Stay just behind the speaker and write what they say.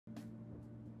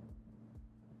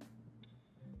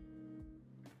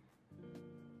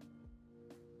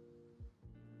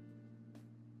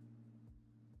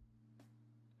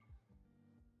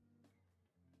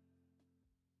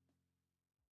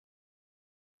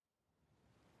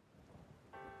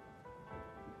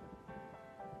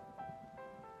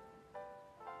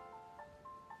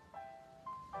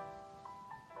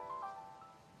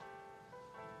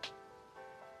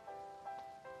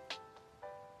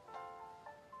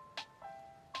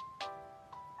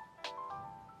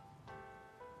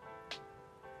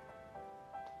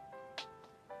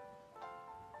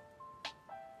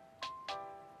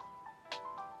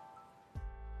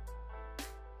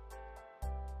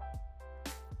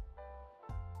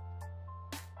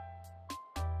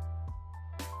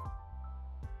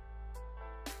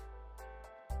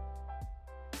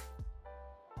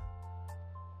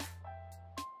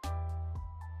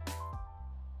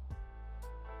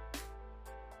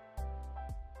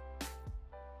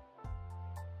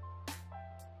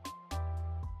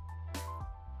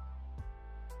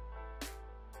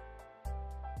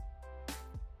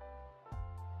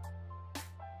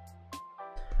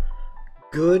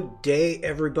Good day,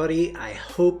 everybody. I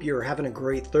hope you're having a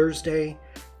great Thursday.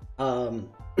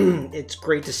 It's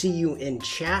great to see you in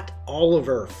chat.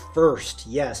 Oliver first,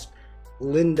 yes.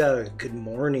 Linda, good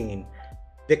morning.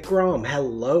 Vikram,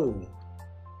 hello.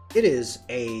 It is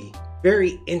a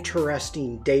very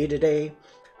interesting day today.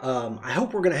 I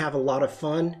hope we're going to have a lot of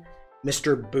fun.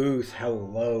 Mr. Booth,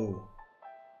 hello.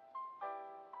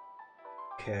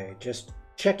 Okay, just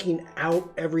checking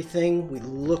out everything. We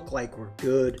look like we're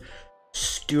good.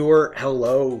 Stuart,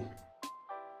 hello.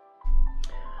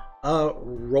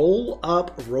 Roll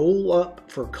up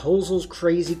for Kozel's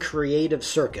Crazy Creative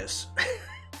Circus.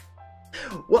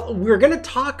 Well, we're going to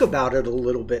talk about it a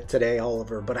little bit today,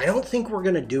 Oliver, but I don't think we're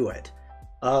going to do it.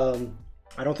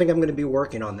 I don't think I'm going to be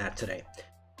working on that today.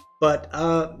 But,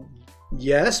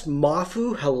 yes,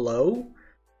 Mafu, hello.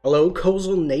 Hello,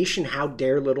 Kozel Nation. How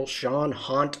dare little Sean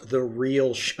haunt the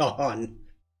real Sean?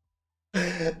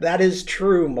 That is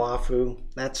true, Mafu.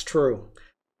 That's true.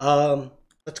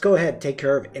 Let's go ahead and take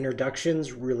care of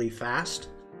introductions really fast.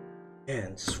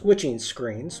 And switching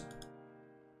screens.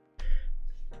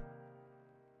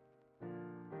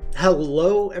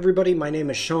 Hello, everybody. My name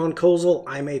is Sean Kozel.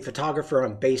 I'm a photographer.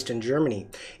 I'm based in Germany.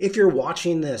 If you're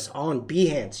watching this on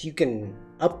Behance, you can,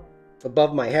 up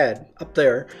above my head, up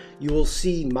there, you will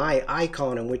see my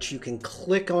icon in which you can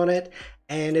click on it,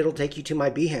 and it'll take you to my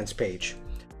Behance page.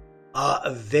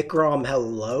 Vikram,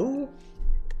 hello.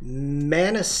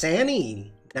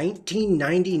 Manasani,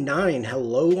 1999,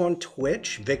 hello on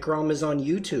Twitch. Vikram is on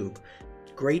YouTube.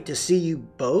 Great to see you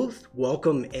both.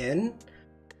 Welcome in.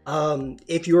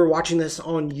 If you are watching this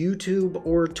on YouTube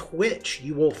or Twitch,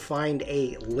 you will find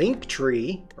a link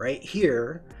tree right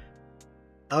here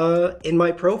in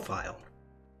my profile.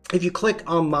 If you click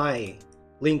on my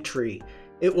link tree,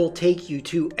 it will take you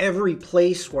to every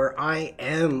place where I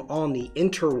am on the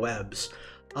interwebs.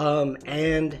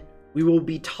 And we will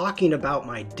be talking about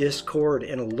my Discord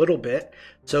in a little bit.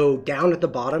 So down at the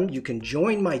bottom, you can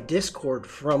join my Discord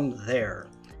from there.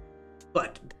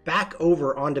 But back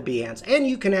over onto Behance, and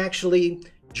you can actually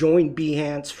join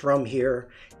Behance from here.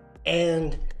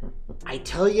 And I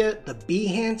tell you, the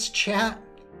Behance chat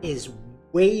is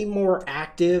way more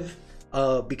active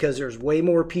because there's way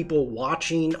more people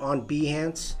watching on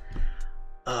Behance.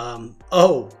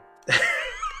 Oh,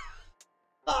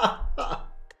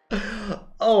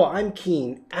 I'm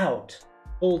keen out.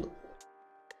 Hold.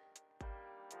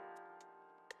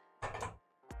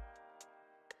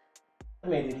 That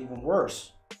made it even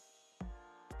worse.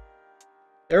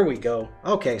 There we go.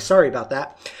 Okay, sorry about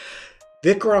that.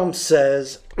 Vikram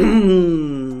says,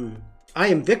 I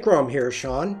am Vikram here,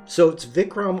 Sean. So it's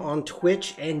Vikram on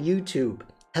Twitch and YouTube.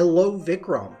 Hello,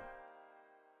 Vikram.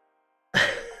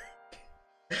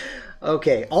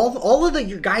 Okay, all of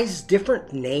your guys'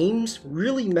 different names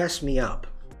really mess me up.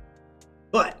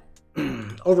 But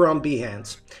over on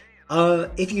Behance,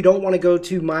 if you don't want to go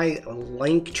to my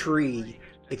link tree,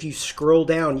 if you scroll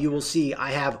down, you will see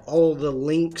I have all the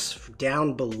links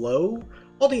down below,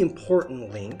 all the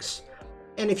important links.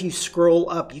 And if you scroll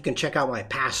up, you can check out my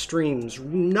past streams,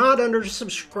 not under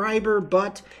subscriber,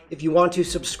 but if you want to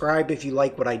subscribe, if you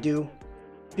like what I do,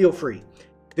 feel free.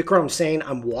 Vikram's saying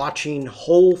I'm watching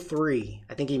whole 3.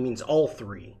 I think he means all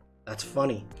 3. That's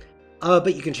funny.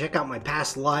 But you can check out my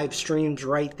past live streams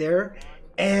right there.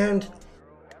 And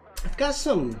I've got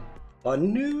some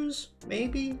fun news,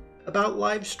 maybe, about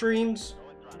live streams.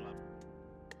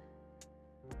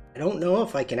 I don't know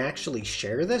if I can actually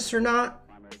share this or not.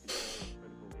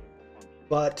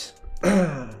 But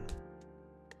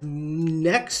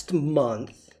next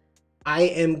month, I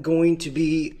am going to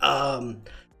be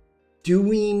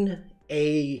doing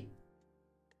a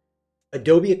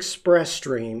Adobe Express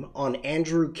stream on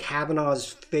Andrew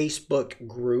Kavanaugh's Facebook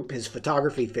group, his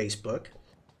photography Facebook.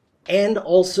 And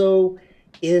also,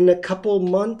 in a couple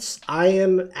months, I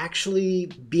am actually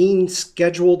being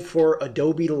scheduled for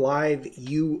Adobe Live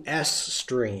US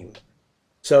stream.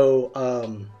 So,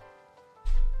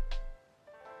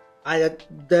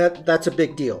 that's a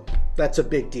big deal. That's a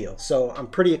big deal. So I'm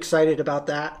pretty excited about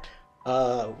that.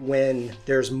 When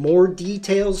there's more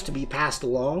details to be passed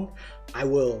along, I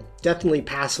will definitely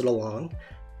pass it along.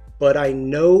 But I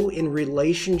know in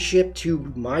relationship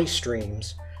to my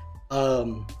streams,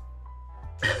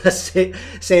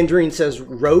 Sandrine says,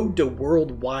 road to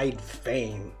worldwide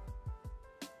fame.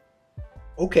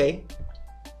 Okay.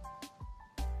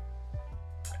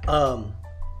 I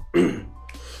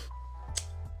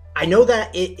know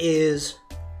that it is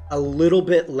a little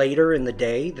bit later in the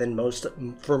day than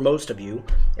for most of you.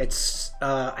 It's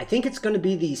I think it's going to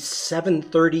be the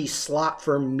 7:30 slot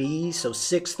for me, so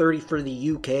 6:30 for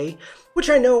the UK, which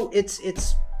I know it's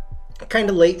kind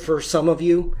of late for some of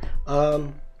you.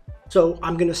 So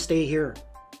I'm going to stay here.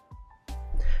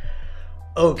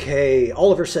 Okay,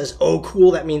 Oliver says, oh,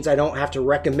 cool. That means I don't have to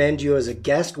recommend you as a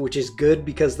guest, which is good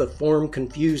because the form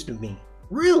confused me.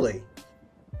 Really?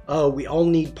 Oh, we all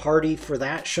need party for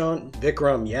that, Sean?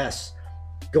 Vikram, yes.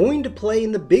 Going to play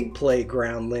in the big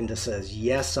playground, Linda says.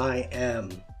 Yes, I am.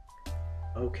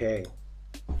 Okay.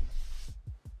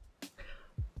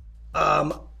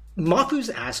 Mafu's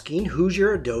asking, who's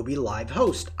your Adobe Live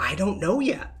host? I don't know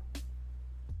yet.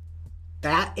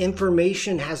 That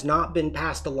information has not been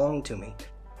passed along to me.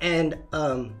 And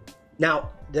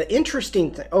now the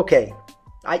interesting thing, okay,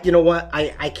 you know what?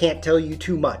 I can't tell you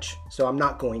too much, so I'm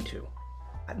not going to.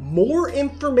 More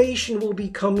information will be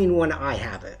coming when I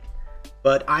have it,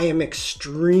 but I am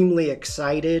extremely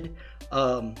excited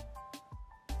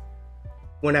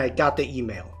when I got the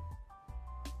email.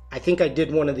 I think I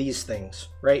did one of these things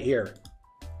right here.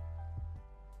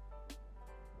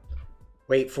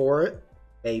 Wait for it,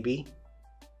 baby.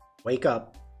 Wake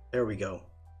up. There we go.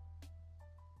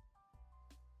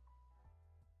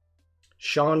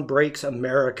 Sean Breaks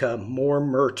America. More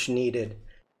merch needed.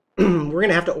 We're going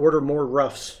to have to order more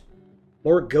ruffs.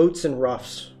 More goats and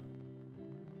ruffs.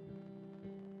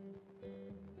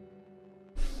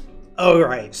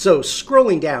 Alright, so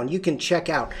scrolling down, you can check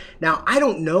out. Now, I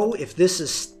don't know if this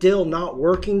is still not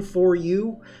working for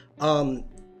you.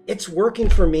 It's working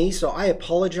for me, so I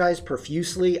apologize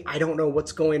profusely. I don't know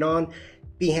what's going on.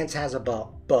 Behance has a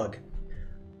bug.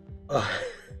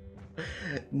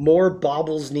 More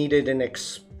baubles needed in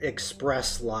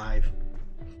Express Live.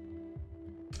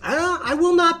 I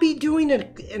will not be doing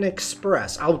an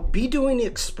Express. I'll be doing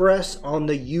Express on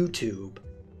the YouTube.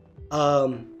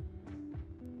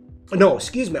 No,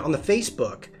 excuse me, on the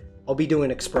Facebook. I'll be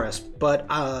doing Express, but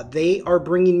they are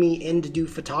bringing me in to do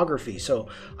photography. So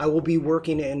I will be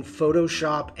working in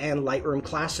Photoshop and Lightroom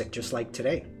Classic, just like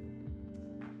today.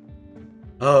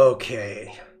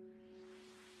 Okay.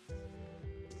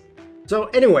 So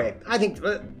anyway, I think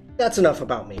that's enough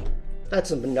about me.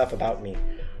 That's enough about me.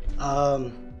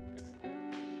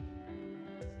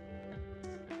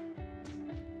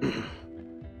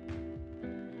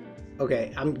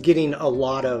 Okay, I'm getting a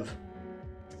lot of...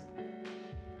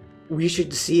 We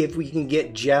should see if we can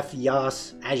get Jeff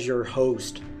Yass as your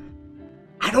host.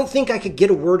 I don't think I could get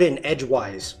a word in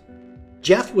edgewise.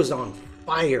 Jeff was on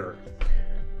fire.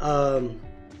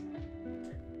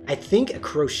 I think a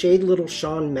crocheted little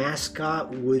Sean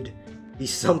mascot would be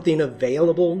something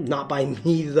available. Not by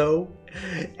me, though.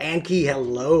 Anki,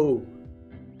 hello.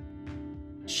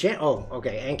 Oh,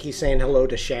 okay. Anki saying hello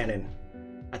to Shannon.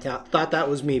 I thought that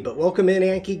was me, but welcome in,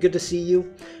 Anki. Good to see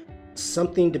you.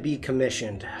 Something to be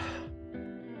commissioned.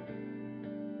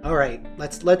 All right,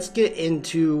 let's get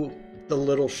into the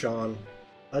little Sean.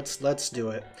 Let's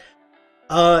do it.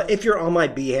 If you're on my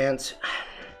Behance,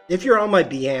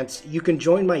 you can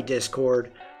join my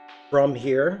Discord from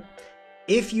here.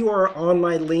 If you are on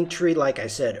my Linktree, like I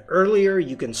said earlier,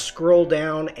 you can scroll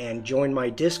down and join my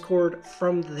Discord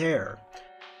from there.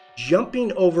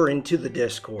 Jumping over into the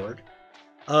Discord,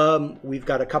 we've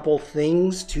got a couple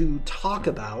things to talk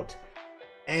about,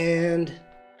 and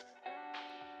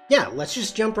yeah, let's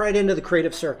just jump right into the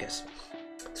Creative Circus.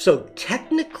 So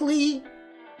technically,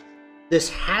 this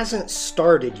hasn't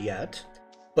started yet,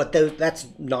 but that's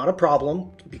not a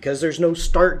problem because there's no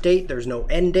start date, there's no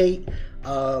end date.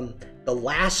 The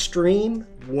last stream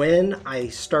when I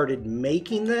started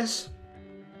making this,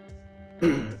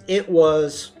 it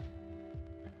was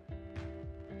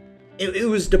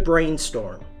the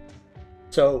brainstorm.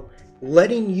 So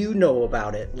letting you know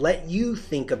about it, let you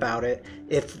think about it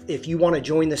if you want to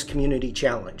join this community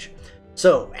challenge.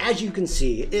 So as you can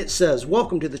see, it says,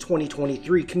 welcome to the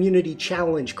 2023 Community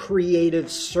Challenge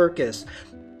Creative Circus.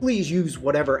 Please use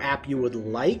whatever app you would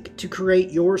like to create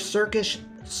your circus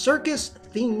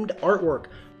themed artwork,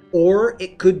 or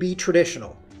it could be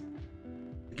traditional.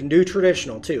 You can do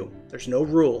traditional too. There's no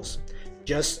rules,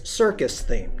 just circus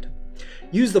themed.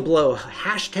 Use the below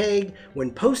hashtag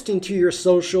when posting to your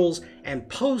socials and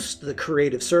post to the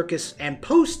Creative Circus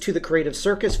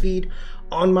feed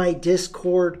on my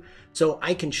Discord so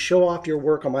I can show off your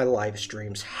work on my live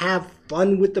streams. Have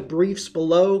fun with the briefs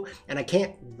below, and I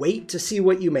can't wait to see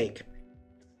what you make.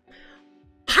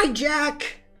 Hi,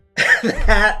 Jack!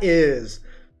 That is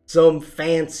some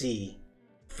fancy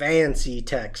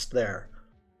text there.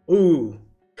 Ooh,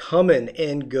 coming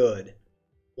in good.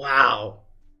 Wow.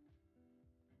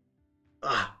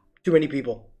 Too many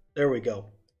people. There we go.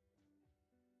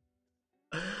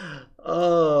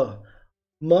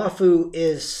 Mafu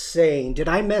is saying, did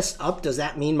I mess up? Does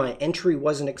that mean my entry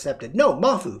wasn't accepted? No,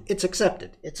 Mafu, it's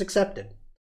accepted. It's accepted.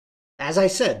 as I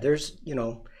said, there's, you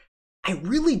know, I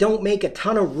really don't make a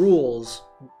ton of rules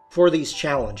for these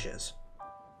challenges.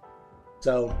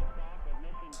 So,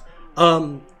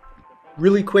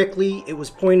 really quickly, it was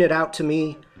pointed out to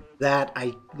me that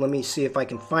let me see if I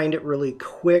can find it really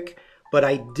quick, but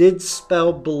I did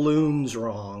spell balloons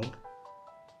wrong.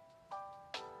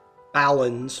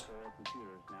 Ballons.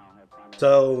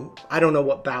 So, I don't know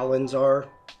what ballons are,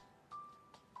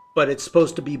 but it's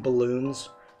supposed to be balloons.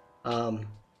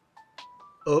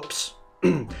 Oops.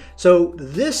 So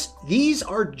these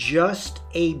are just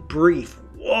a brief.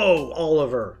 Whoa,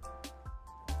 Oliver.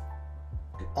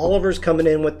 Oliver's coming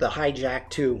in with the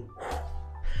hijack too.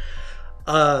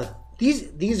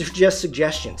 These are just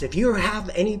suggestions. If you have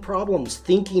any problems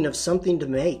thinking of something to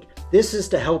make, this is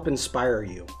to help inspire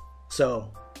you.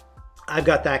 So I've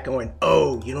got that going.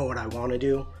 Oh, you know what I want to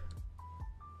do?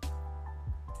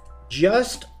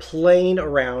 Just playing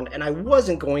around, and I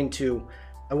wasn't going to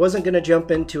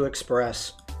jump into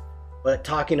Express, but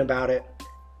talking about it,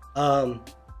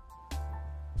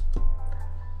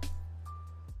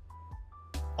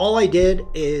 all I did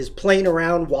is playing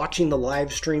around, watching the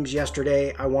live streams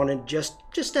yesterday. I wanted just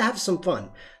to have some fun.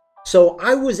 So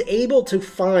I was able to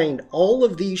find all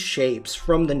of these shapes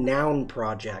from the Noun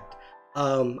project.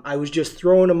 I was just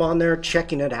throwing them on there,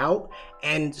 checking it out.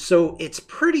 And so it's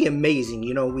pretty amazing.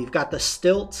 You know, we've got the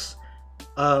stilts.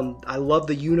 I love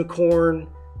the unicorn,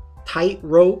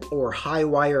 tightrope or high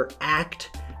wire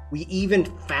act. We even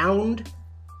found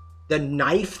the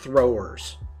knife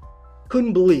throwers.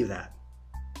 Couldn't believe that.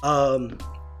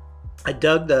 I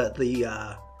dug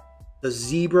the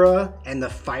zebra and the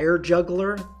fire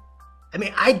juggler. I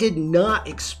mean, I did not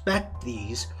expect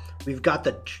these. We've got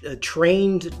the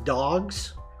trained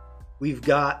dogs. We've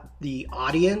got the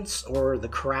audience or the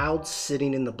crowd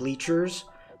sitting in the bleachers.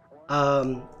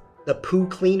 The poo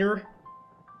cleaner.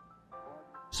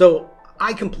 So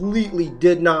I completely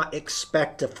did not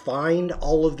expect to find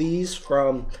all of these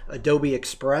from Adobe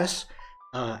Express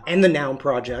and the Noun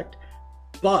project,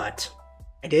 but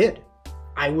I did.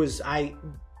 I was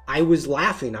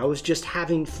laughing. I was just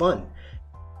having fun.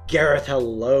 Gareth,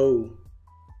 hello.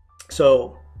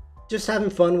 So just having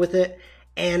fun with it.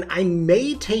 And I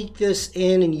may take this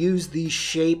in and use these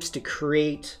shapes to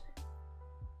create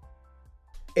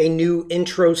a new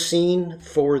intro scene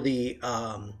for the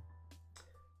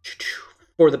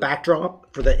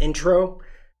backdrop, for the intro,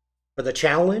 for the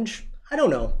challenge. I don't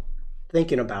know.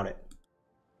 Thinking about it.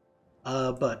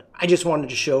 But I just wanted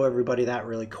to show everybody that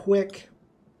really quick.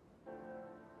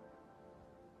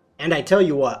 And I tell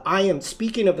you what,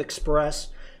 speaking of Express,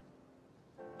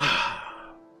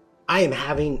 I am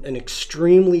having an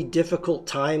extremely difficult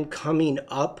time coming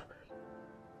up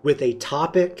with a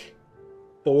topic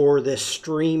for this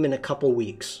stream in a couple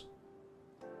weeks.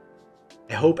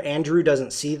 I hope Andrew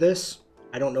doesn't see this.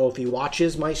 I don't know if he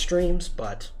watches my streams,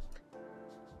 but...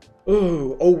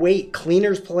 Ooh, oh wait,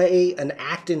 cleaners play an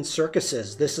act in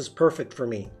circuses. This is perfect for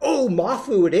me. Oh,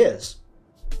 Mafu, it is.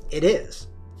 It is.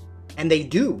 And they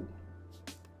do.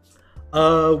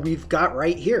 We've got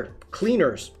right here,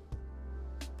 cleaners.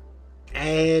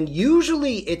 And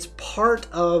usually it's part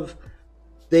of,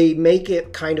 they make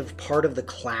it kind of part of the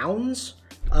clowns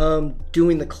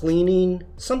doing the cleaning,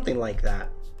 something like that.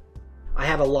 I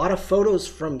have a lot of photos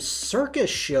from circus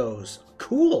shows.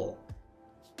 Cool.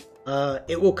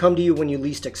 It will come to you when you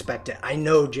least expect it. I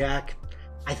know, Jack.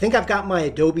 I think I've got my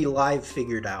Adobe Live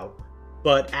figured out.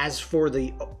 But as for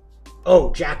the...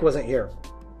 Oh, Jack wasn't here.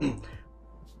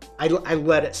 I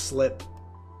let it slip.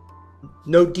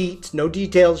 No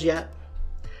details yet.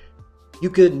 You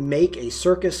could make a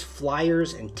circus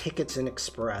flyers and tickets in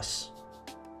Express.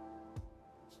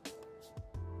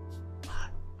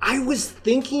 I was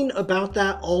thinking about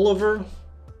that, Oliver,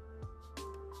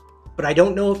 but I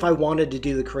don't know if I wanted to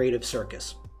do the creative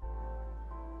circus.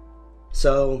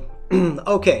 So,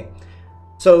 okay.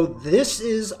 So this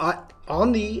is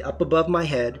on the up above my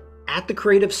head at the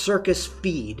Creative Circus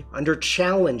feed under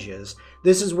challenges.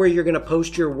 This is where you're going to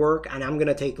post your work, and I'm going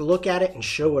to take a look at it and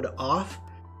show it off.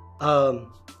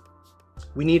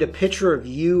 We need a picture of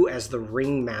you as the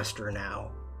ringmaster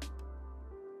now.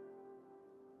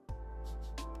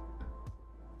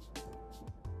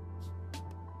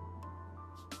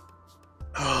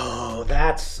 Oh,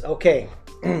 that's okay.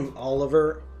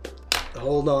 Oliver,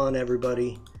 hold on,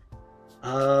 everybody.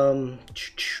 I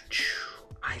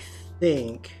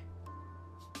think,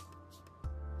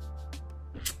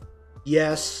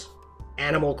 yes,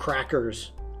 animal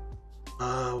crackers.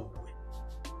 I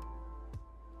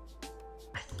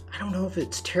don't know if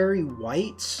it's Terry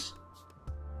White's.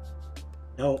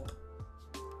 Nope.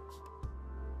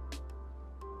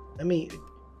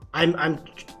 I'm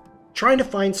Trying to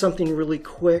find something really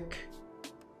quick.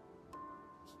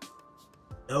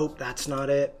 Nope, that's not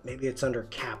it. Maybe it's under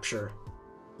capture.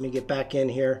 Let me get back in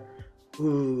here.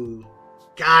 Ooh,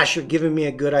 gosh, you're giving me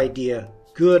a good idea.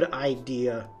 Good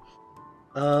idea.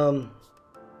 You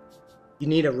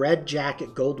need a red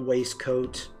jacket, gold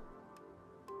waistcoat.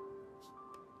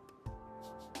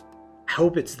 I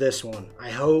hope it's this one. I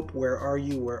hope. Where are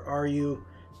you? Where are you?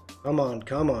 Come on,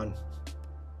 come on.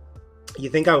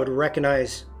 You think I would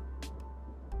recognize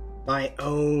my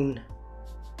own?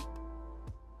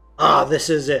 Ah,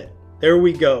 this is it. There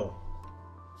we go.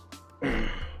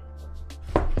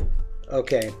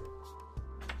 Okay.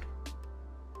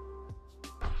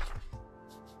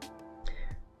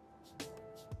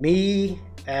 Me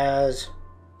as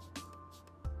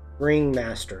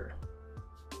Ringmaster.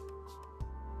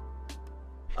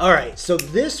 All right, so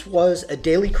this was a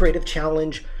daily creative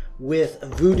challenge with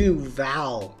Voodoo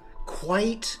Val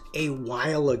quite a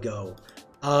while ago.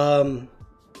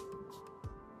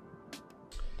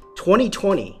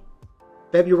 2020,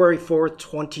 February 4th,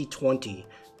 2020.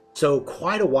 So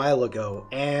quite a while ago.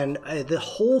 And the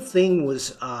whole thing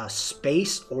was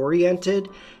space oriented.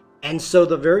 And so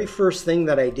the very first thing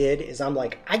that I did is I'm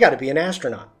like, I gotta be an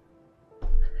astronaut.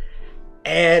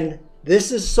 And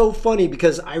this is so funny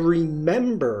because I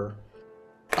remember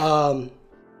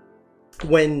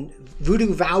when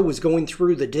Voodoo Val was going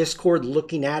through the Discord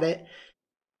looking at it,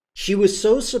 she was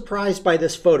so surprised by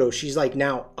this photo. She's like,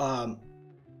 now,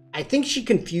 I think she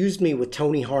confused me with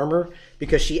Tony Harmer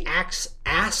because she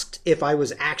asked if I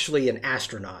was actually an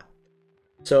astronaut.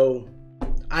 So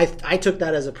I took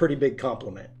that as a pretty big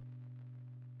compliment.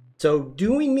 So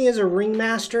doing me as a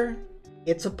ringmaster,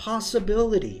 it's a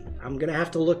possibility. I'm going to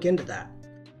have to look into that.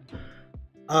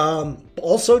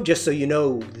 Also, just so you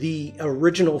know, the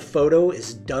original photo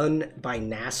is done by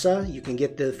NASA. You can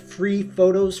get the free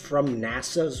photos from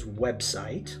NASA's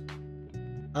website.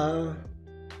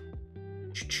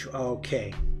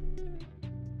 Okay.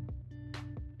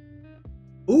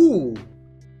 Ooh.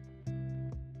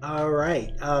 All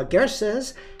right. Gareth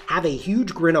says, have a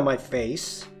huge grin on my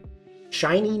face.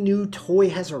 Shiny new toy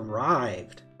has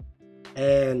arrived.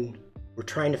 And we're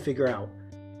trying to figure out.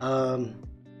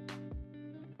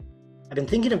 I've been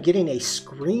thinking of getting a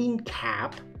screen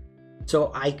cap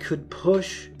so I could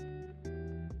push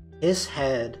his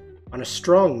head on a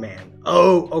strongman.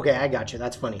 Oh, okay, I got you.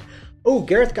 That's funny. Oh,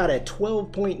 Gareth got a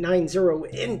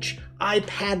 12.90 inch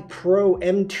iPad Pro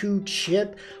M2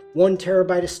 chip, 1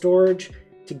 terabyte of storage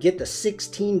to get the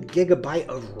 16 gigabyte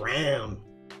of RAM.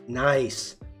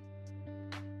 Nice.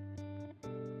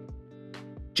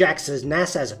 Jack says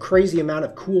NASA has a crazy amount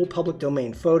of cool public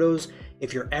domain photos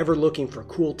if you're ever looking for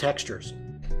cool textures.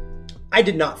 I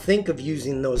did not think of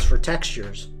using those for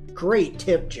textures. Great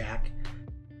tip, Jack.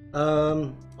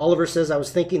 Oliver says, I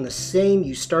was thinking the same.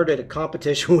 You started a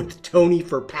competition with Tony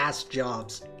for past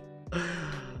jobs.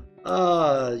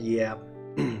 Yeah.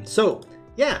 So,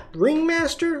 yeah,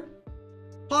 Ringmaster,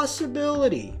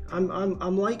 possibility.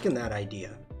 I'm liking that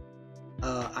idea.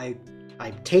 I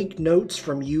take notes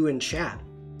from you in chat.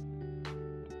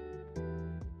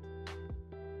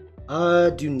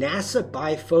 Do NASA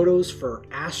buy photos for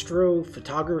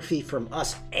astrophotography from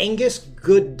us? Angus,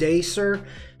 good day, sir.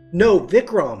 No,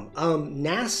 Vikram,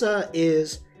 NASA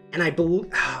is, and I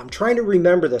believe, I'm trying to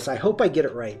remember this. I hope I get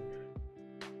it right.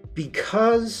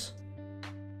 Because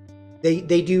they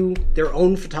do their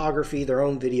own photography, their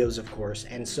own videos, of course,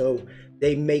 and so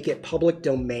they make it public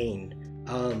domain,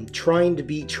 trying to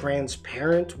be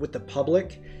transparent with the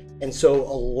public. And so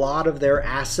a lot of their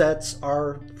assets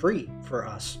are free for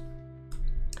us.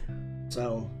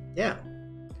 So, yeah.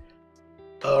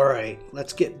 All right,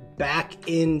 let's get back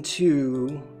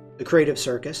into the creative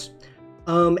circus.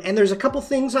 And there's a couple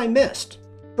things I missed.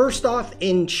 First off,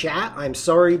 in chat, I'm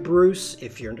sorry, Bruce,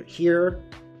 if you're here.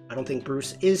 I don't think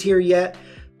Bruce is here yet,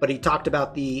 but he talked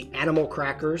about the animal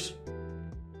crackers.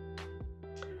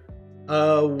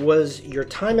 Was your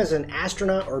time as an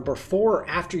astronaut or before or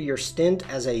after your stint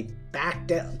as a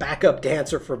backup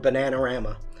dancer for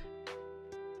Bananarama?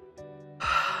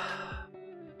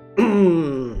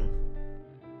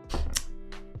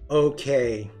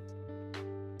 Okay.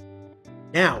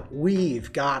 Now,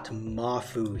 we've got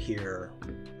Mafu here.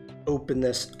 Open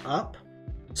this up.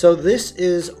 So this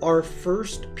is our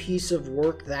first piece of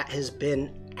work that has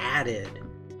been added.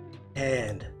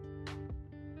 And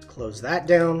let's close that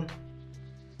down.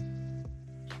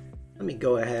 Let me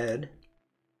go ahead,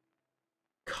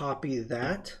 copy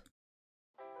that.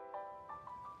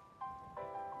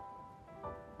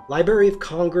 Library of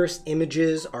Congress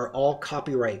images are all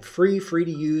copyright free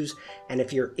to use, and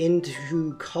if you're into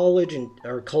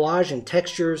collage and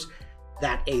textures,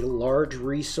 that a large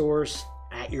resource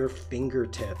at your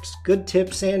fingertips. Good tip,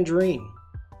 Sandrine.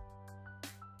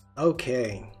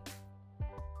 Okay.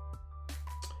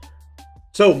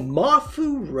 So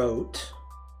Mafu wrote,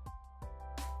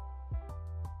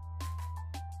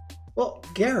 well,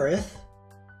 Gareth,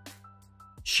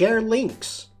 share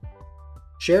links.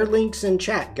 Share links in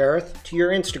chat, Gareth, to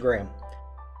your Instagram.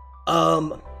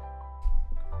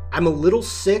 I'm a little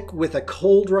sick with a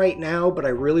cold right now, but I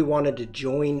really wanted to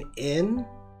join in.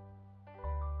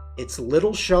 It's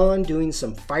Little Sean doing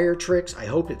some fire tricks. I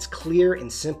hope it's clear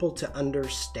and simple to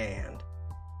understand.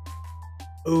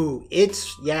 Ooh, it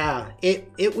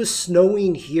was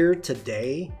snowing here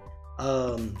today.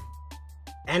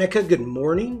 Annika, good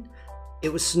morning.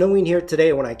 It was snowing here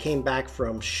today when I came back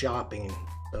from shopping.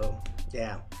 So,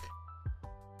 yeah.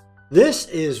 This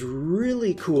is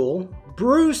really cool.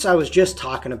 Bruce, I was just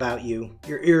talking about you.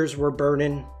 Your ears were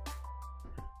burning.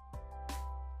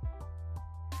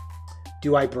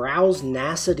 Do I browse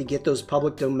NASA to get those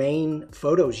public domain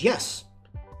photos? Yes.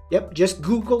 Yep, just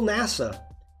Google NASA.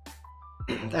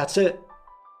 That's it.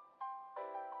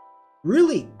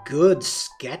 Really good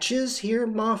sketches here,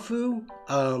 Mafu.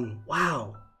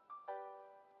 Wow.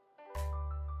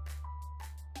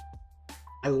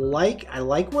 I like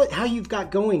how you've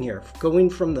got going here. Going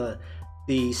from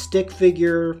the stick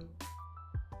figure,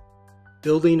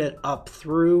 building it up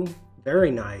through. Very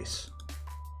nice.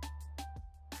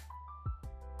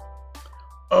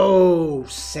 Oh,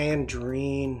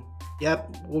 Sandrine.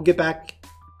 Yep, we'll get back.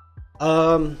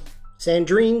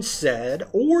 Sandrine said,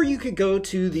 or you could go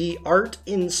to the Art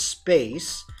in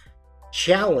Space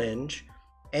challenge,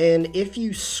 and if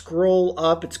you scroll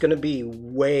up, it's going to be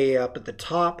way up at the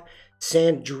top.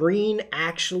 Sandrine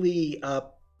actually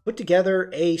put together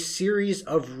a series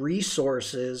of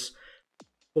resources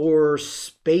for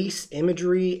space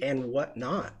imagery and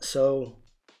whatnot. So,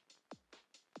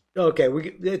 okay,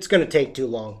 it's going to take too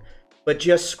long, but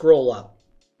just scroll up.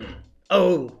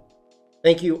 Oh,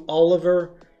 thank you,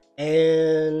 Oliver.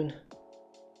 And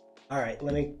all right,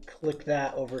 let me click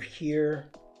that over here.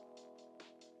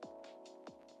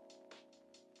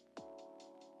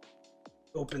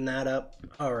 Open that up.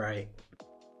 All right.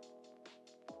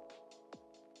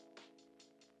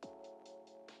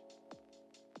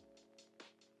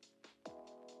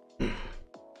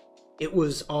 It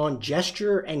was on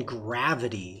gesture and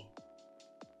gravity.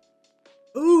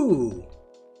 Ooh.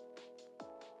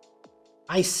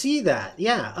 I see that.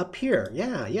 Yeah, up here.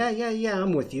 Yeah,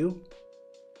 I'm with you.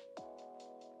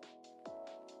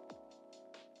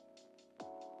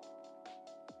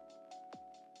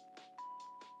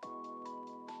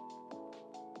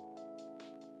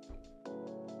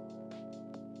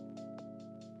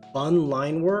 Fun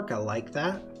line work. I like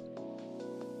that.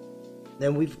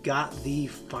 Then we've got the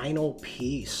final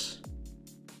piece.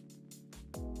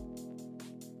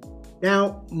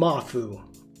 Now, Mafu.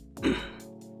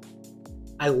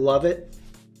 I love it.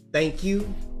 Thank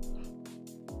you.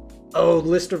 Oh,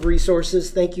 list of resources.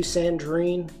 Thank you,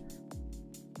 Sandrine.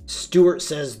 Stuart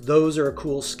says those are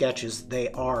cool sketches. They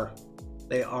are.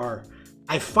 They are.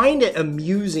 I find it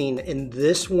amusing in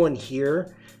this one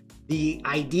here. The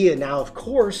idea now, of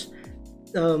course,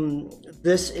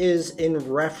 this is in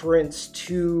reference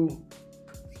to,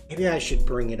 maybe I should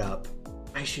bring it up.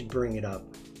 I should bring it up.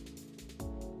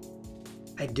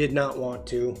 I did not want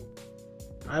to.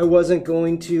 I wasn't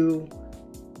going to.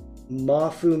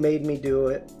 Mafu made me do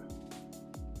it.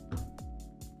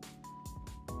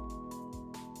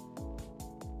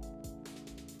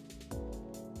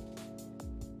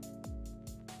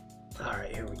 All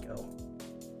right, here we go.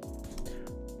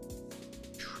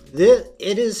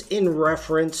 It is in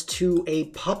reference to a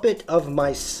puppet of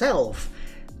myself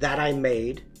that I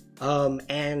made, and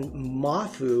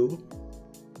Mafu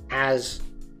has,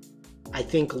 I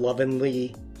think,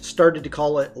 lovingly started to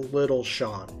call it Little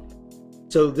Sean.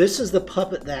 So this is the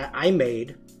puppet that I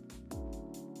made,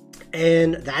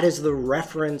 and that is the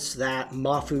reference that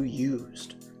Mafu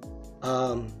used.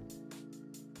 And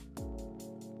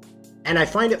I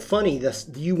find it funny that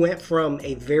you went from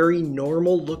a very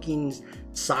normal looking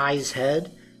size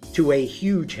head to a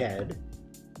huge head,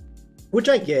 which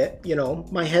I get, you know,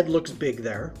 my head looks big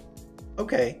there.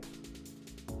 Okay.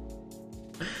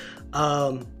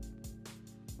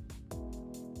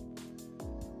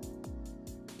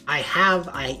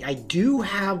 I do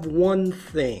have one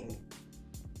thing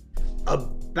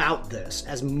about this.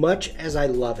 As much as I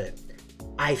love it,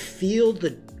 I feel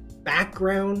the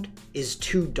background is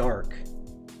too dark.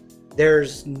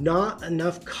 There's not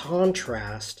enough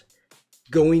contrast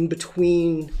going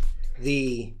between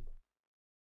the...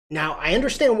 Now, I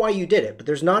understand why you did it, but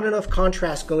there's not enough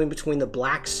contrast going between the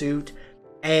black suit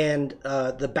and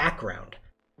the background.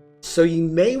 So you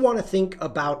may want to think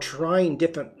about trying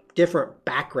different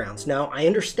backgrounds. Now, I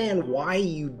understand why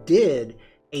you did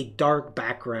a dark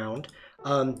background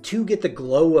to get the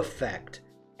glow effect,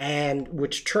 and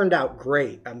which turned out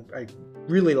great. I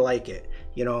really like it.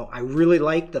 You know, I really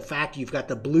like the fact you've got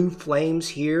the blue flames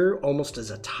here almost as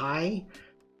a tie.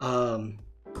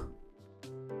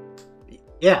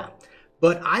 Yeah,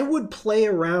 but I would play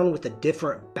around with the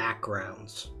different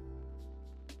backgrounds.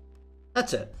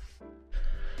 That's it.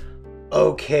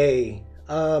 Okay,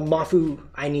 Mafu,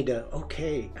 I need to,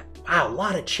 okay. Wow, a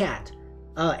lot of chat.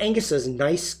 Angus says,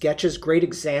 nice sketches, great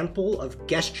example of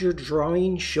gesture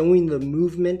drawing showing the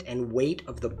movement and weight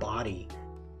of the body.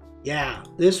 Yeah,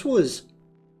 this was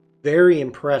very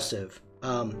impressive.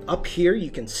 Up here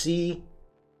you can see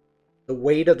the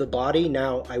weight of the body.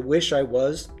 Now, I wish I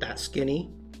was that skinny,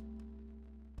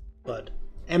 but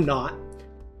am not.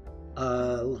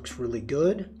 Looks really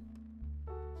good.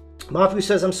 Mafu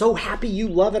says, I'm so happy you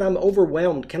love it. I'm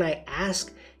overwhelmed. Can I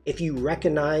ask if you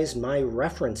recognize my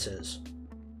references?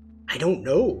 I don't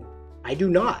know. I do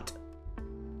not.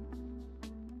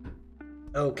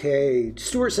 Okay,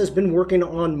 Stuart says, been working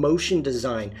on motion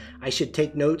design. I should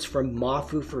take notes from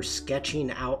Mafu for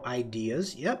sketching out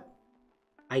ideas. Yep.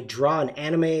 I draw an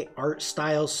anime art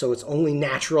style, so it's only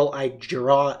natural I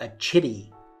draw a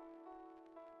chitty.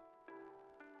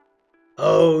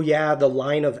 Oh, yeah, the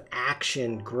line of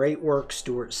action. Great work,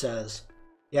 Stuart says.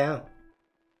 Yeah.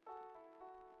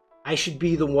 I should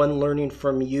be the one learning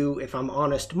from you, if I'm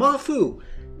honest. Mafu!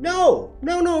 No!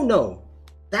 No, no, no.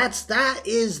 That's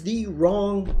the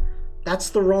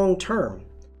wrong term.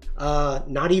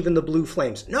 Not even the blue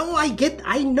flames. No,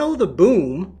 I know the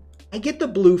boom. I get the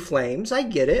blue flames. I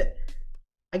get it.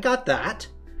 I got that.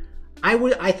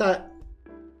 I thought,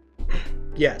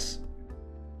 yes.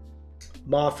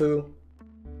 Mafu.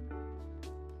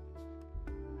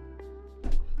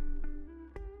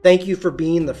 Thank you for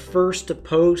being the first to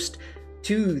post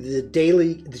to the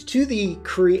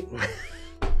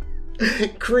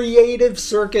Creative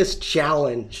Circus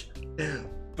Challenge.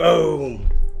 Boom.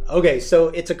 Okay, so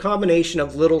it's a combination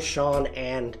of Little Sean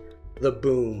and the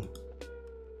boom.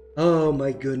 Oh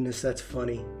my goodness, that's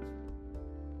funny.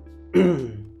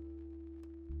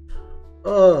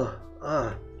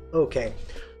 Okay.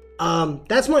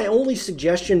 That's my only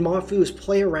suggestion, Mafu, is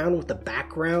play around with the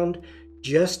background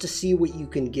just to see what you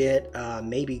can get.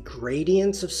 Maybe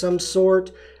gradients of some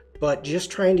sort, but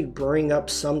just trying to bring up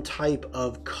some type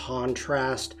of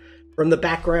contrast from the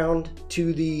background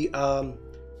to the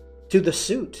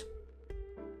suit.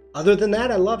 Other than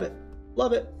that, I love it.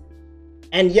 Love it.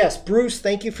 And yes, Bruce,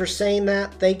 thank you for saying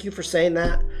that. Thank you for saying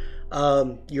that.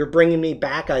 You're bringing me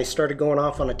back. I started going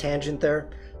off on a tangent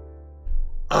there.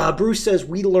 Bruce says,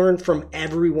 we learn from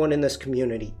everyone in this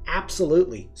community.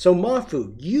 Absolutely. So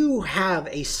Mafu, you have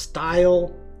a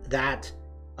style that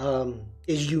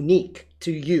is unique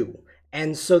to you.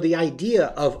 And so the idea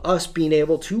of us being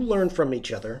able to learn from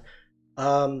each other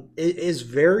is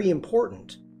very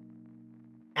important.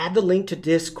 Add the link to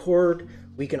Discord.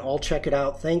 We can all check it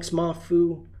out. Thanks,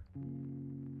 Mafu.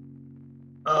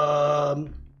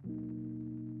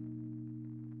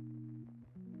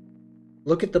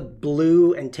 Look at the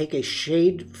blue and take a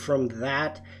shade from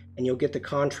that, and you'll get the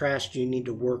contrast you need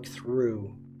to work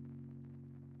through.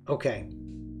 Okay.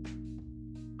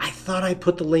 I thought I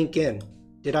put the link in.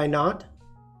 Did I not?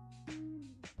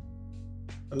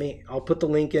 I'll put the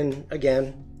link in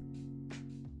again.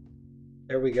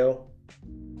 There we go.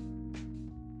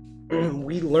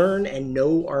 We learn and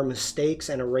know our mistakes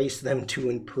and erase them to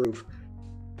improve.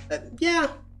 Yeah.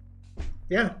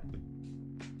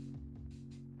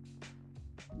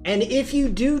 And if you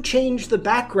do change the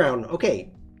background,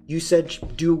 okay, you said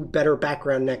do better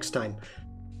background next time.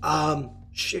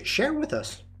 Share with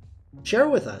us. Share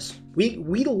with us. We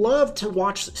love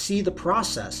to see the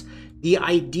process. The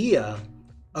idea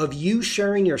of you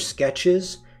sharing your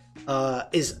sketches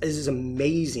is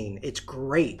amazing. It's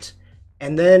great.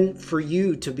 And then for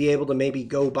you to be able to maybe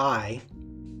go by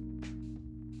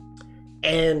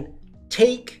and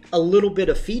take a little bit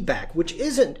of feedback, which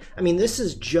isn't, this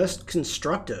is just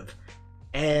constructive,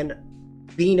 and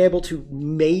being able to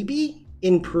maybe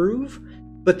improve.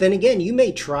 But then again, you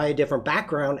may try a different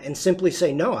background and simply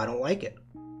say, no, I don't like it.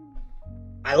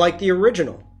 I like the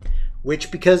original, which,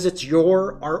 because it's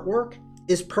your artwork,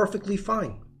 is perfectly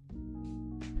fine.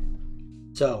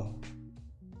 So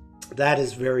that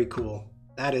is very cool.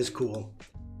 That is cool.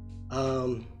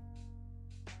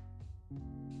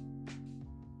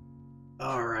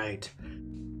 All right.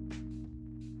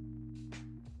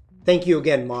 Thank you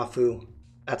again, Mafu.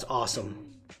 That's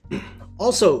awesome.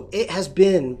 Also, it has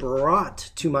been brought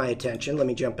to my attention. Let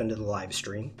me jump into the live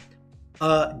stream.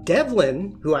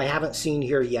 Devlin, who I haven't seen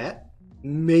here yet,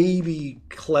 maybe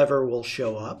Clever will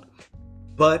show up,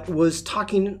 but was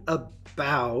talking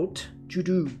about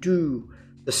the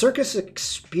circus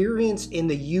experience in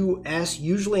the U.S.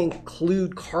 usually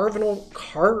include carnival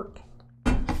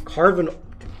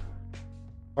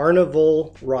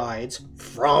rides.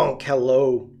 Frank,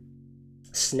 hello.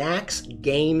 Snacks,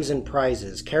 games, and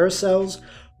prizes. Carousels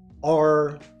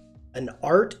are an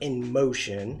art in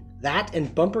motion. That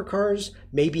and bumper cars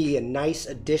may be a nice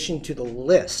addition to the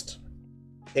list.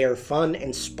 They are fun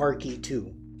and sparky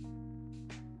too.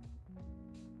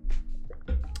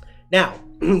 Now,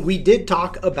 we did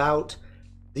talk about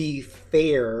the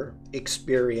fair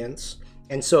experience,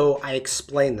 and so I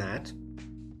explained that.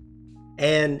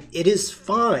 And it is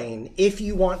fine if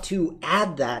you want to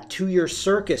add that to your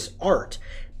circus art.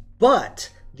 But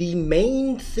the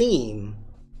main theme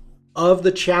of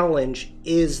the challenge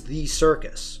is the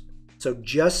circus. So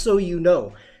just so you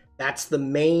know, that's the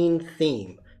main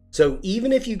theme. So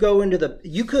even if you go into the,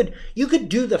 you could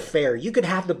do the fair, you could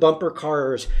have the bumper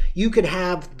cars, you could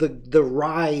have the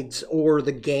rides or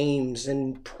the games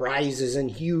and prizes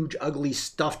and huge ugly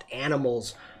stuffed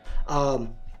animals.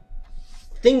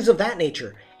 Things of that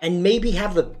nature, and maybe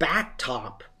have the back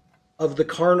top of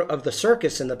the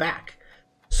circus in the back.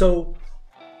 So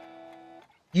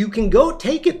you can go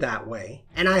take it that way,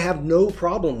 and I have no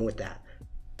problem with that.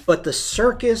 But the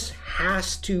circus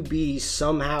has to be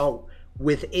somehow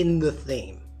within the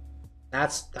theme.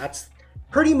 That's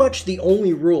pretty much the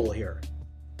only rule here.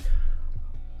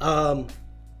 Are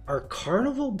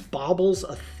carnival baubles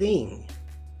a thing?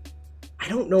 I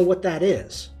don't know what that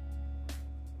is.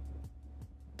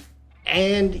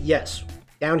 And yes,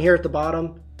 down here at the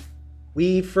bottom,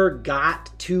 we forgot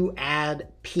to add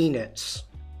peanuts.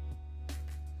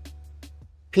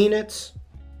 Peanuts,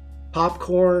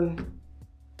 popcorn,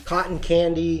 cotton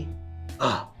candy.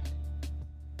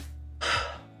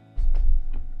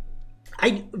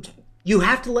 You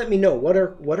have to let me know, what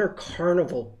are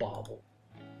carnival baubles?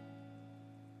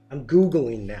 I'm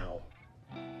Googling now.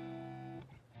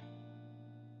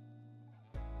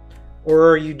 Or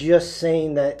are you just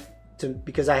saying that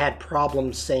because I had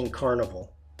problems saying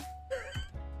carnival?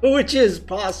 Which is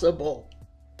possible.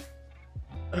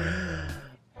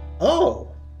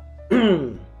 Oh.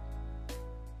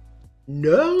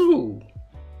 No.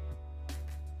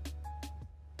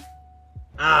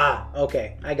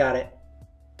 Okay, I got it.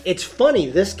 It's funny,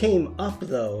 this came up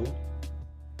though.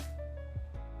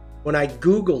 When I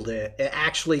Googled it, it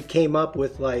actually came up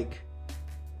with like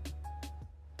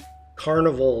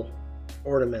carnival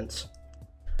ornaments.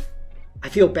 I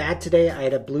feel bad today. I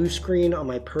had a blue screen on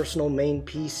my personal main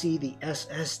PC, the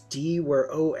SSD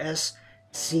where OS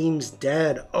seems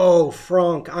dead. Oh,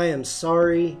 Frank, I am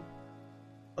sorry.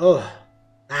 Oh,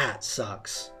 that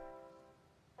sucks.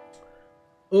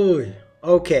 Ooh,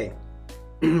 okay.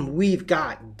 We've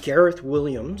got Gareth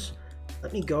Williams.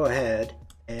 Let me go ahead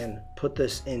and put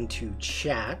this into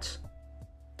chat.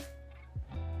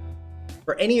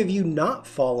 For any of you not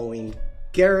following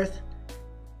Gareth,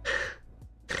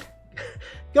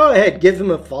 go ahead, give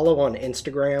him a follow on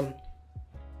Instagram.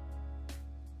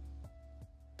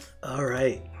 All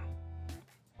right.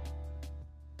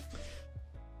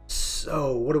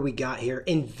 So what do we got here?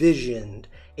 Envisioned.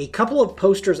 A couple of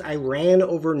posters I ran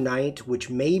overnight, which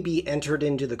may be entered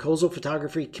into the Kozel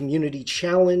Photography Community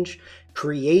Challenge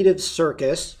Creative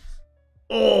Circus.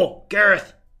 Oh,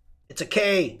 Gareth, it's a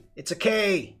K. It's a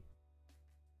K.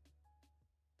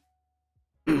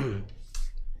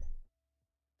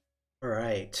 All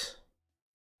right.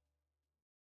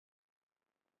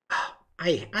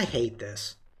 I hate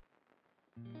this.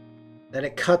 That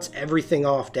it cuts everything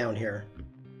off down here.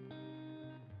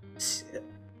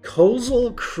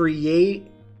 Kozel create.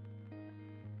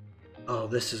 Oh,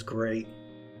 this is great.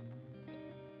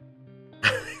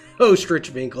 Oh,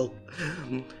 Strichwinkle.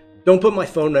 Don't put my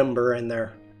phone number in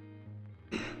there.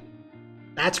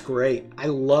 That's great. I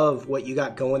love what you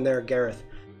got going there, Gareth.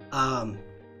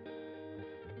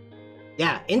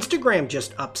 Yeah, Instagram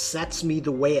just upsets me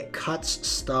the way it cuts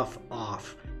stuff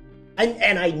off.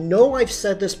 And I know I've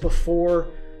said this before,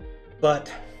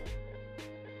 but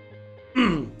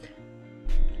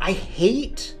I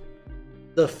hate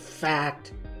the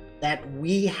fact that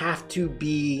we have to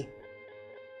be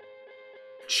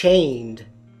chained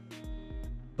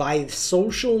by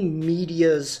social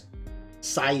media's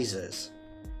sizes.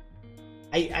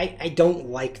 I don't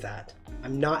like that.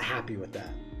 I'm not happy with that.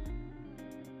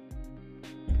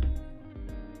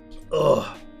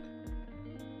 Ugh.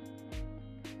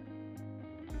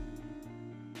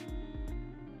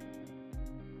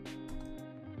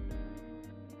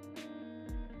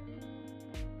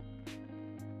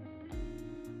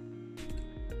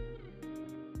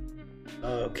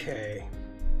 Okay.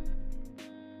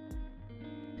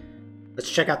 Let's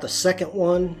check out the second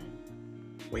one.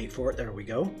 Wait for it. There we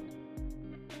go.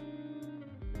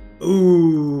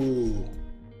 Ooh.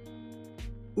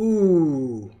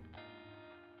 Ooh.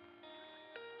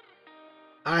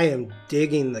 I am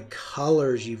digging the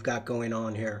colors you've got going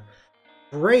on here.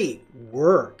 Great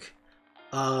work.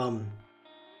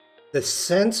 The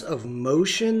sense of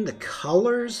motion, the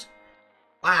colors.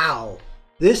 Wow.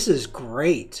 This is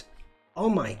great. Oh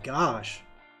my gosh.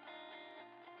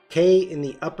 K in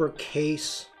the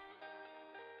uppercase.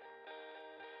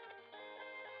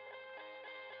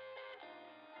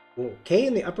 Well, K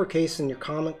in the uppercase in your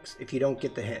comics if you don't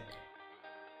get the hint.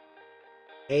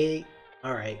 K,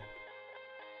 all right.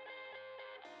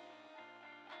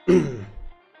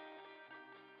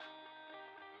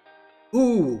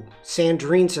 Ooh,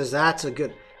 Sandrine says that's a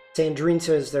good... Sandrine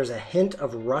says there's a hint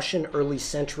of Russian early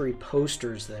century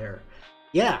posters there.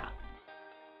 Yeah.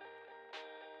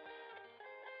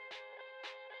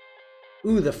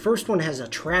 Ooh, the first one has a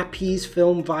trapeze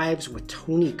film vibes with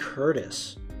Tony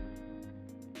Curtis.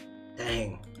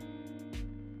 Dang.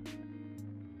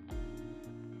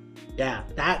 Yeah,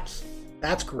 that's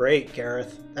great,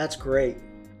 Gareth. That's great.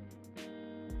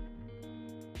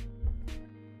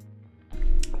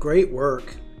 Great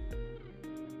work.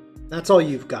 That's all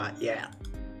you've got. Yeah.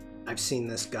 I've seen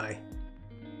this guy.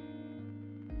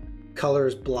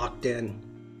 Colors blocked in.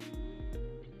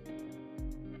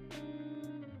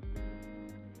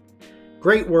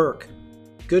 Great work.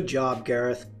 Good job,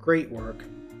 Gareth. Great work.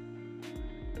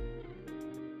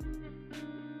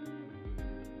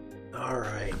 All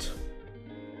right.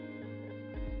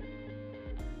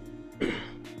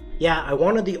 Yeah, I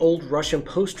wanted the old Russian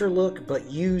poster look, but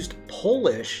used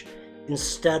Polish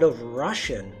instead of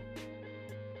Russian.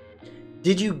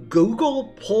 Did you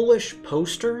Google Polish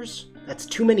posters? That's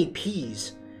too many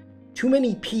P's. Too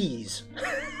many P's.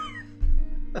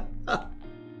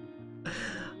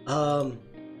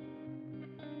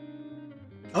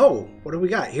 Oh, what do we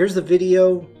got? Here's the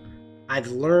video I've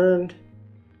learned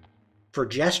for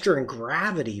gesture and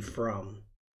gravity from.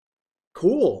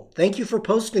 Cool. Thank you for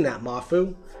posting that,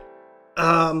 Mafu.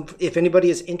 If anybody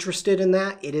is interested in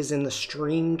that, it is in the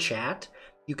stream chat.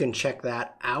 You can check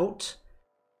that out.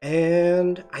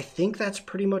 And I think that's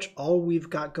pretty much all we've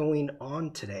got going on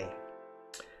today.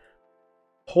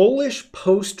 Polish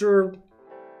poster.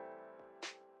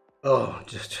 Oh,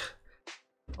 just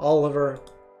Oliver.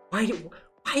 Why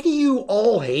do you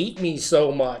all hate me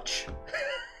so much?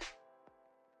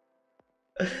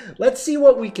 Let's see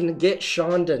what we can get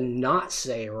Sean to not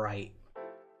say right.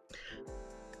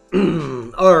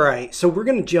 All right, so we're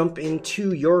going to jump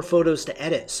into your photos to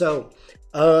edit. So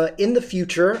in the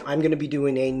future, I'm going to be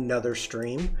doing another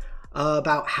stream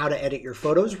about how to edit your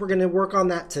photos. We're going to work on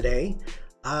that today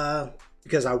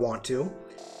because I want to.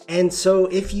 And so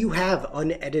if you have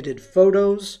unedited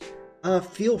photos,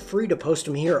 feel free to post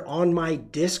them here on my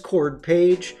Discord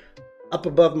page up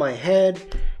above my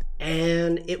head,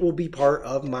 and it will be part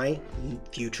of my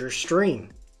future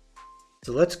stream.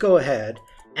 So let's go ahead.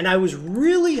 And I was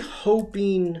really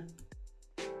hoping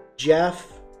Jeff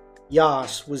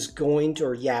Yas was going to,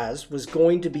 or Yaz was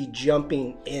going to be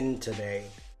jumping in today.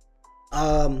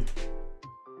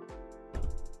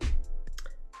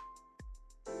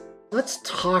 Let's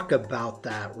talk about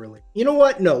that really. You know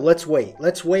what? No, let's wait.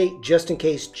 Let's wait just in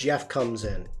case Jeff comes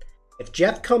in. If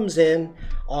Jeff comes in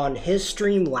on his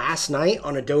stream last night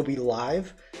on Adobe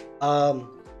Live,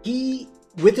 he,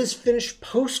 with his finished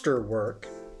poster work,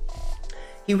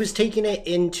 he was taking it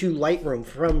into Lightroom,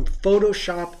 from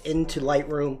Photoshop into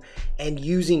Lightroom, and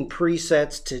using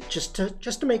presets to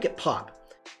just to make it pop,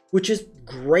 which is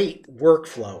great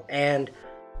workflow. And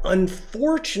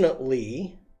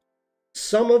unfortunately,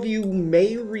 some of you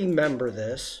may remember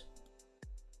this.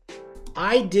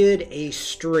 I did a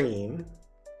stream,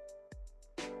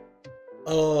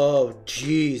 oh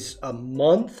geez, a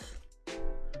month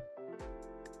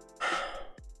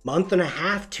and a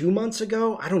half, 2 months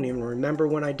ago. I don't even remember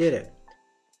when I did it.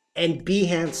 And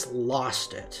Behance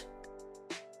lost it.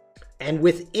 And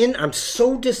I'm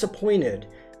so disappointed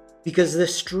because the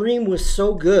stream was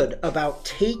so good about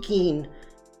taking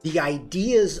the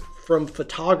ideas from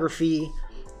photography,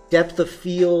 depth of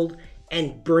field,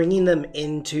 and bringing them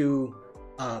into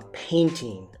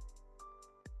painting.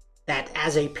 That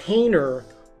as a painter,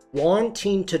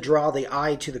 wanting to draw the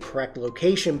eye to the correct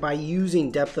location by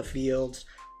using depth of fields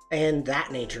and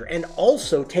that nature, and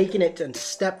also taking it a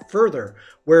step further.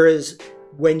 Whereas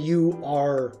when you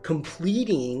are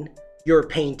completing your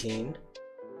painting,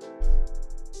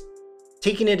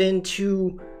 taking it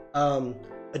into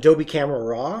Adobe Camera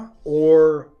Raw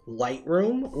or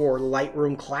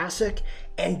Lightroom Classic,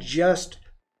 and just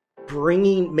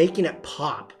making it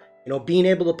pop, being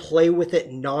able to play with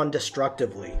it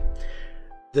non-destructively.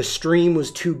 The stream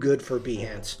was too good for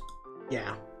Behance.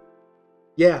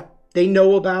 Yeah, they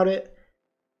know about it.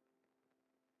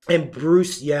 And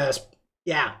Bruce, yes,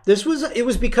 yeah, it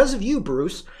was because of you,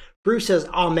 Bruce. Bruce says,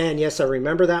 oh man, yes, I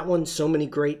remember that one. So many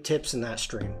great tips in that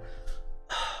stream.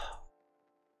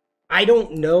 I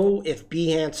don't know if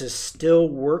Behance is still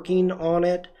working on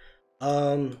it.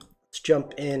 Let's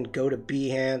jump in, go to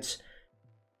Behance.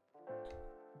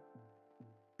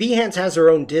 Behance has their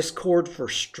own Discord for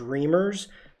streamers.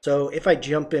 So if I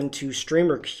jump into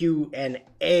streamer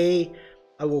Q&A,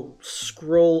 I will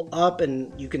scroll up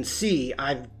and you can see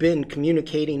I've been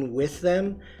communicating with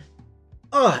them.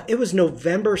 It was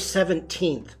November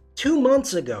 17th, 2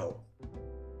 months ago.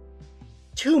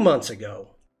 2 months ago.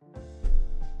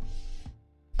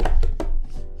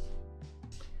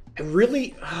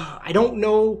 I don't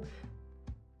know.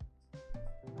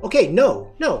 Okay,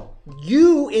 no.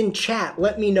 You in chat,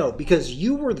 let me know, because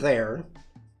you were there.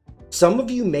 Some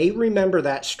of you may remember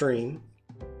that stream.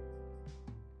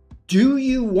 Do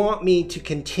you want me to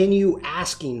continue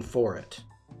asking for it?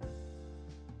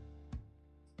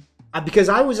 Because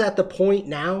I was at the point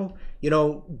now,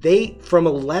 from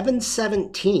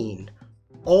 11/17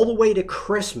 all the way to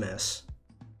Christmas,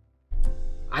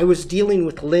 I was dealing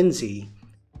with Lindsay,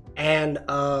 and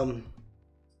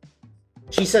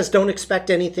she says don't expect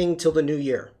anything till the new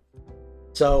year.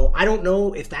 So I don't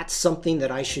know if that's something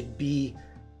that I should be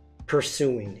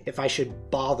pursuing, if I should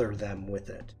bother them with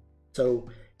it. So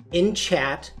in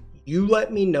chat, you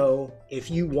let me know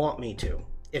if you want me to.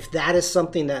 If that is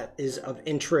something that is of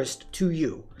interest to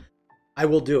you, I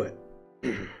will do it.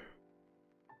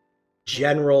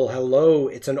 General, hello.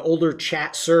 It's an older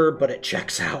chat, sir, but it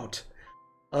checks out.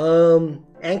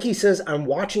 Anki says, I'm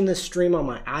watching this stream on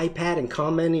my iPad and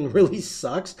commenting really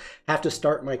sucks. Have to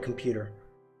start my computer.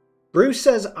 Bruce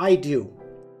says, I do.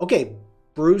 Okay,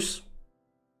 Bruce.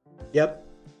 Yep,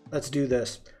 let's do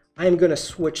this. I am going to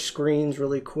switch screens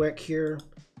really quick here.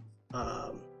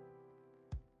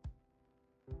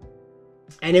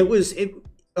 And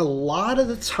a lot of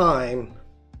the time,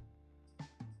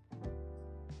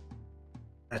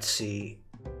 let's see,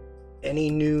 any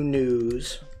new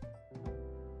news?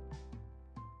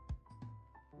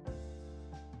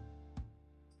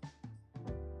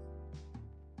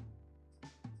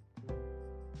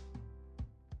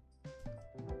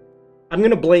 I'm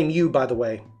going to blame you, by the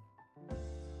way.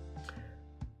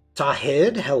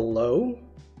 Tahid, hello.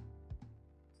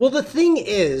 Well, the thing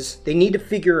is, they need to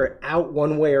figure it out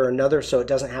one way or another so it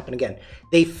doesn't happen again.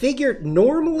 They figured,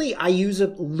 normally I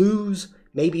lose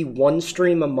maybe one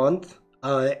stream a month,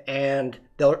 and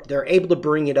they're able to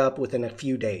bring it up within a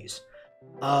few days.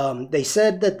 They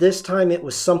said that this time it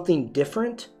was something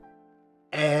different,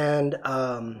 and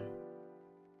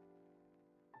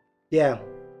yeah.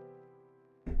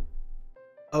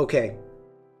 Okay.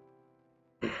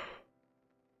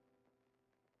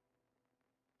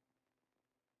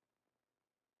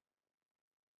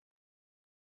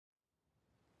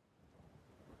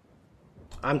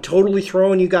 I'm totally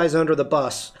throwing you guys under the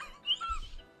bus.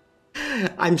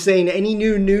 I'm saying any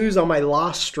new news on my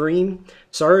lost stream,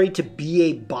 sorry to be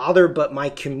a bother, but my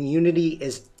community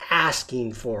is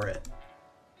asking for it.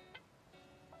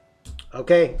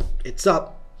 Okay, it's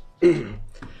up. I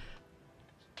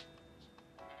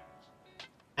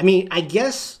mean, I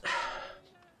guess,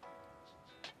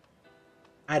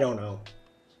 I don't know.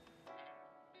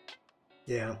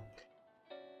 Yeah.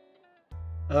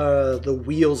 The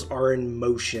wheels are in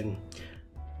motion.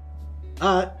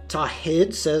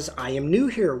 Tahid says, I am new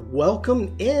here.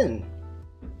 Welcome in.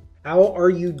 How are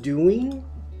you doing?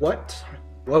 What?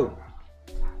 Whoa.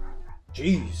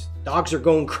 Jeez. Dogs are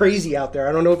going crazy out there.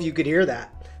 I don't know if you could hear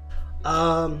that.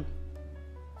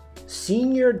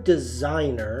 Senior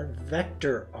designer,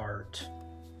 vector art.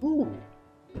 Ooh.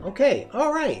 Okay.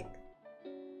 All right.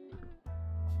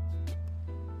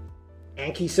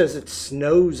 Anki says it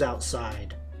snows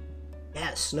outside.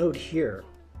 Yeah, it snowed here.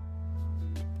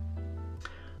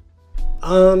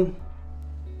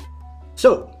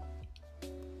 So,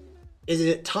 is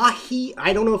it Tahi?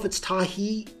 I don't know if it's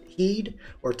Tahid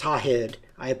or Tahid.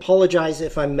 I apologize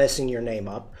if I'm messing your name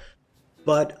up.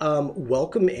 But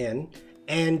welcome in.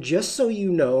 And just so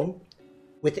you know,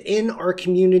 within our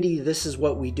community, this is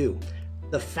what we do.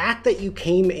 The fact that you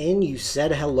came in, you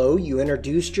said hello, you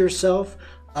introduced yourself,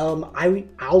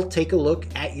 I'll take a look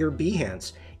at your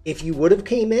Behance. If you would have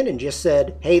came in and just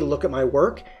said, hey, look at my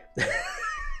work,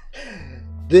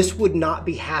 this would not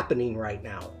be happening right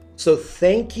now. So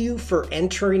thank you for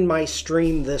entering my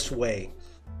stream this way.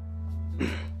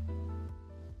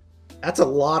 That's a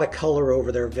lot of color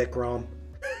over there, Vikram.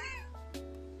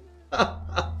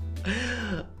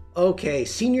 Okay,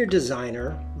 senior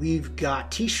designer. We've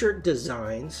got t-shirt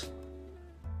designs,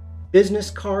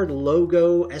 business card,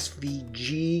 logo,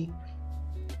 SVG,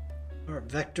 art,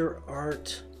 vector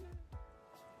art.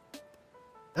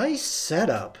 Nice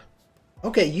setup.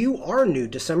 Okay, you are new.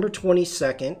 December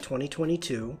 22nd,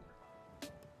 2022.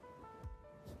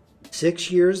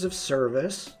 6 years of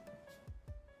service.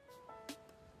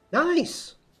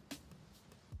 Nice.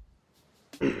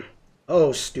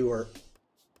 Oh, Stuart.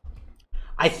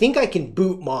 I think I can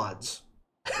boot mods.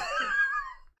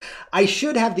 I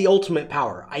should have the ultimate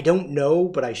power. I don't know,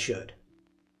 but I should.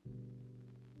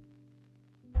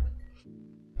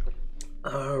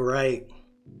 All right.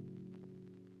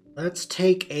 Let's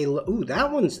take a look. Ooh,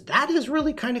 that is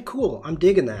really kind of cool. I'm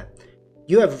digging that.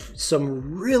 You have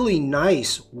some really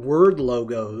nice word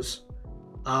logos.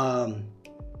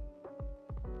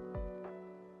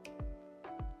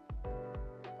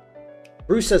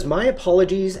 Bruce says, my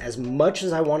apologies. As much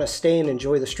as I want to stay and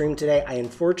enjoy the stream today, I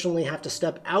unfortunately have to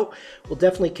step out. We'll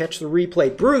definitely catch the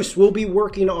replay. Bruce, we'll be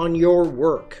working on your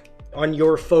work, on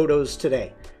your photos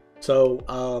today.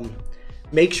 So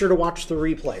make sure to watch the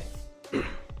replay.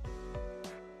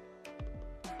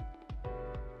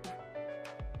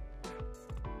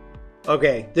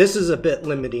 Okay, this is a bit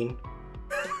limiting.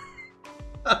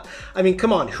 I mean,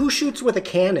 come on, who shoots with a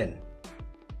cannon?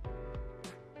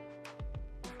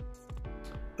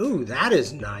 Ooh, that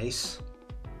is nice.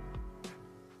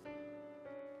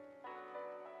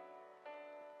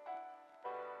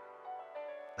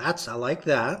 I like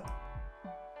that.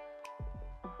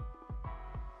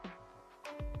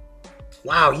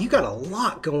 Wow, you got a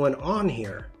lot going on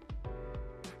here.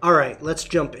 All right, let's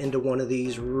jump into one of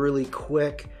these really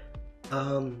quick.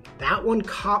 That one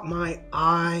caught my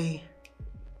eye.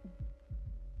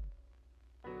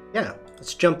 Yeah,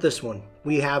 let's jump this one.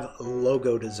 We have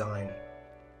logo design.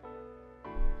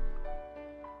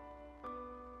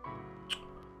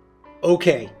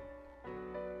 Okay.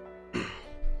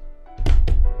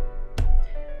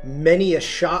 Many a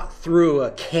shot through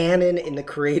a cannon in the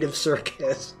creative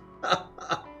circus.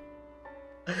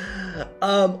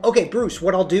 Okay, Bruce,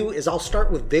 what I'll do is I'll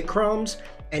start with Vikram's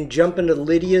and jump into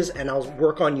Lydia's, and I'll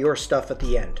work on your stuff at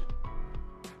the end.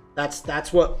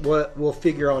 That's what we'll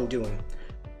figure on doing.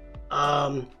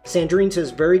 Sandrine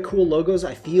says, very cool logos.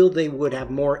 I feel they would have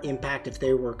more impact if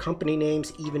they were company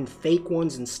names, even fake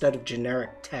ones instead of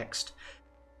generic text.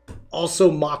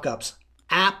 Also mock-ups.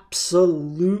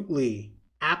 Absolutely.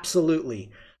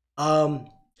 Absolutely.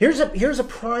 Here's a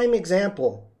prime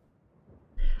example.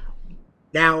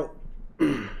 Now,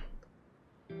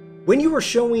 when you were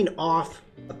showing off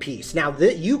a piece, now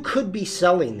that you could be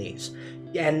selling these,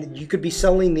 and you could be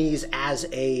selling these as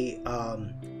a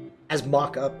as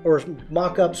mock-up or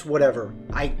mock-ups, whatever.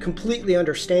 I completely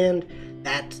understand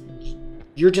that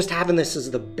you're just having this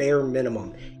as the bare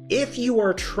minimum. If you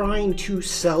are trying to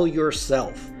sell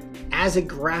yourself as a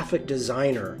graphic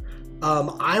designer,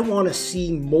 I want to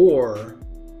see more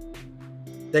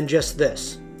than just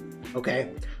this,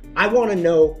 okay? I want to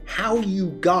know how you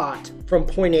got from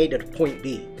point A to point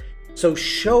B. So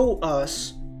show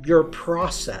us your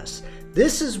process.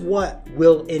 This is what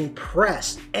will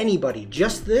impress anybody.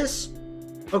 Just this?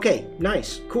 Okay,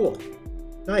 nice, cool,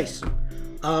 nice.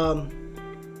 You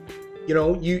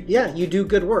know, you do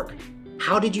good work.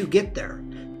 How did you get there?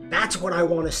 That's what I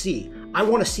want to see. I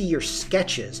want to see your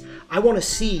sketches. I want to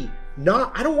see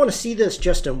I don't want to see this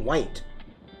just in white.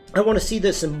 I want to see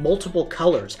this in multiple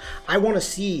colors. I want to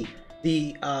see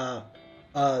the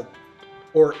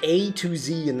or A to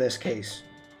Z in this case.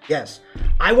 Yes,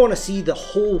 I want to see the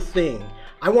whole thing.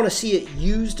 I want to see it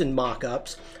used in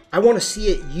mock-ups. I want to see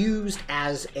it used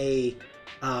as a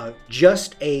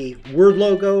just a word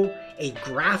logo, a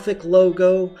graphic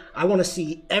logo. I want to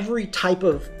see every type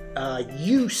of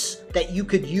use that you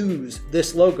could use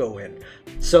this logo in.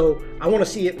 So I want to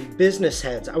see it in business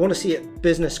heads. I want to see it in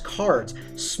business cards,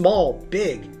 small,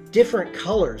 big, different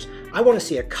colors. I want to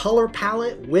see a color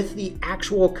palette with the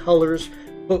actual colors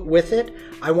put with it.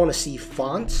 I want to see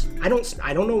fonts. I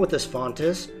don't know what this font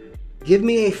is. Give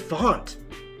me a font.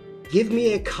 Give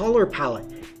me a color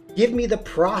palette. Give me the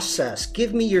process.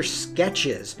 Give me your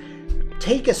sketches.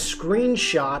 Take a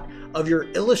screenshot of your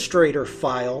Illustrator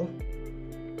file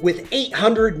with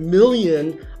 800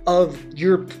 million of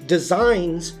your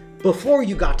designs before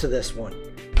you got to this one.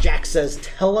 Jack says,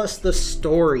 tell us the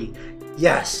story.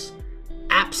 Yes,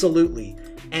 absolutely.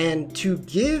 And to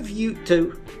give you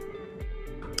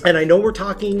and I know we're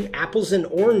talking apples and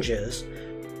oranges,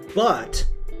 But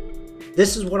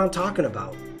this is what I'm talking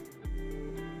about.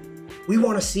 We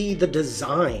want to see the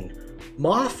design.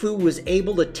 Mafu was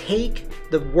able to take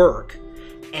the work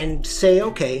and say,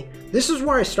 okay, this is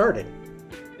where I started.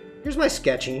 Here's my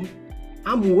sketching.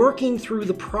 I'm working through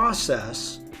the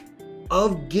process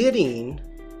of getting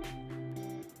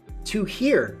to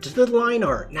here, to the line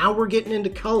art. Now we're getting into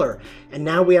color, and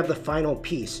now we have the final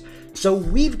piece. So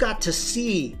we've got to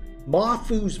see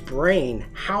Mafu's brain,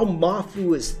 how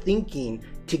Mafu is thinking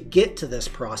to get to this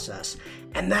process.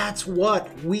 And that's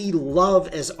what we love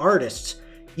as artists.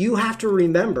 You have to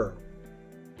remember,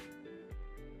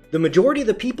 the majority of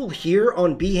the people here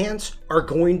on Behance are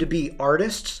going to be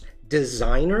artists,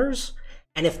 designers,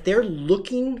 and if they're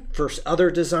looking for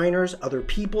other designers, other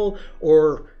people,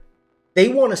 or they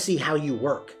want to see how you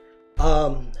work.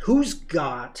 Who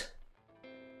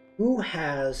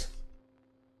has,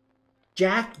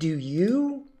 Jack, do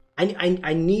you?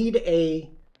 I need a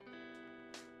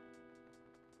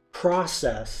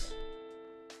process,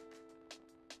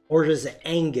 or does it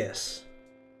Angus?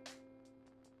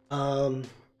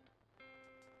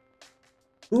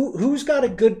 Who's got a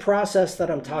good process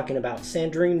that I'm talking about?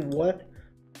 Sandrine, what?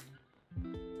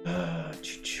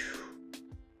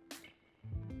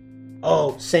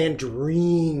 Oh,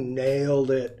 Sandrine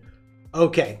nailed it.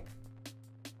 Okay.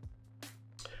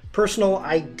 Personal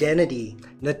identity,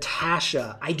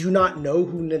 Natasha. I do not know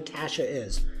who Natasha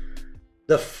is.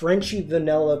 The Frenchy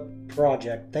Vanilla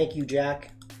Project. Thank you,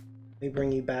 Jack. Let me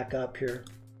bring you back up here.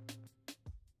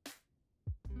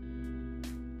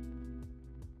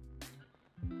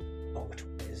 Oh, which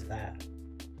one is that?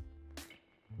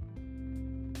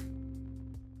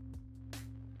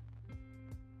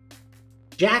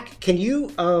 Jack, can you,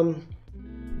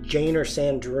 Jane or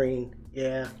Sandrine?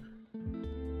 Yeah.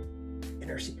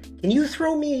 Can you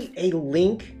throw me a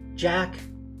link, Jack?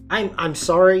 I'm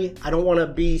sorry. I don't want to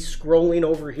be scrolling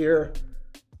over here.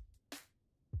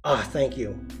 Ah, thank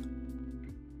you.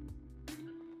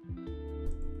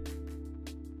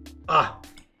 Ah,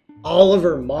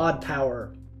 Oliver Mod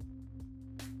Power.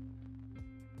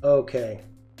 Okay.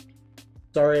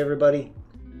 Sorry, everybody.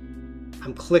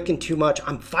 I'm clicking too much.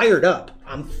 I'm fired up.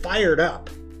 I'm fired up.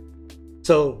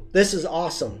 So this is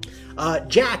awesome.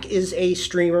 Jack is a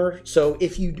streamer. So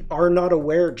if you are not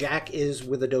aware, Jack is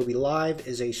with Adobe Live,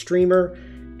 is a streamer,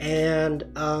 and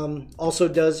also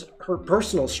does her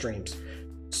personal streams.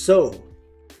 So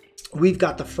we've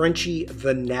got the Frenchy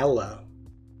Vanilla.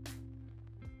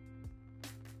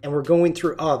 And we're going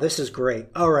through, oh, this is great.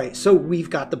 All right, so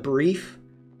we've got the brief.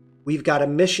 We've got a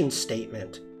mission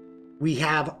statement. We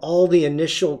have all the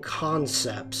initial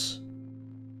concepts.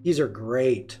 These are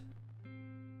great.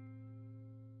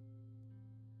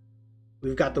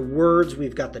 We've got the words,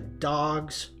 we've got the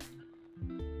dogs.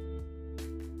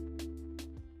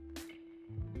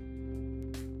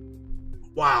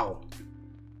 Wow.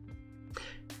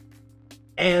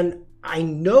 And I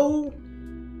know,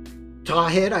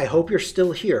 Tahid, I hope you're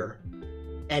still here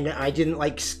and I didn't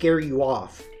like scare you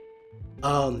off.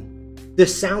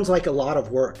 This sounds like a lot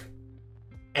of work,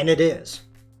 and it is,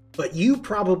 but you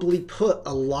probably put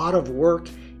a lot of work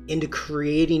into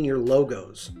creating your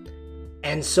logos.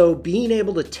 And so being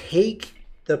able to take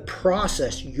the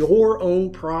process, your own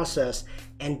process,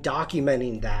 and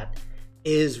documenting that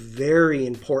is very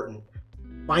important.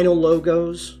 Final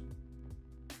logos.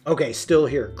 Okay, still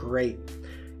here. Great.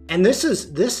 And this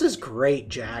is great,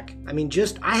 Jack. I mean,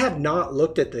 I have not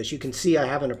looked at this. You can see I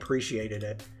haven't appreciated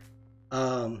it.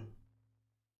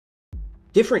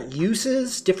 Different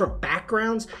uses, different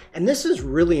backgrounds. And this is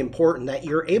really important that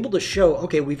you're able to show,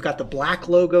 okay, we've got the black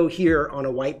logo here on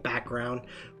a white background.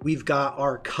 We've got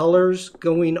our colors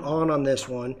going on this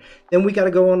one. Then we got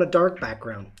to go on a dark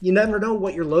background. You never know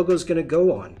what your logo is going to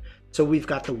go on. So we've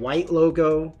got the white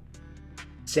logo,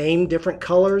 same different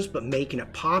colors, but making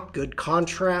it pop, good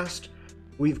contrast.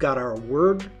 We've got our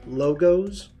word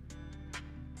logos.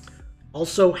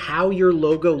 Also, how your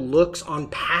logo looks on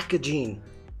packaging.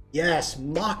 Yes,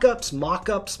 mock-ups,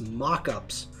 mock-ups,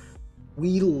 mock-ups.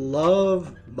 We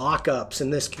love mock-ups in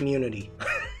this community.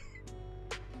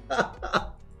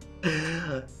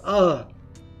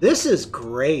 This is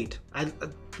great.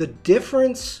 The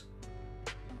difference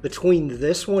between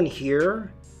this one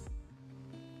here,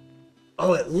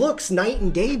 oh, it looks night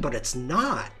and day, but it's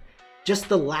not. Just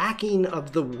the lacking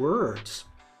of the words.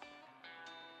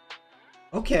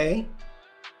 Okay,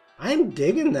 I'm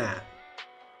digging that.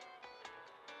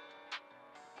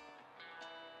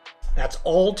 That's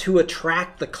all to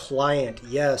attract the client.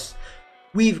 Yes.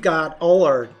 We've got all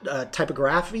our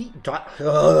typography.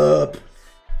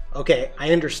 Okay,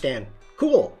 I understand.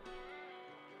 Cool.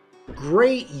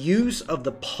 Great use of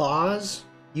the pause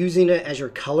using it as your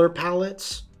color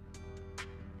palettes.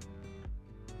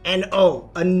 And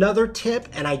oh, another tip,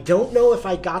 and I don't know if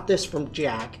I got this from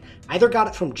Jack. I either got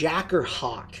it from Jack or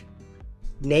Hawk.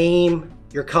 Name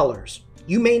your colors.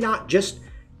 You may not just,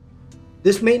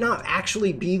 this may not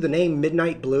actually be the name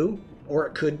Midnight Blue, or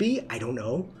it could be, I don't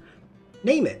know.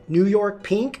 Name it. New York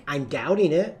Pink, I'm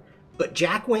doubting it. But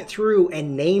Jack went through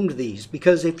and named these,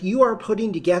 because if you are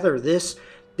putting together this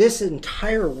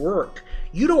entire work,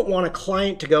 you don't want a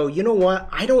client to go, you know what,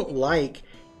 I don't like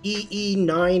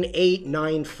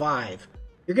EE9895.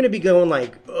 You're going to be going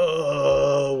like,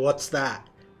 oh, what's that?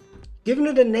 Giving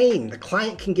it a name, the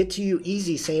client can get to you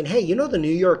easy saying, hey, you know the New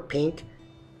York Pink?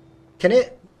 Can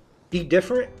it be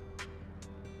different?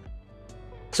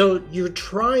 So you're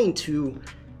trying to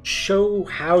show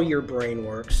how your brain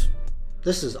works.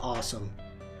 This is awesome.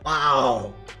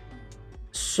 Wow.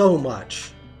 So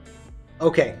much.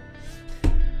 Okay.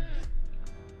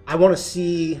 I want to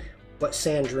see what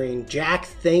Sandrine. Jack,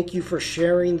 thank you for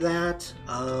sharing that.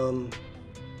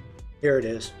 Here it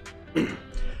is.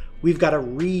 We've got a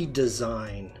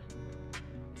redesign.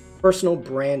 Personal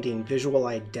branding, visual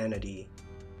identity.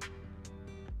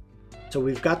 So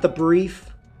we've got the brief.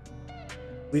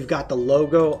 We've got the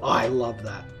logo. Oh, I love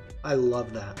that. I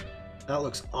love that. That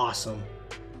looks awesome.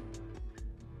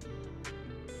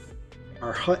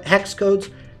 Our hex codes.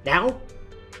 Now,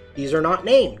 these are not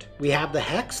named. We have the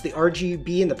hex, the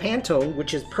RGB, and the Pantone,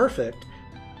 which is perfect,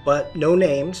 but no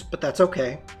names, but that's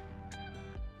okay.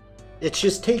 It's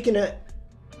just taking it.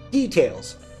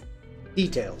 Details.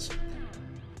 Details.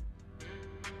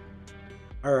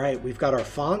 All right, we've got our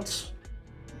fonts.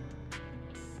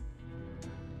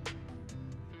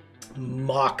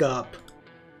 Mock-up.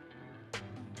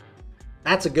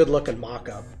 That's a good looking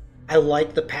mock-up. I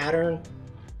like the pattern.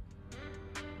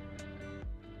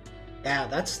 Yeah,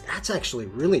 that's actually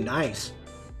really nice.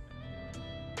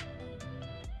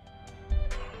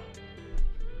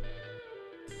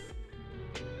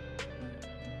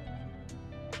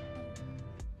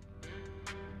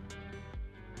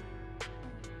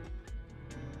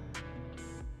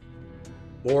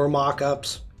 More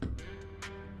mock-ups.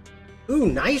 Ooh,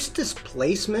 nice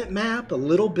displacement map. A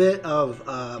little bit of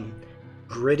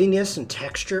grittiness and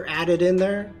texture added in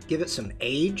there. Give it some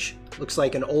age. Looks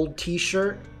like an old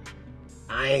t-shirt.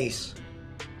 Nice.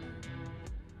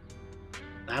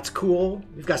 That's cool.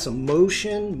 We've got some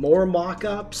motion, more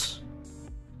mock-ups.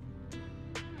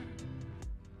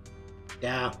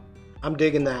 Yeah, I'm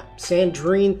digging that.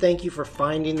 Sandrine, thank you for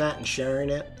finding that and sharing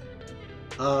it.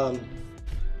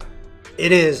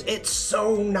 It's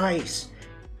so nice.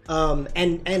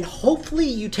 And hopefully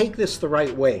you take this the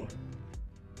right way.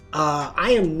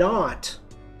 I am not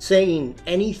saying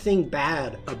anything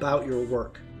bad about your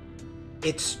work.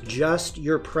 It's just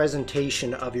your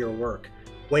presentation of your work.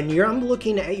 When I'm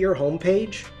looking at your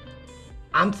homepage,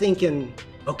 I'm thinking,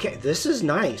 okay, this is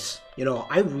nice. You know,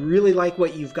 I really like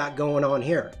what you've got going on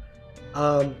here.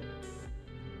 I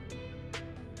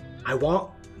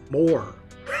want more.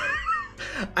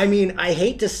 I mean, I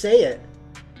hate to say it.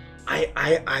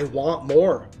 I want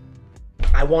more.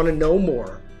 I want to know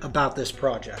more about this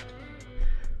project.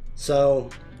 So,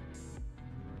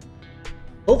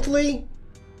 hopefully,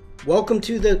 welcome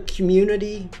to the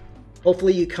community.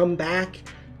 Hopefully you come back.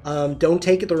 Don't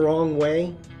take it the wrong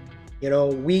way. You know,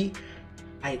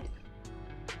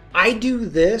 I do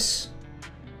this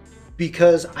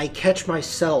because I catch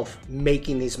myself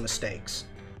making these mistakes.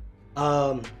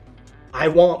 I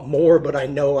want more, but I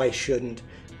know I shouldn't.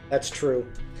 That's true.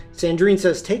 Sandrine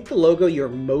says, take the logo you're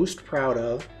most proud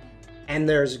of, and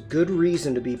there's good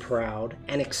reason to be proud,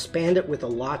 and expand it with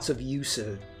lots of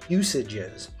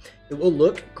usages. It will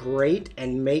look great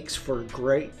and makes for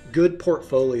good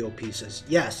portfolio pieces.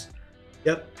 Yes.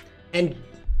 Yep. And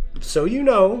so you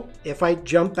know, if I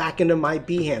jump back into my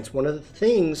Behance, one of the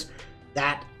things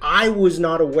that I was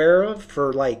not aware of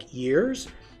for like years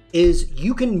is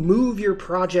you can move your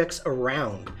projects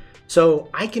around. So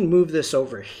I can move this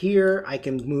over here, I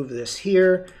can move this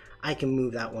here, I can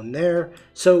move that one there.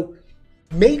 So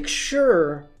make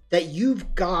sure that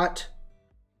you've got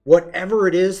whatever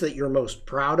it is that you're most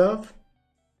proud of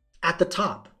at the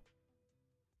top.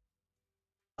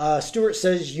 Stuart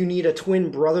says you need a twin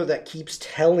brother that keeps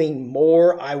telling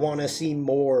more. I want to see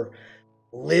more.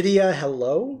 Lydia,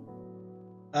 hello?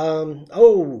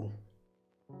 Oh.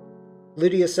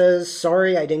 Lydia says,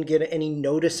 sorry I didn't get any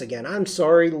notice again. I'm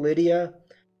sorry, Lydia.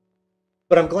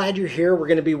 But I'm glad you're here. We're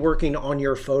going to be working on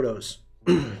your photos.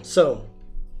 So,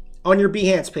 on your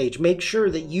Behance page, make sure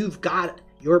that you've got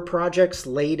your projects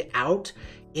laid out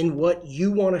in what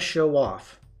you want to show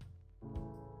off.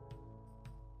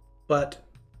 But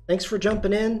thanks for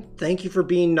jumping in. Thank you for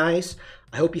being nice.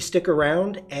 I hope you stick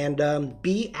around and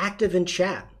be active in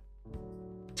chat.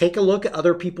 Take a look at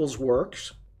other people's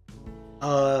works.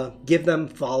 Give them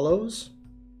follows.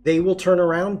 They will turn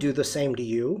around, do the same to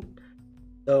you.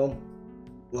 So,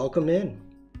 welcome in.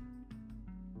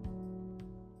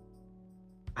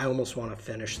 I almost want to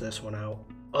finish this one out.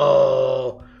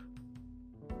 Oh.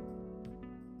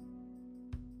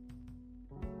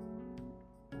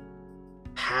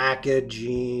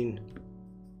 Packaging.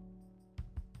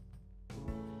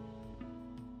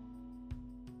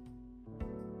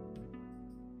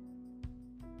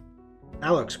 That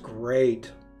looks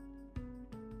great.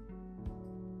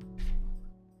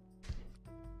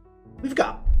 We've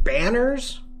got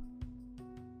banners.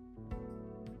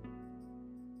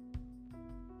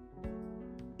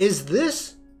 Is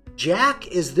this, Jack,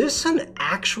 is this an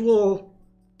actual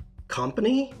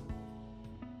company?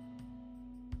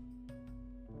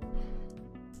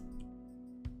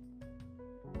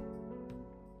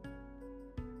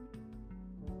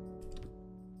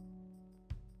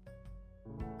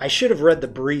 I should have read the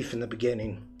brief in the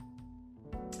beginning.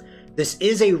 This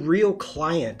is a real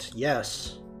client,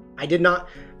 yes. I did not,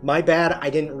 my bad, I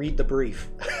didn't read the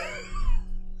brief.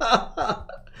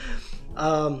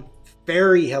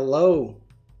 Fairy, hello.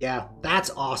 Yeah,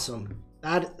 that's awesome.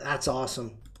 That's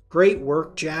awesome. Great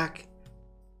work, Jack.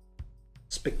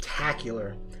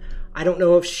 Spectacular. I don't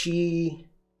know if she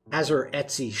has her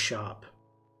Etsy shop.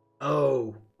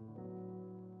 Oh,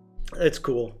 that's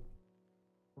cool.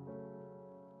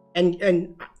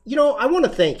 And you know, I want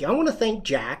to thank you. I want to thank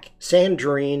Jack,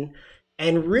 Sandrine,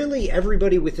 and really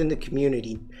everybody within the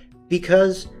community,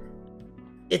 because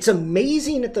it's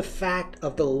amazing at the fact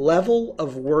of the level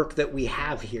of work that we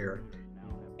have here.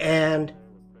 And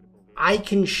I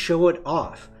can show it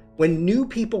off. When new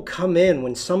people come in,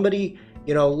 when somebody,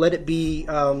 you know, let it be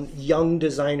young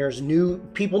designers,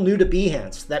 people new to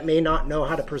Behance that may not know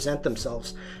how to present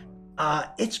themselves.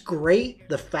 It's great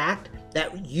the fact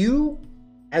that you,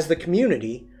 as the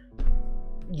community,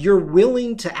 you're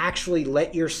willing to actually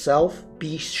let yourself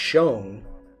be shown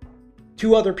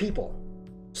to other people.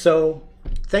 So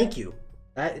thank you.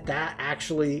 That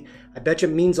actually, I bet you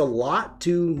means a lot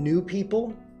to new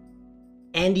people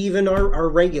and even our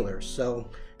regulars. So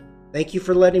thank you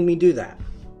for letting me do that.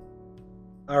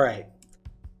 All right.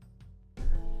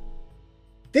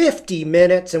 50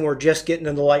 minutes and we're just getting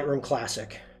into the Lightroom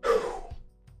Classic.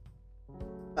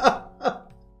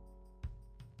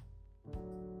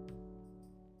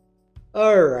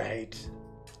 All right.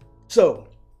 So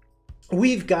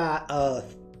we've got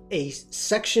a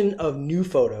section of new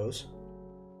photos.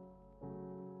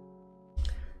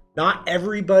 Not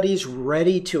everybody's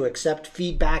ready to accept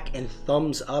feedback and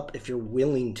thumbs up if you're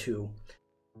willing to.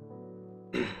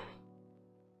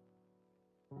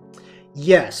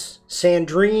 Yes,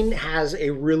 Sandrine has a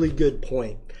really good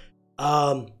point.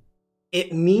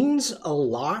 It means a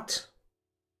lot.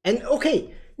 And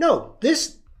okay, no,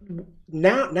 this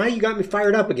now you got me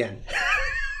fired up again.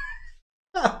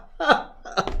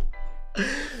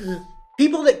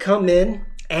 People that come in,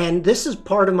 and this is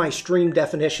part of my stream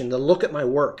definition, to look at my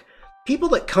work. People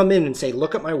that come in and say,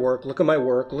 look at my work, look at my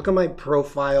work, look at my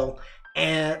profile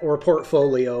or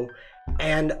portfolio,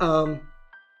 and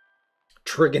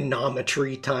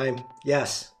trigonometry time.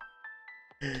 Yes.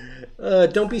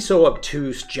 Don't be so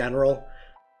obtuse, General.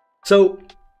 So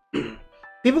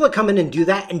people that come in and do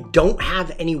that and don't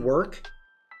have any work,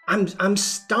 I'm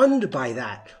stunned by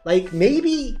that. Like,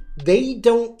 maybe they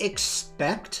don't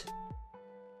expect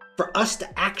for us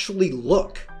to actually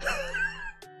look.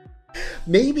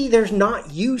 Maybe they're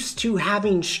not used to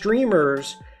having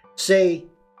streamers say,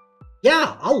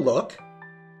 yeah, I'll look.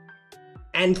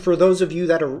 And for those of you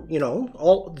that are, you know,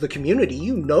 all the community,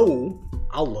 you know,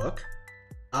 I'll look.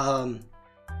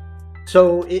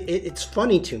 So it's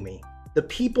funny to me. The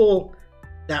people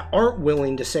that aren't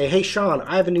willing to say, hey, Sean,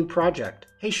 I have a new project.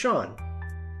 Hey, Sean.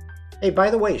 Hey,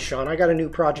 by the way, Sean, I got a new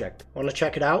project. Want to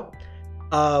check it out?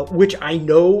 Which I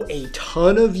know a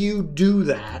ton of you do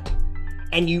that,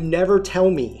 and you never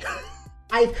tell me.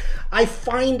 I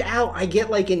find out, I get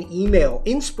like an email,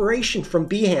 inspiration from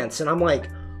Behance, and I'm like,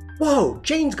 whoa,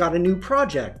 Jane's got a new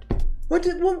project. What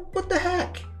the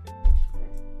heck?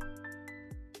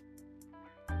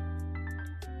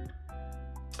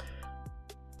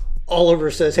 Oliver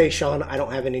says, hey, Sean, I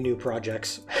don't have any new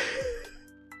projects.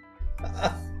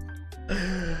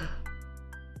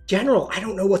 General, I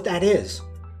don't know what that is.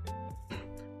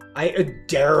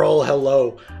 Daryl,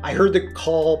 hello. I heard the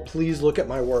call, please look at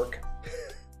my work.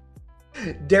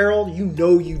 Daryl, you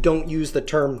know you don't use the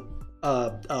term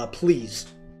please.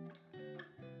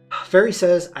 Fairy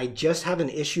says, I just have an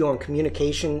issue on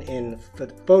communication in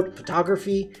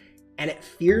photography, and it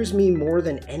fears me more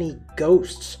than any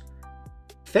ghosts.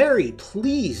 Fairy,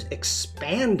 please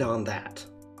expand on that.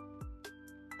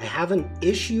 I have an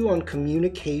issue on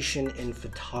communication in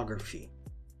photography.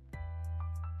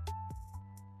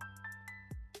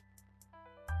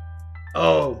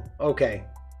 Oh, okay.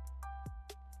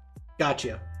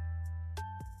 Gotcha.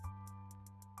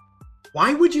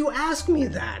 Why would you ask me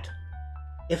that?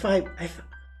 If I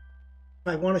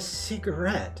want a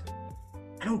cigarette.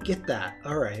 I don't get that.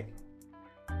 All right.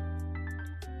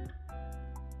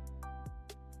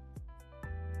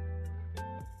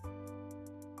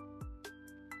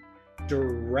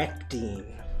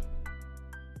 Directing.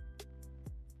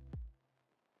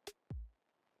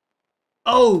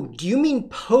 Oh, do you mean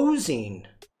posing?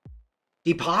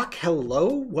 Deepak,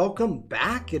 hello, welcome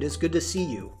back. It is good to see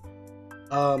you.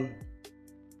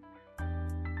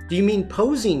 Do you mean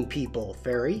posing people,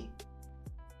 Fairy?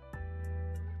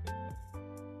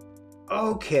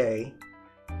 Okay.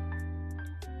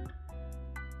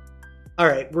 All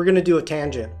right, we're gonna do a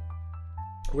tangent.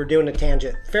 We're doing a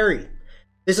tangent. Fairy,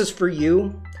 this is for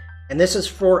you, and this is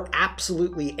for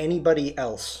absolutely anybody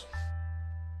else.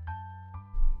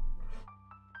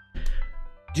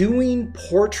 Doing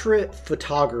portrait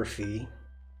photography.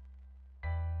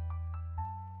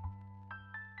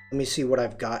 Let me see what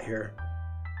I've got here.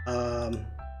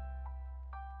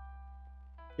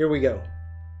 Here we go.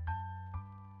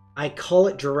 I call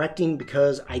it directing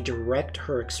because I direct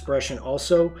her expression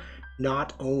also,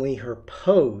 not only her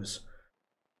pose.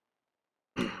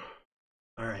 All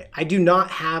right, I do not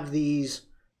have these.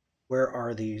 Where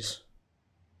are these?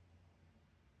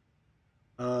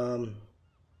 Hold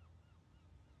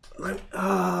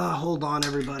on,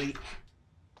 everybody.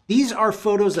 These are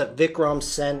photos that Vikram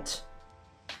sent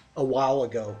a while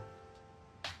ago.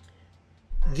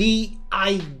 The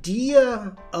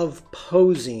idea of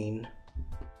posing,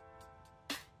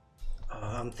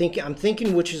 I'm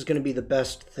thinking which is going to be the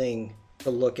best thing to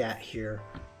look at here.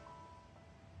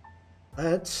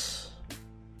 Let's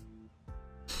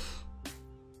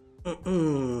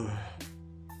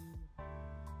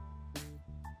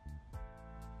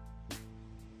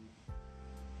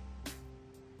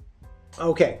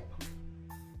Okay.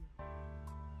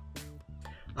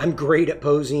 I'm great at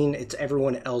posing. It's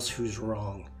everyone else who's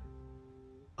wrong.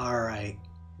 All right.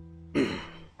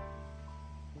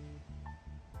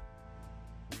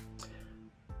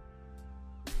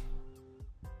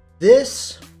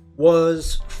 This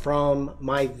was from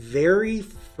my very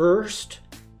first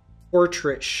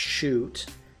portrait shoot.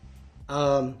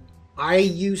 I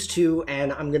used to,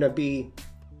 and I'm going to be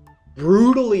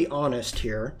brutally honest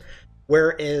here,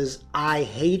 whereas I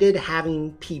hated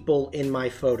having people in my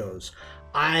photos.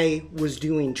 I was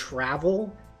doing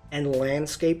travel and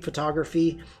landscape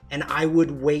photography, and I would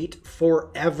wait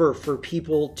forever for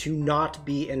people to not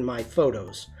be in my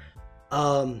photos.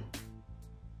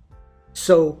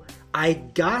 So I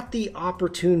got the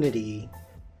opportunity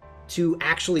to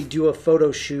actually do a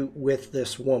photo shoot with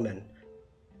this woman,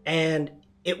 and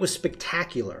it was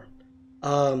spectacular.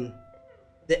 The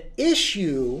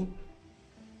issue,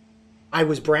 I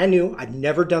was brand new. I'd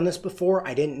never done this before.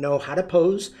 I didn't know how to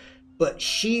pose, but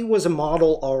she was a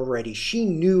model already. She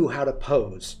knew how to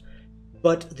pose.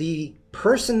 But the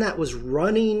person that was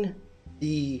running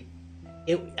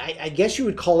I guess you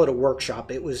would call it a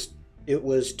workshop. It was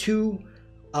two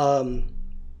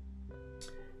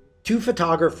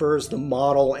photographers, the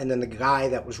model, and then the guy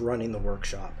that was running the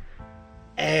workshop.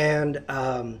 And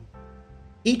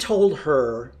he told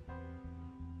her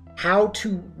how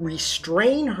to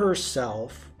restrain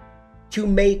herself to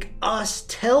make us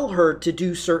tell her to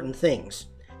do certain things.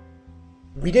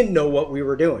 We didn't know what we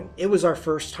were doing. It was our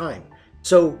first time.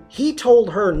 So he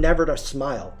told her never to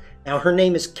smile. Now her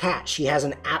name is Kat. She has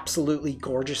an absolutely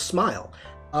gorgeous smile.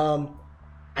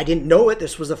 I didn't know it.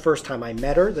 This was the first time I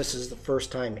met her. This is the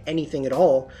first time anything at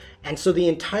all. And so the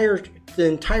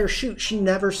entire shoot, she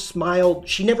never smiled.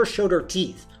 She never showed her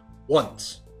teeth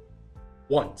once.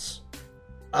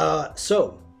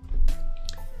 So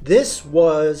this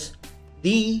was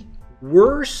the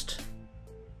worst.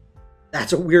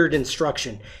 That's a weird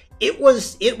instruction. It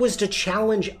was to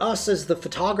challenge us as the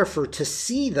photographer to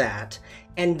see that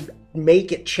and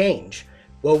make it change.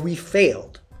 Well, we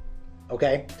failed.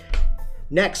 Okay.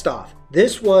 Next off,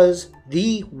 this was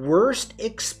the worst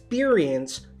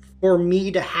experience for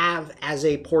me to have as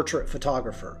a portrait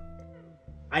photographer.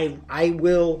 I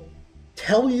will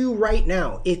tell you right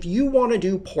now, if you want to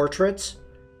do portraits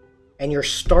and you're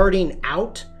starting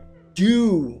out,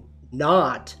 do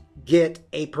not get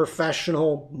a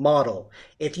professional model.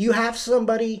 If you have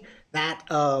somebody that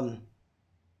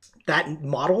that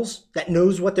models, that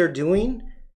knows what they're doing,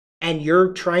 and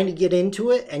you're trying to get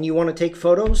into it and you want to take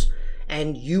photos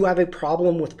and you have a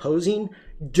problem with posing,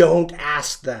 don't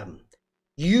ask them.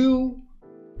 You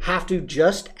have to,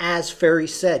 just as Ferry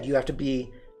said, you have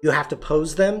to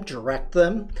pose them, direct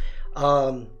them.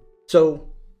 So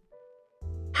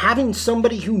having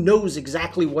somebody who knows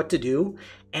exactly what to do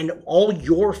and all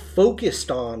you're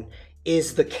focused on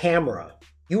is the camera.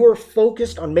 You are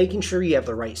focused on making sure you have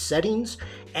the right settings,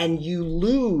 and you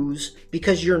lose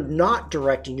because you're not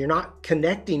directing, you're not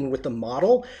connecting with the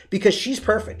model because she's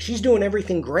perfect. She's doing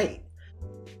everything great.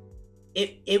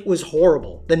 It was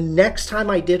horrible. The next time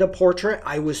I did a portrait,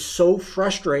 I was so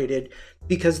frustrated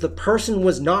because the person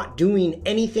was not doing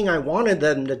anything I wanted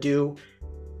them to do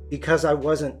because I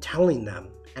wasn't telling them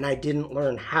and I didn't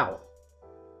learn how.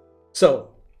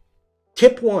 So,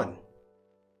 tip 1.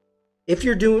 If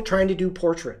you're trying to do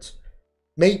portraits,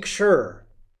 make sure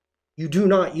you do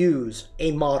not use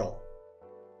a model.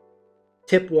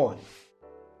 Tip 1.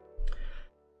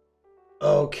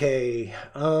 Okay,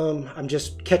 I'm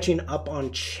just catching up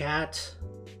on chat.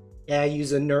 Yeah, I use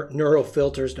the neural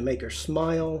filters to make her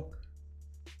smile.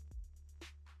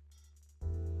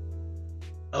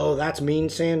 Oh, that's mean,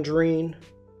 Sandrine.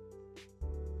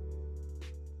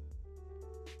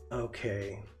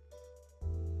 Okay.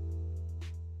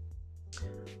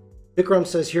 Vikram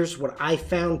says, here's what I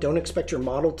found. Don't expect your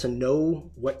model to know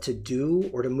what to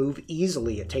do or to move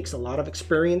easily. It takes a lot of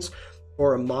experience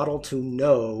for a model to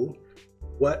know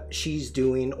what she's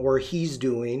doing or he's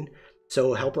doing.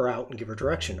 So help her out and give her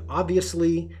direction.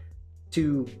 Obviously,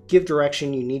 to give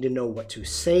direction, you need to know what to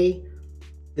say.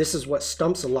 This is what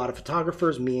stumps a lot of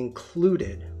photographers, me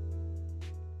included.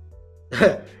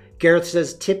 Gareth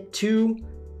says, tip 2,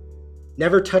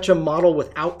 never touch a model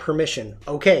without permission.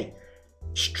 Okay.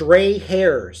 Stray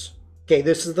hairs. Okay,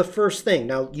 this is the first thing.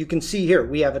 Now, you can see here,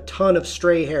 we have a ton of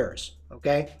stray hairs,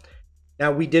 okay?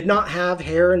 Now, we did not have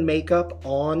hair and makeup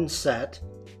on set.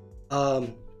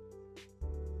 So,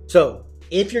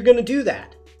 if you're going to do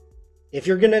that, if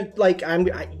you're going to, like,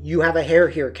 you have a hair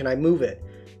here, can I move it?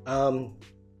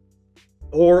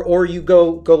 Or you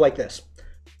go like this.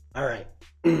 All right.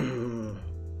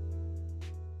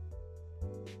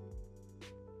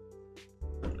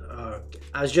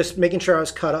 I was just making sure I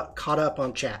was caught up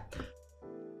on chat.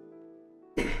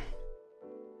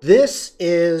 This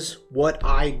is what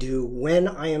I do when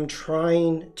I am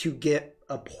trying to get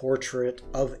a portrait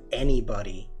of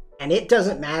anybody. And it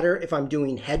doesn't matter if I'm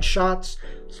doing headshots,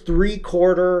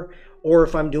 3/4, or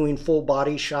if I'm doing full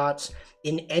body shots,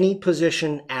 in any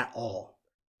position at all.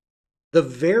 The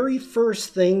very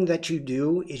first thing that you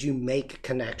do is you make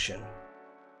connection.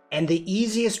 And the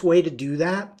easiest way to do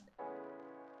that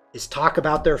is talk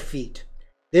about their feet.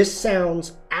 This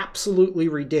sounds absolutely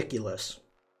ridiculous.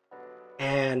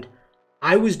 And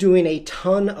I was doing a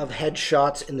ton of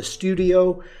headshots in the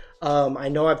studio. I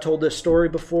know I've told this story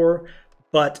before,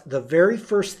 but the very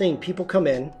first thing, people come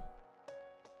in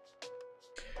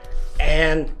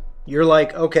and you're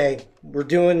like, okay,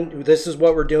 this is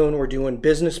what we're doing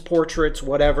business portraits,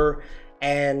 whatever.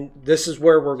 And this is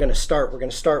where we're going to start. We're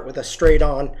going to start with a straight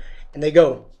on, and they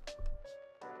go,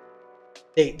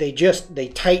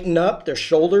 they tighten up, their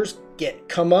shoulders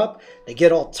come up, they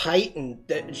get all tight, and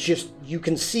it's just, you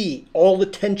can see all the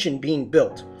tension being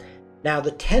built. Now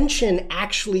the tension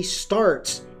actually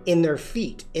starts in their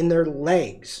feet, in their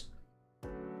legs.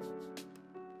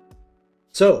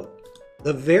 So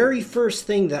the very first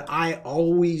thing that I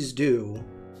always do,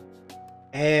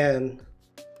 and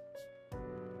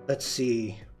let's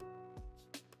see,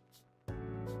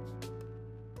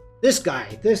 this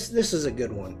guy, this is a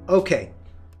good one. Okay.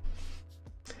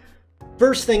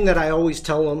 First thing that I always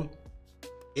tell them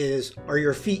is, are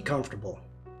your feet comfortable?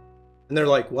 And they're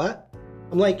like, what?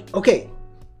 I'm like, okay,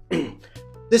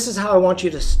 this is how I want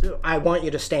you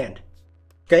to stand.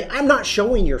 Okay, I'm not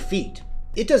showing your feet.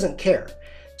 It doesn't care.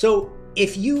 So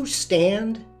if you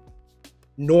stand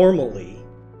normally,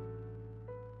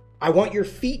 I want your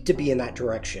feet to be in that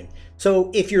direction. So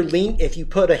if you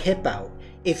put a hip out,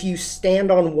 if you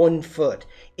stand on one foot,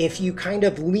 if you kind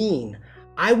of lean,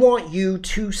 I want you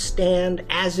to stand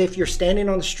as if you're standing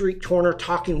on the street corner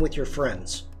talking with your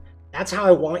friends. That's how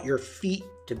I want your feet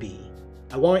to be.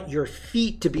 I want your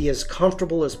feet to be as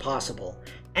comfortable as possible.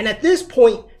 And at this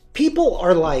point, people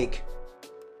are like,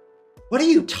 what are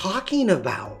you talking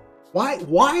about?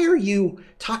 Why are you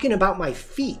talking about my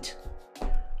feet?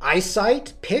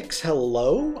 Eyesight, pics,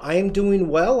 hello. I am doing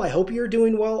well. I hope you're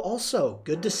doing well also.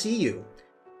 Good to see you.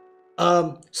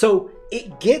 So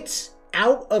it gets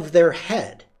out of their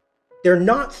head. They're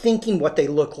not thinking what they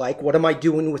look like. What am I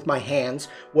doing with my hands?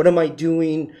 What am I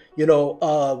doing?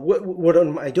 What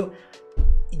am I doing?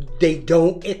 They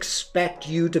don't expect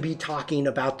you to be talking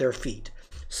about their feet.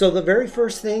 So the very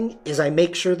first thing is I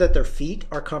make sure that their feet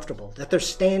are comfortable, that they're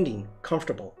standing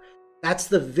comfortable. That's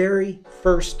the very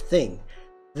first thing.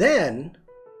 Then,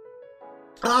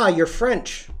 you're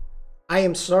French. I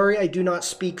am sorry, I do not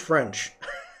speak French.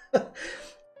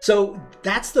 So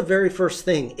that's the very first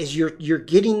thing, is you're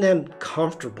getting them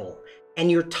comfortable, and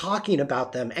you're talking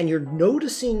about them, and you're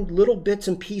noticing little bits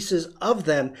and pieces of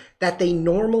them that they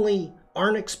normally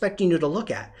aren't expecting you to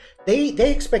look at. They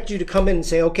expect you to come in and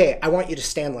say, okay, I want you to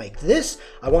stand like this.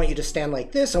 I want you to stand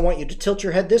like this. I want you to tilt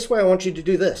your head this way. I want you to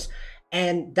do this.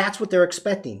 And that's what they're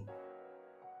expecting.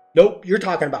 Nope, you're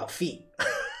talking about feet.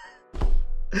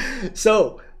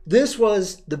 So this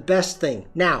was the best thing.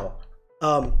 Now,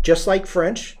 just like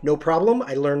French, no problem.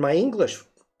 I learned my English.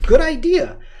 Good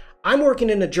idea. I'm working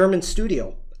in a German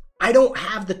studio. I don't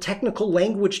have the technical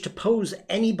language to pose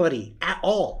anybody at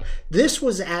all. This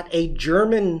was at a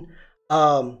German,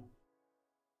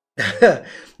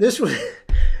 this was,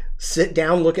 sit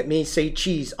down, look at me, say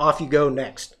cheese, off you go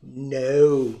next.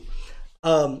 No.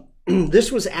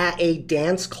 This was at a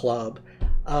dance club,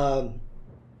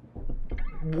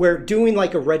 we're doing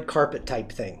like a red carpet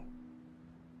type thing.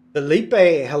 Felipe,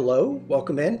 hello,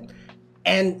 welcome in.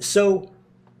 And so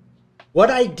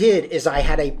what I did is I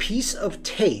had a piece of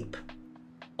tape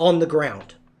on the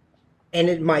ground.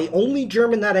 And my only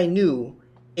German that I knew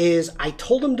is I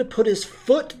told him to put his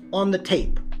foot on the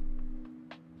tape.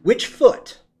 Which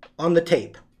foot on the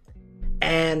tape?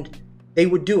 And they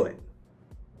would do it.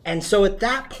 And so at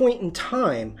that point in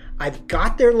time, I've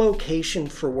got their location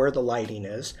for where the lighting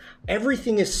is.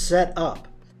 Everything is set up.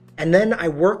 And then I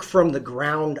work from the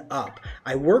ground up.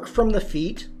 I work from the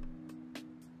feet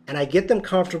and I get them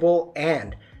comfortable.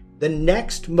 And the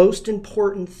next most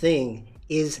important thing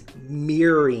is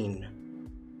mirroring.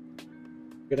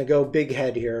 I'm gonna go big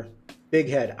head here. Big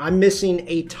head. I'm missing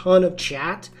a ton of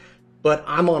chat, but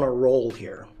I'm on a roll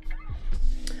here.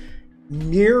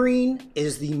 Mirroring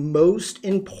is the most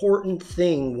important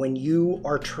thing when you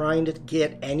are trying to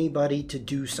get anybody to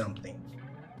do something,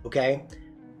 okay?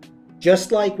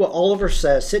 Just like what Oliver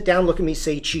says, sit down, look at me,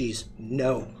 say cheese.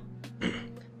 No.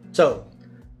 So,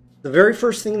 the very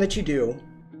first thing that you do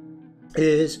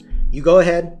is you go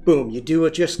ahead, boom, you do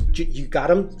it you got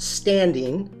them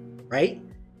standing, right?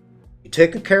 You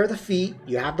take care of the feet,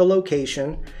 you have the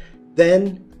location,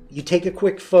 then you take a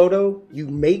quick photo, you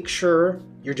make sure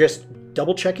you're just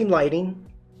double checking lighting.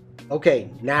 Okay,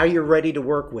 now you're ready to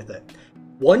work with it.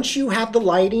 Once you have the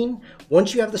lighting,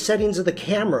 once you have the settings of the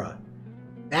camera,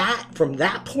 from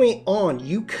that point on,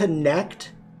 you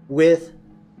connect with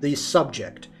the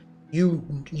subject. You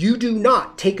do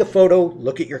not take a photo,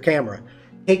 look at your camera.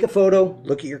 Take a photo,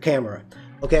 look at your camera.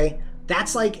 Okay?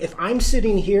 That's like if I'm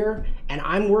sitting here and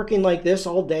I'm working like this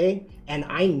all day and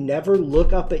I never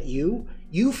look up at you,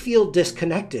 you feel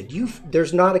disconnected.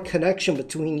 There's not a connection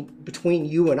between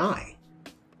you and I.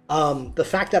 The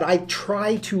fact that I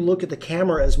try to look at the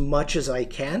camera as much as I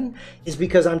can is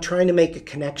because I'm trying to make a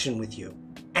connection with you.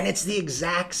 And it's the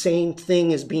exact same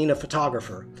thing as being a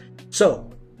photographer. So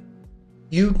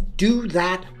you do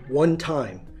that one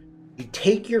time. You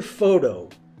take your photo,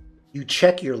 you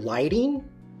check your lighting,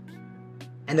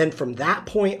 and then from that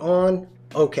point on,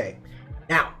 okay.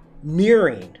 Now,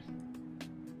 mirroring.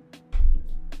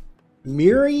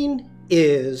 Mirroring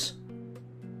is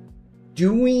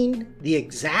doing the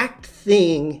exact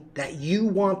thing that you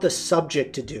want the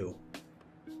subject to do,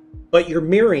 but you're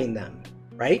mirroring them,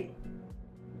 right?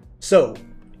 So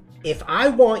if I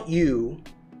want you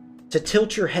to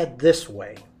tilt your head this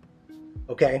way,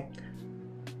 okay,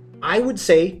 I would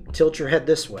say tilt your head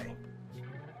this way.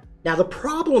 Now the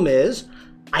problem is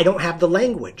I don't have the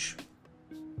language,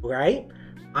 right?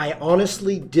 I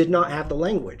honestly did not have the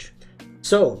language.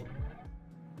 So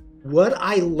what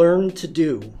I learned to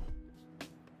do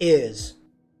is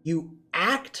you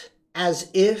act as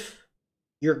if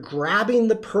you're grabbing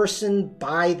the person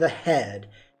by the head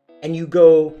and you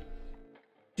go,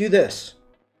 do this.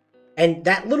 And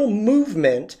that little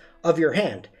movement of your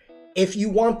hand, if you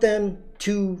want them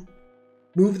to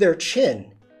move their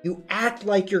chin, you act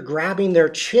like you're grabbing their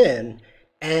chin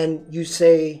and you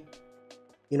say,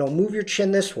 you know, move your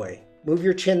chin this way, move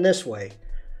your chin this way,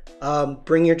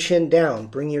 bring your chin down,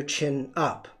 bring your chin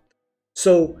up.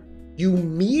 So you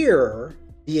mirror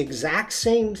the exact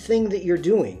same thing that you're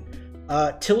doing.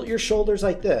 Tilt your shoulders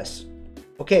like this.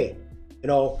 Okay, you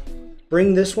know,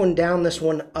 bring this one down, this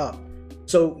one up.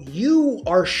 So you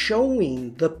are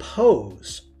showing the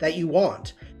pose that you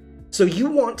want. So you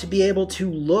want to be able to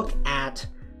look at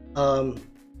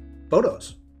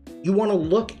photos. You want to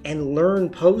look and learn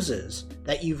poses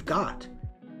that you've got.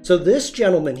 So this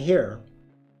gentleman here,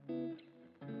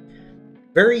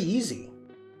 very easy.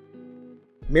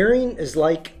 Mirroring is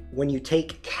like when you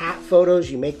take cat photos,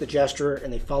 you make the gesture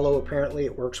and they follow. Apparently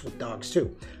it works with dogs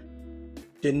too.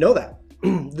 Didn't know that.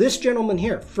 This gentleman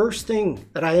here, first thing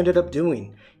that I ended up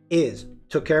doing is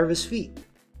took care of his feet.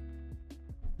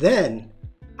 Then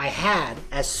I had,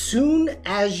 as soon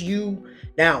as you,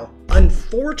 now,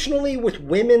 unfortunately with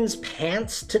women's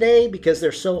pants today, because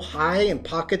they're so high and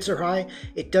pockets are high,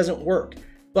 it doesn't work.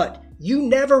 But you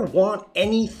never want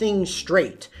anything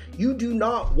straight. You do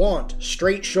not want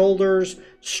straight shoulders,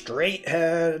 straight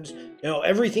heads,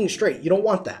 everything straight. You don't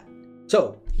want that.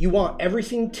 So you want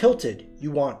everything tilted. You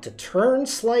want to turn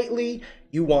slightly.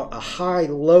 You want a high,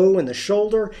 low in the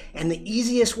shoulder. And the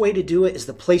easiest way to do it is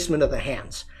the placement of the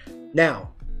hands.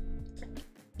 Now,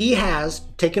 he has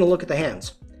taken a look at the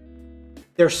hands.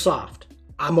 They're soft.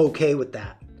 I'm okay with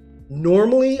that.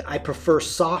 Normally, I prefer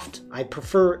soft. I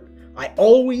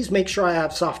always make sure I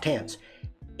have soft hands.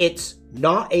 It's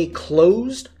not a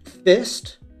closed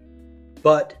fist,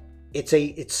 but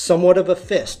it's somewhat of a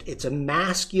fist. It's a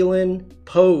masculine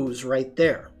pose right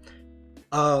there.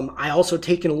 I also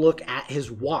taken a look at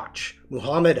his watch.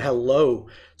 Muhammad, hello.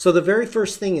 So the very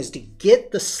first thing is to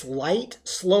get the slight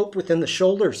slope within the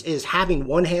shoulders is having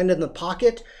one hand in the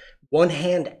pocket, one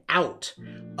hand out.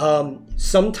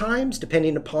 Sometimes,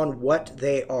 depending upon what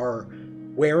they are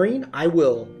wearing, I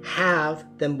will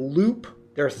have them loop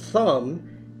their thumb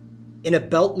in a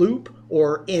belt loop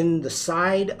or in the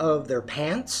side of their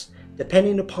pants,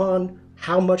 depending upon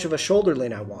how much of a shoulder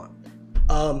lean I want.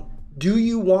 Do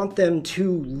you want them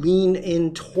to lean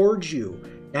in towards you?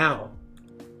 Now,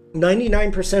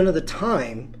 99% of the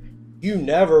time, you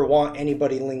never want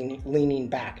anybody leaning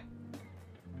back.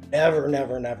 Never,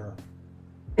 never, never.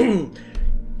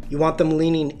 You want them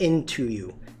leaning into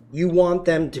you. You want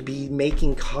them to be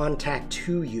making contact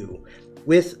to you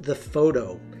with the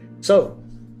photo. So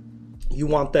you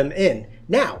want them in.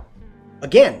 Now,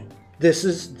 again, this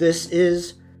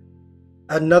is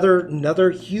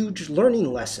another huge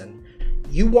learning lesson.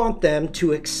 You want them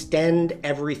to extend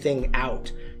everything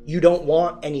out. You don't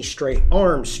want any straight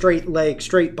arms, straight legs,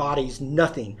 straight bodies,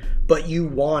 nothing. But you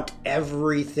want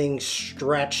everything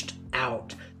stretched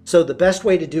out. So the best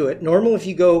way to do it, normally if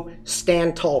you go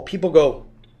stand tall, people go,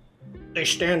 they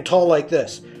stand tall like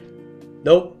this.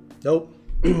 Nope, nope.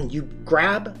 You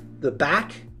grab the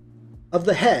back of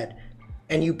the head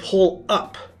and you pull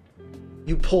up.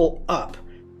 You pull up.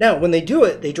 Now, when they do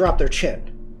it, they drop their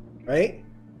chin, right?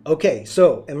 Okay,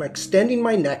 so I'm extending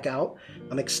my neck out.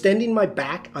 I'm extending my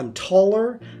back. I'm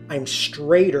taller. I'm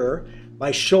straighter.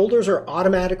 My shoulders are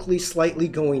automatically slightly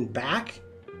going back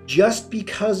just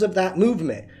because of that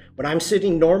movement. When I'm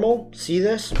sitting normal, see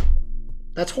this?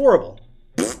 That's horrible.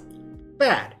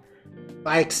 Bad. If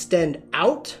I extend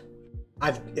out,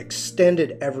 I've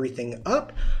extended everything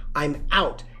up. I'm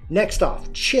out. Next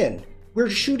off, chin. We're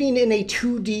shooting in a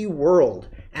 2D world.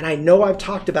 And I know I've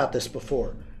talked about this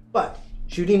before, but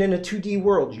shooting in a 2D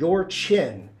world, your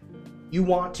chin, you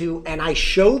want to, and I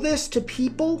show this to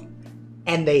people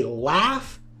and they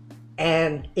laugh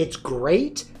and it's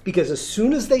great because as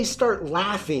soon as they start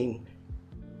laughing,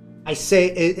 I say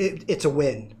it's a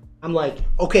win. I'm like,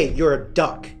 okay, you're a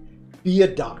duck. Be a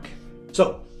duck.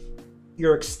 So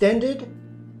you're extended.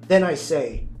 Then I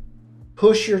say,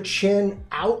 push your chin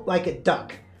out like a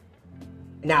duck.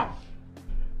 Now,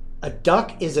 a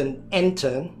duck is an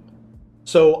enten.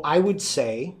 So I would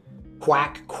say,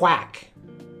 quack, quack.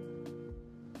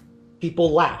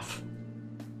 People laugh.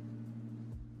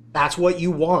 That's what you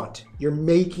want. You're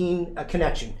making a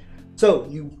connection. So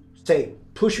you say,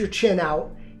 push your chin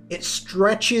out. It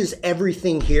stretches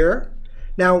everything here.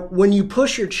 Now, when you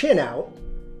push your chin out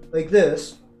like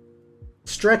this,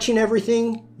 stretching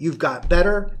everything, you've got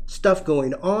better stuff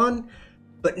going on.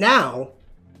 But now,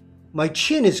 my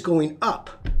chin is going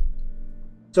up.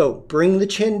 So bring the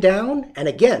chin down. And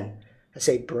again, I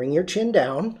say, bring your chin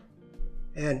down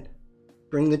and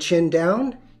bring the chin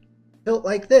down, tilt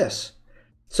like this.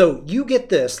 So you get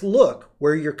this look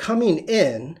where you're coming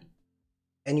in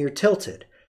and you're tilted.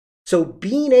 So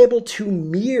being able to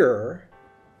mirror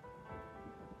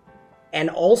and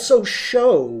also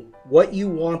show what you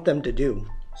want them to do,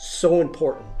 so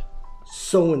important,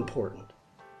 so important.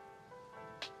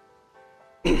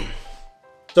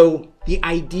 So the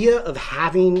idea of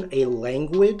having a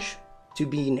language to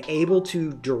being able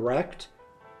to direct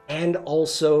and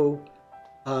also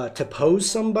to pose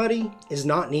somebody is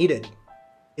not needed,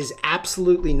 is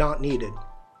absolutely not needed.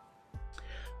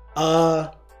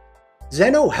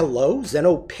 Zeno, hello.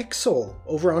 Zeno Pixel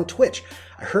over on Twitch.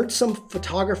 I heard some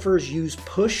photographers use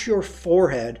push your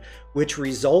forehead, which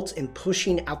results in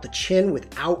pushing out the chin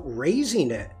without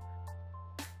raising it.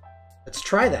 Let's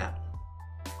try that.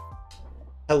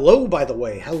 Hello, by the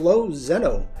way. Hello,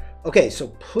 Zeno. Okay, so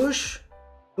push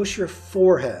your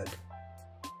forehead.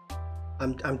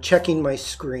 I'm checking my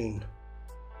screen.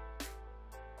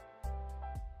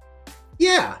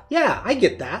 Yeah, I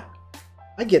get that.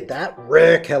 I get that.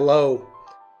 Rick, hello.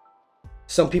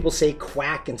 Some people say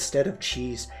quack instead of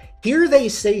cheese. Here they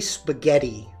say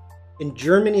spaghetti. In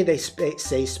Germany, they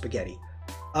say spaghetti.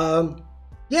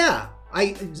 Yeah,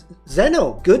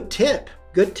 Zeno, good tip.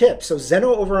 Good tip. So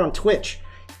Zeno over on Twitch,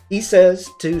 he says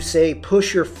to say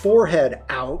push your forehead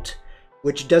out,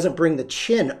 which doesn't bring the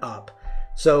chin up.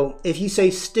 So if you say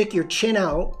stick your chin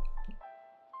out,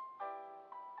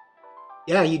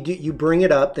 yeah, you bring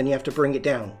it up, then you have to bring it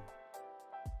down.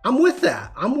 I'm with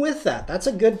that. I'm with that. That's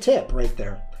a good tip right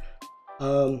there.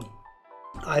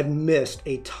 I've missed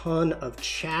a ton of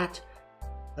chat.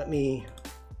 Let me...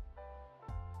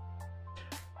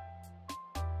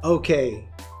 Okay.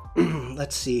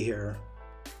 Let's see here.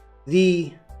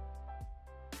 The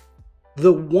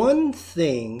one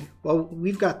thing... Well,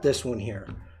 we've got this one here.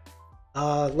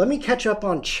 Let me catch up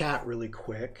on chat really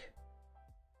quick.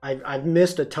 I've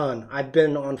missed a ton. I've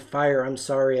been on fire. I'm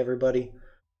sorry, everybody.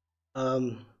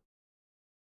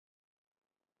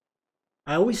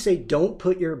 I always say don't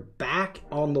put your back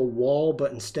on the wall,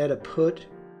 but instead of put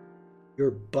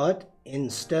your butt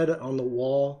instead on the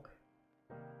wall.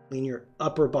 Lean your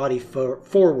upper body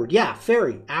forward. Yeah,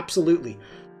 Fairy, absolutely.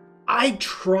 I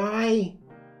try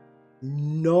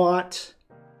not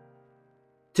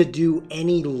to do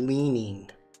any leaning,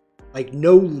 like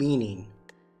no leaning.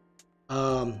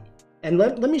 And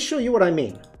let me show you what I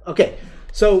mean. Okay,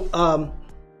 so I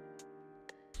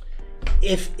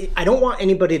don't want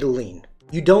anybody to lean.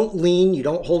 You don't lean, you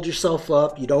don't hold yourself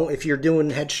up, you don't, if you're doing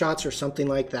headshots or something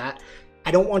like that,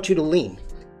 I don't want you to lean.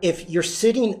 If you're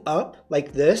sitting up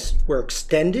like this, we're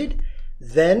extended,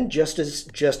 then just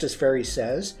as Fairy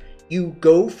says, you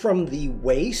go from the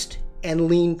waist and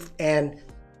lean and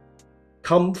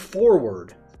come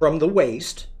forward from the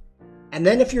waist. And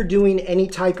then if you're doing any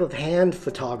type of hand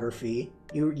photography,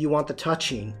 you want the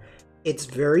touching, it's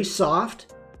very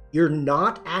soft. You're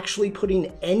not actually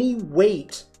putting any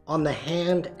weight on the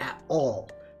hand at all.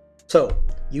 So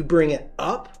you bring it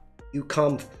up, you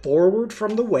come forward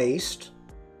from the waist,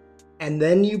 and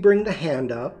then you bring the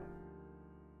hand up,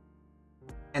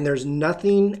 and there's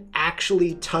nothing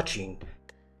actually touching.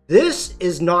 This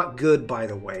is not good, by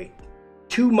the way.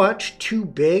 Too much, too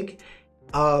big.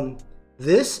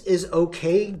 This is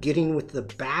okay getting with the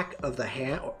back of the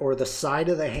hand or the side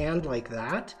of the hand like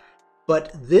that,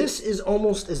 but this is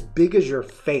almost as big as your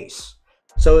face.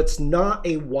 So it's not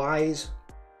a wise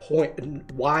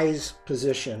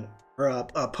position or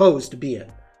a pose to be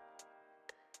in.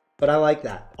 But I like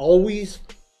that. Always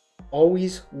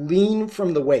lean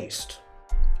from the waist.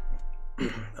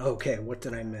 Okay, what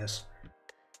did I miss?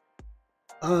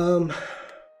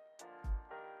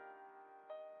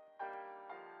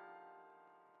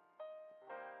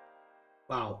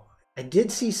 Wow, I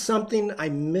did see something I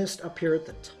missed up here at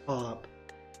the top.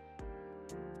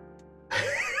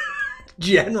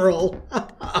 General.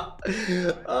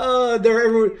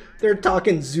 They're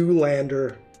talking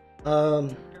Zoolander.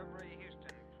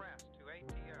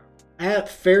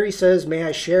 Fairy says, may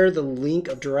I share the link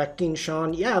of directing,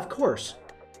 Sean? Yeah, of course.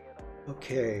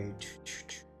 Okay.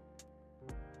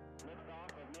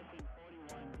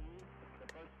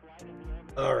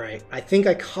 All right. I think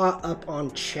I caught up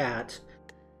on chat.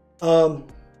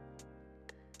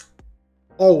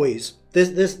 Always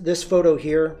this photo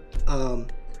here.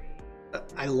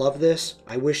 I love this.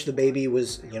 I wish the baby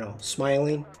was,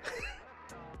 smiling.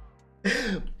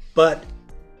 But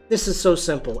this is so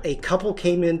simple. A couple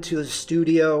came into the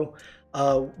studio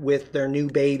with their new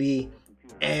baby,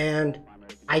 and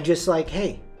I just like,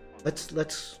 hey, let's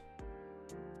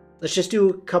just do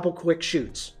a couple quick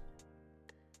shoots.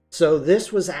 So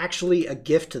this was actually a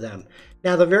gift to them.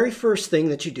 Now, the very first thing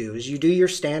that you do is you do your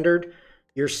standard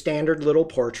little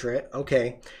portrait,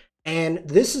 okay? And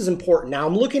this is important. Now,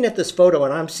 I'm looking at this photo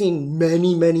and I'm seeing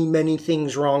many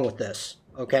things wrong with this,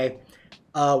 okay?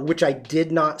 Which I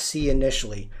did not see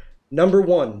initially. Number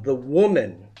one, the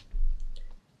woman,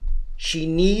 she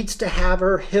needs to have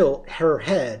her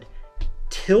head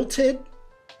tilted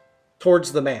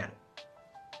towards the man.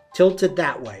 Tilted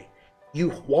that way.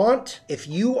 If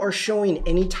you are showing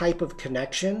any type of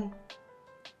connection,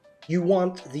 you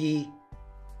want the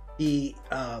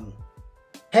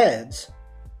heads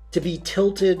to be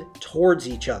tilted towards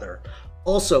each other.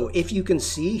 Also, if you can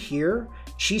see here,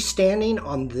 she's standing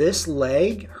on this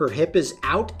leg, her hip is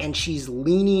out, and she's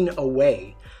leaning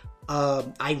away.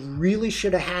 I really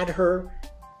should have had her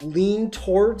lean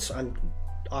towards, I'm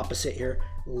opposite here,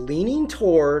 leaning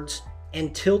towards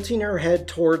and tilting her head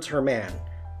towards her man.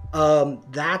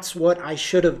 That's what I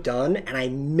should have done, and I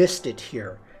missed it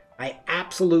here. I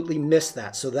absolutely missed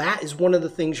that. So that is one of the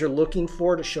things you're looking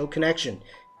for to show connection.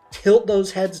 Tilt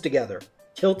those heads together.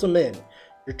 Tilt them in.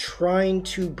 You're trying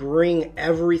to bring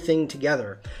everything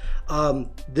together.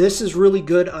 This is really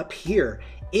good up here.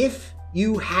 If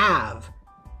you have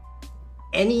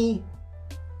any,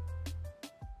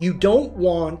 you don't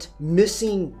want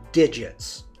missing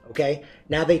digits, okay?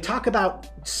 Now they talk about,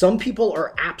 some people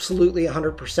are absolutely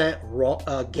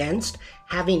 100% against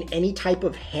having any type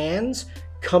of hands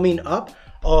coming up.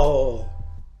 Oh.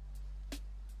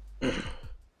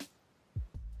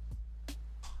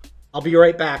 I'll be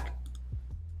right back.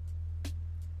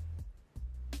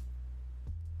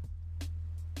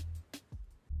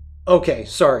 Okay,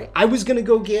 sorry. I was gonna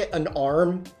go get an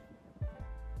arm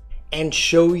and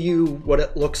show you what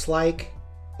it looks like,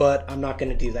 but I'm not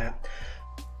gonna do that.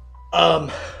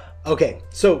 Okay,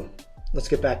 so let's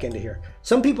get back into here.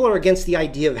 Some people are against the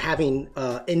idea of having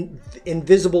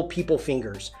invisible people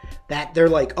fingers, that they're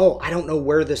like, oh, I don't know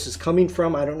where this is coming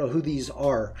from. I don't know who these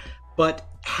are. But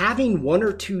having 1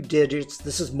 or 2 digits,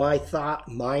 this is my thought,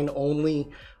 mine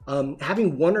only.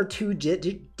 Having 1 or 2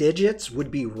 digits would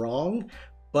be wrong,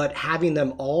 but having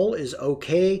them all is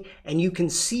okay. And you can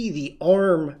see the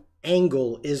arm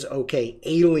angle is okay.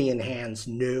 Alien hands,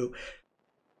 no.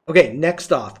 Okay,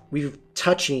 next off, we've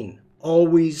touching,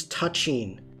 always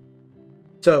touching.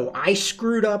 So I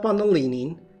screwed up on the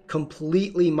leaning,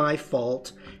 completely my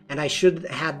fault, and I should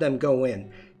have had them go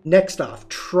in. Next off,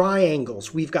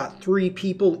 triangles. We've got 3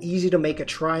 people, easy to make a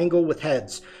triangle with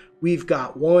heads. We've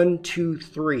got 1, 2,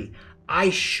 3. I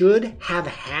should have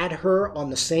had her on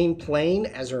the same plane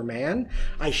as her man.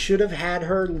 I should have had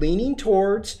her leaning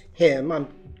towards him. I'm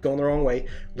going the wrong way.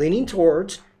 Leaning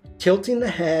towards, tilting the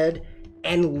head,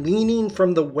 and leaning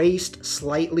from the waist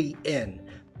slightly in.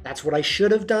 That's what I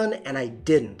should have done, and I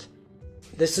didn't.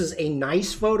 This is a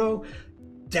nice photo.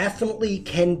 Definitely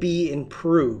can be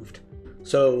improved.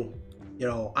 So, you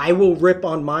know, I will rip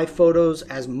on my photos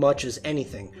as much as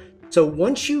anything. So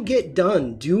once you get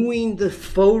done doing the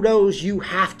photos you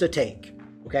have to take,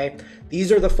 okay?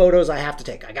 These are the photos I have to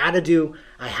take. I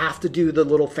have to do the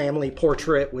little family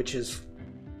portrait, which is,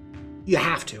 you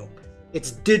have to.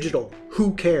 It's digital,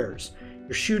 who cares?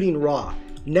 You're shooting raw.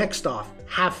 Next off,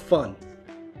 have fun.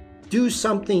 Do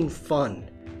something fun.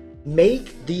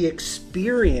 Make the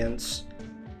experience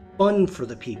fun for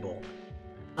the people.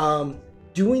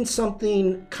 Doing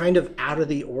something kind of out of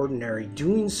the ordinary,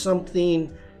 doing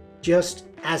something just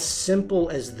as simple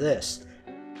as this.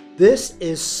 This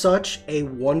is such a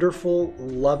wonderful,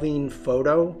 loving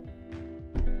photo.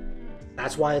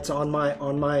 That's why it's on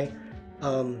my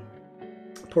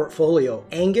portfolio.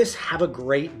 Angus, have a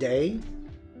great day.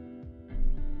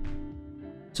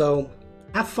 So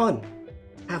have fun.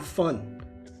 Have fun.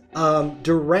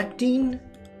 Directing,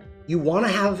 you want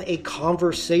to have a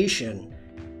conversation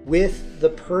with the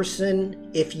person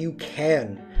if you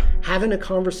can. Having a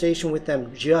conversation with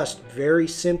them, just very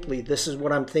simply, this is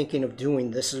what I'm thinking of doing,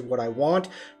 this is what I want,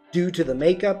 due to the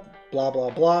makeup, blah,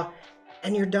 blah, blah,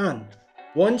 and you're done.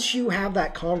 Once you have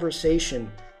that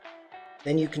conversation,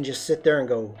 then you can just sit there and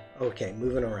go, okay,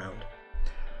 moving around.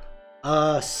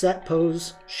 Set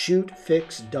pose, shoot,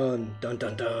 fix, done, dun,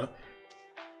 dun, dun.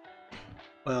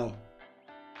 Well,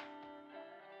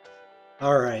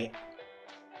 all right.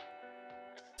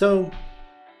 So,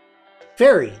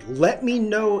 Fairy, let me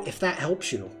know if that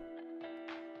helps you.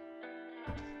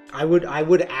 I would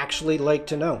actually like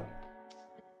to know.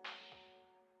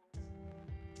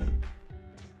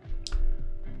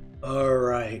 All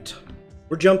right.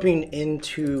 We're jumping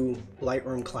into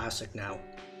Lightroom Classic now.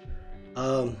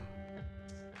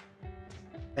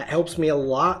 That helps me a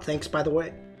lot. Thanks, by the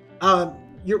way.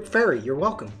 You're Fairy, you're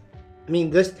welcome. I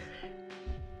mean,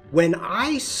 when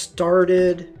I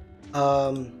started,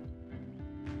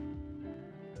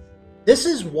 this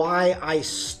is why I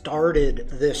started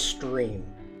this stream.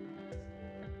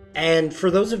 And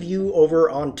for those of you over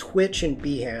on Twitch and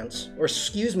Behance, or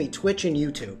excuse me, Twitch and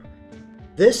YouTube,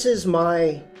 this is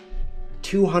my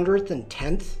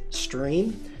 210th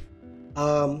stream.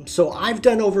 So I've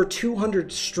done over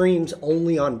 200 streams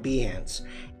only on Behance.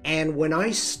 And when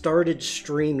I started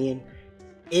streaming,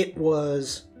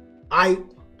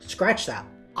 scratch that.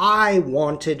 I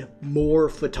wanted more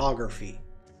photography.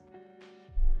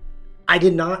 I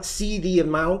did not see the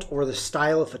amount or the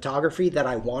style of photography that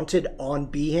I wanted on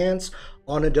Behance,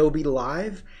 on Adobe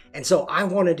Live. And so I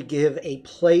wanted to give a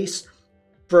place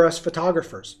for us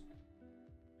photographers.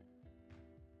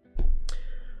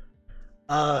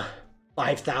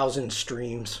 5,000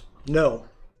 streams. No.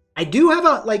 I do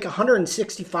have like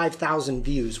 165,000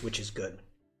 views, which is good.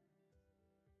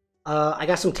 I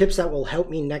got some tips that will help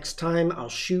me next time. I'll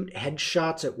shoot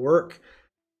headshots at work.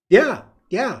 Yeah.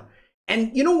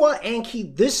 And you know what,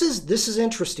 Anki? This is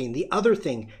interesting. The other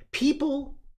thing,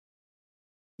 people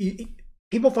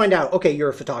find out, okay, you're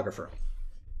a photographer.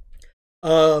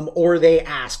 Or they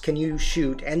ask, can you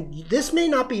shoot? And this may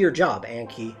not be your job,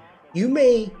 Anki. You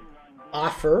may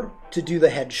offer to do the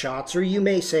headshots, or you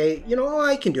may say, you know,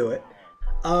 I can do it.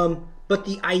 But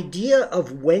the idea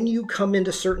of when you come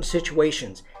into certain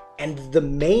situations, and the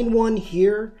main one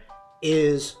here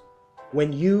is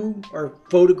when you are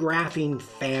photographing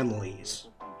families.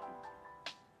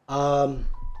 Websen,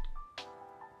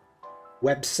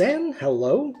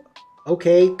 hello.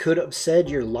 Okay, could have said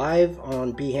you're live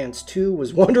on Behance too.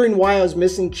 Was wondering why I was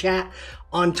missing chat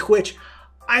on Twitch.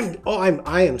 I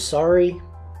am sorry.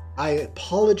 I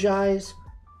apologize.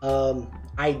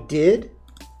 I did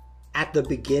at the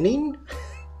beginning.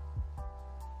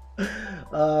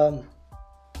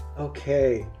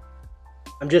 Okay.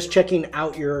 I'm just checking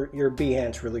out your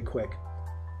Behance really quick.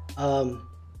 All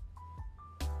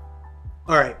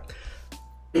right.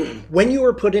 When you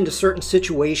are put into certain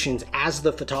situations as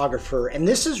the photographer, and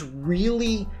this is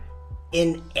really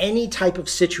in any type of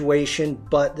situation,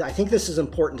 but I think this is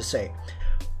important to say.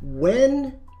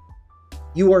 When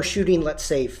you are shooting, let's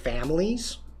say,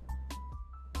 families,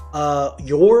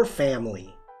 your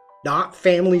family, not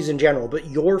families in general,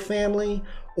 but your family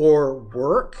or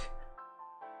work,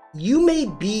 you may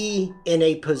be in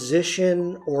a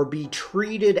position or be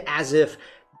treated as if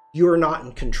you're not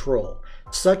in control,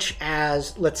 such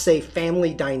as, let's say,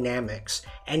 family dynamics,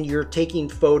 and you're taking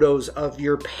photos of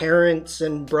your parents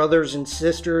and brothers and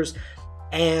sisters,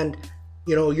 and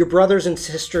you know, your brothers and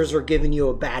sisters are giving you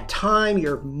a bad time,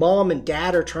 your mom and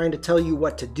dad are trying to tell you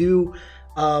what to do,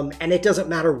 and it doesn't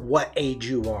matter what age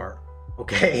you are,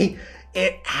 okay?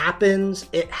 It happens.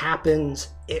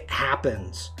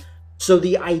 So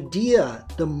the idea,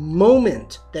 the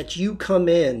moment that you come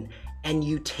in and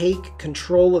you take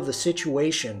control of the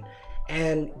situation,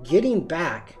 and getting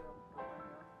back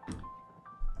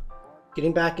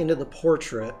into the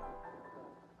portrait,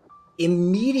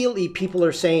 immediately people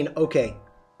are saying, okay,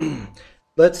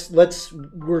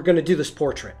 we're going to do this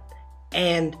portrait.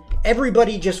 And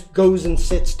everybody just goes and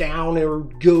sits down or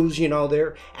goes, you know,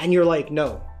 there, and you're like,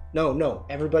 no,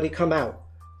 everybody come out.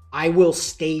 I will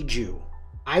stage you.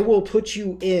 I will put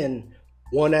you in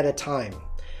one at a time.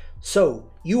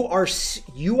 So you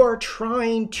are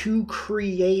trying to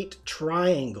create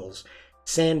triangles.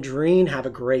 Sandrine, have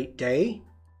a great day.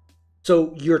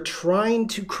 So you're trying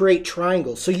to create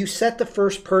triangles. So you set the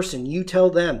first person, you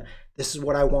tell them, this is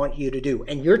what I want you to do.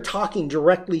 And you're talking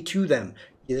directly to them.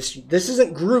 This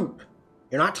isn't group.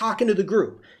 You're not talking to the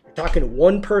group. You're talking to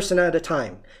one person at a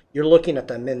time. You're looking at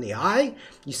them in the eye.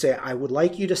 You say, I would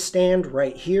like you to stand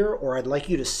right here, or I'd like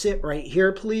you to sit right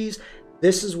here, please.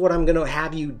 This is what I'm going to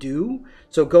have you do.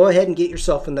 So go ahead and get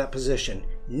yourself in that position.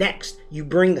 Next, you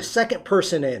bring the second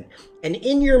person in. And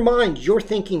in your mind, you're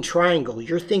thinking triangle.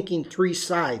 You're thinking 3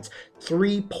 sides,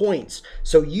 3 points.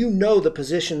 So you know the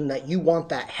position that you want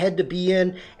that head to be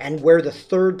in and where the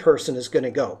third person is going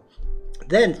to go.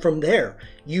 Then from there,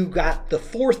 you got the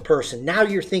fourth person. Now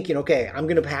you're thinking, okay, I'm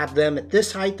going to have them at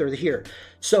this height or here.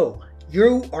 So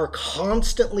you are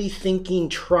constantly thinking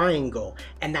triangle,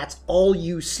 and that's all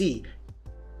you see.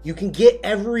 You can get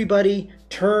everybody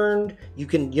turned. You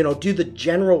can, you know, do the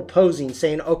general posing,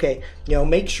 saying, okay, you know,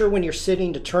 make sure when you're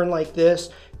sitting to turn like this.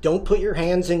 Don't put your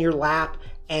hands in your lap,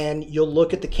 and you'll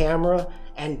look at the camera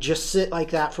and just sit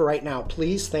like that for right now.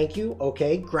 Please, thank you.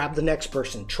 Okay, grab the next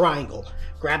person. Triangle.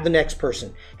 Grab the next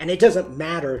person. And it doesn't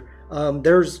matter.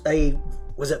 Was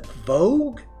it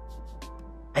Vogue?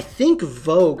 I think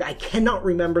Vogue, I cannot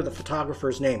remember the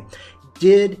photographer's name,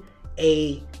 did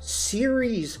a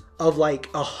series of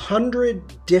like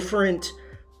 100 different,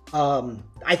 not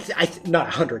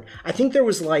 100. I think there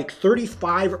was like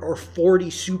 35 or 40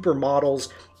 supermodels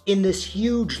in this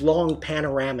huge long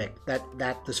panoramic that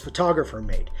this photographer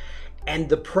made. And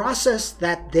the process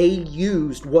that they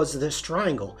used was this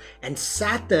triangle, and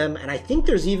sat them, and I think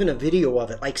there's even a video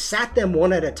of it, like sat them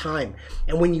one at a time.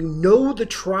 And when you know the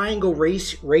triangle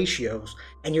ratios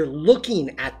and you're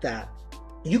looking at that,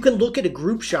 you can look at a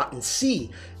group shot and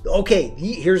see, okay,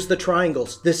 here's the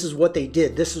triangles. This is what they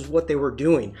did. This is what they were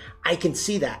doing. I can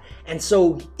see that. And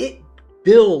so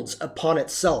builds upon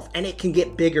itself, and it can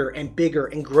get bigger and bigger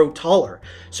and grow taller.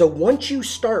 So once you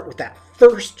start with that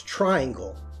first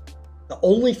triangle, the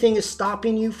only thing is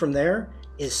stopping you from there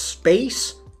is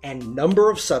space and number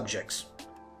of subjects.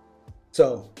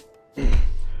 So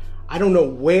I don't know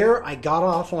where I got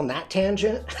off on that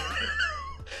tangent,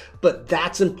 but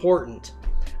that's important.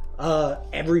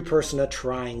 Every person a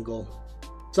triangle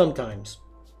sometimes.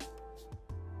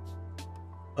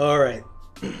 All right.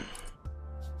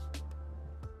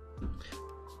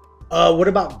 What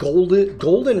about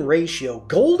golden ratio?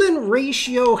 Golden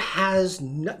ratio has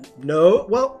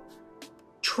well,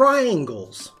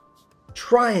 triangles.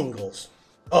 Triangles.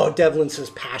 Oh, Devlin says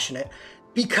passionate.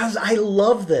 Because I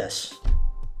love this.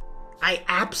 I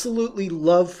absolutely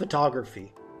love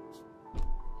photography.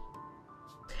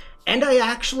 And I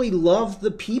actually love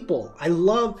the people. I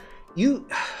love you.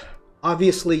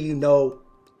 Obviously, you know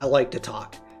I like to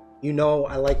talk. You know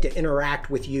I like to interact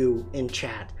with you in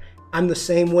chat. I'm the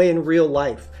same way in real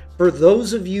life. For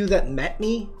those of you that met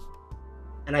me,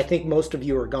 and I think most of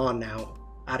you are gone now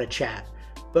out of chat,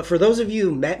 but for those of you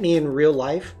who met me in real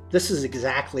life, this is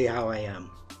exactly how I am.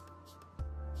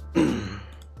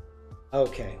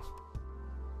 Okay.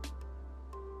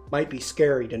 Might be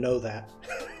scary to know that.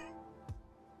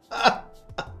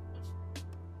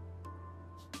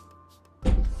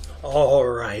 All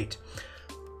right.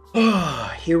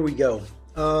 Here we go.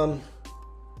 I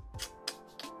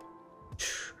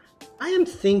am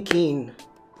thinking,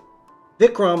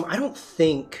 Vikram, I don't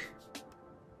think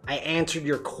I answered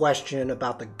your question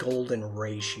about the golden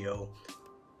ratio.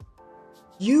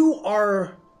 You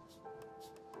are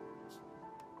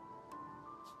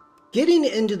getting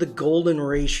into the golden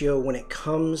ratio when it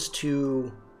comes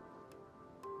to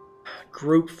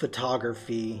group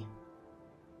photography.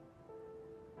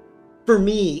 For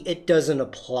me, it doesn't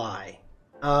apply.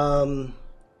 You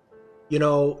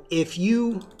know, if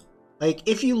you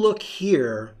look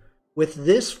here with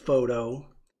this photo,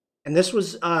 and this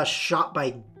was shot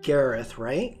by Gareth,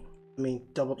 right? I mean,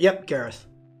 yep, Gareth.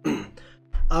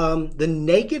 The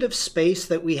negative space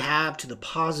that we have to the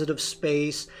positive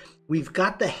space, we've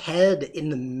got the head in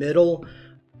the middle,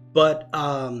 but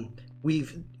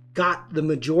we've got the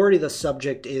majority of the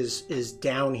subject is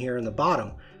down here in the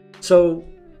bottom. So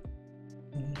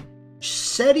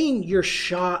setting your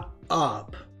shot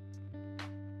up,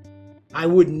 I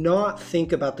would not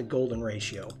think about the golden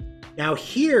ratio. Now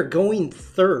here, going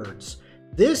thirds,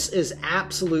 this is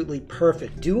absolutely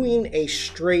perfect. Doing a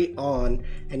straight on,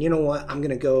 and you know what? I'm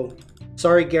gonna go,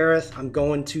 sorry Gareth, I'm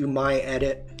going to my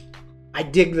edit. I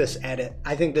dig this edit.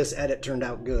 I think this edit turned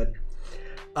out good.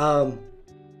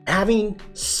 Having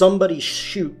somebody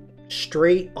shoot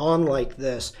straight on like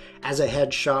this as a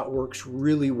headshot works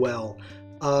really well.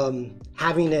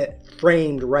 Having it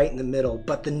framed right in the middle,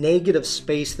 but the negative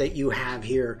space that you have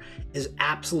here is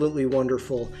absolutely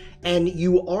wonderful. And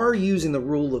you are using the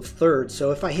rule of thirds.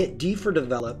 So if I hit D for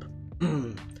develop,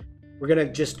 we're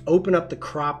gonna just open up the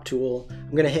crop tool.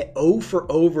 I'm gonna hit O for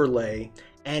overlay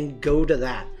and go to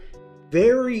that.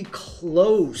 Very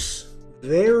close,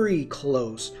 very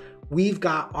close. We've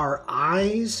got our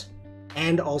eyes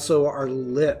and also our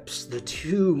lips, the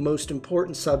two most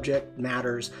important subject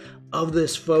matters of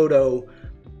this photo,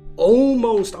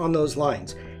 almost on those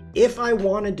lines. If I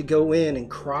wanted to go in and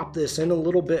crop this in a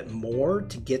little bit more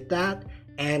to get that,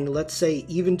 and let's say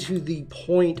even to the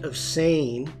point of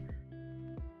saying,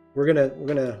 we're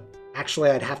gonna actually,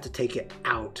 I'd have to take it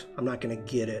out. I'm not gonna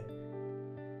get it.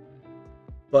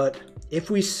 But if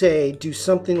we say do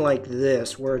something like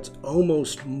this, where it's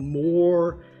almost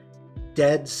more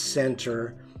dead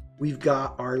center, we've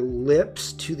got our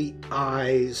lips to the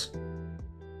eyes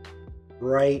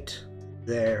right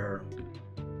there.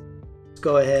 Let's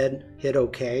go ahead, hit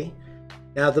OK.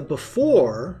 Now the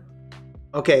before,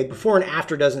 okay, before and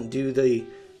after doesn't do the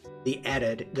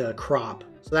edit, the crop.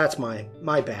 So that's my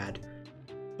bad.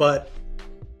 But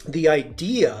the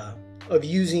idea of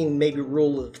using maybe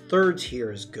rule of thirds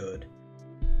here is good.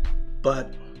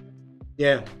 But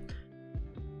yeah,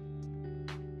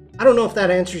 I don't know if that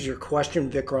answers your question,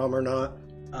 Vikram, or not.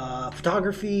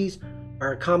 Photographies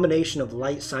are a combination of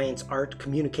light, science, art,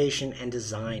 communication, and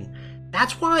design.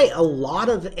 That's why a lot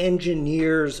of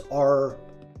engineers are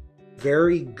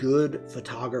very good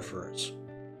photographers.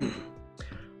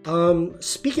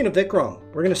 Speaking of Vikram,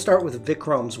 we're going to start with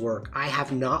Vikram's work. I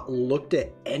have not looked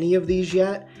at any of these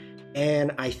yet,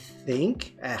 and I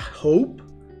hope,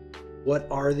 what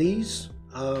are these?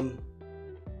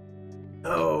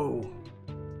 Oh,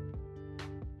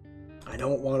 I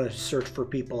don't want to search for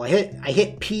people. I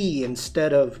hit P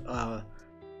instead of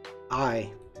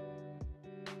I.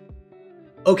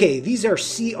 Okay, these are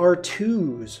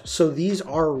CR2s, so these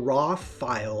are raw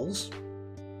files.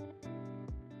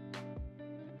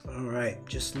 All right,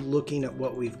 just looking at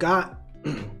what we've got.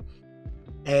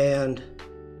 And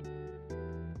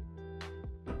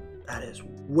that is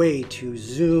way too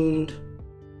zoomed.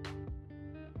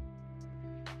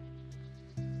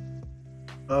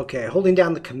 Okay, holding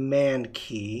down the command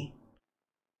key.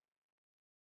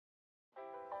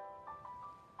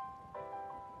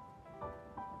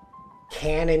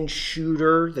 Cannon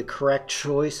shooter, the correct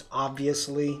choice,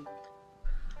 obviously.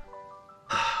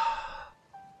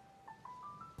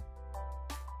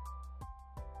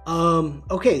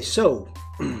 Okay, so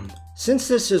since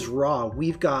this is raw,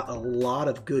 we've got a lot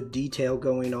of good detail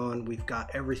going on. We've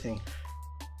got everything.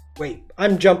 Wait,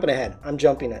 I'm jumping ahead. I'm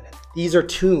jumping ahead. These are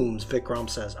tombs, Vikram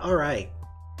says. All right,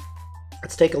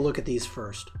 let's take a look at these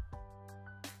first.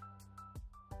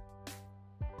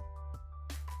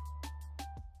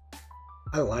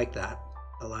 I like that.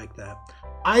 I like that.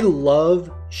 I love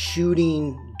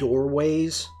shooting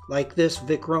doorways like this,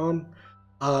 Vikram.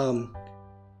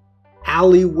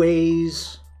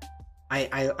 Alleyways.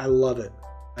 I love it.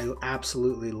 I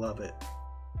absolutely love it.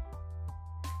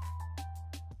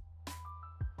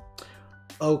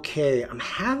 Okay, I'm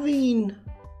having...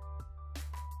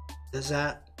 Is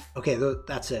that... Okay,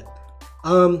 that's it.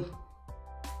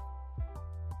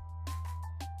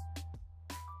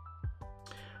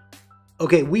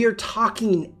 Okay, we are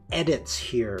talking edits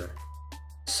here.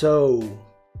 So,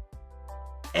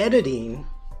 editing...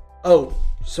 Oh,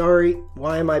 sorry.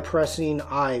 Why am I pressing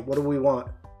I? What do we want?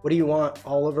 What do you want,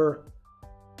 Oliver?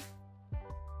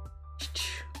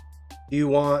 Do you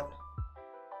want...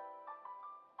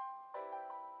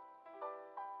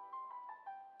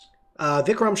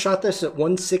 Vikram shot this at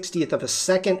 1/60th of a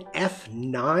second,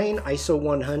 f9, ISO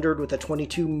 100 with a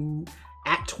 22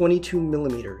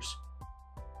 millimeters.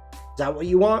 Is that what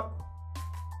you want?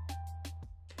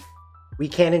 We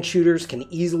Canon shooters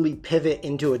can easily pivot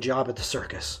into a job at the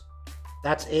circus.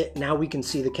 That's it. Now we can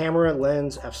see the camera,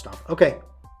 lens, f-stop. Okay.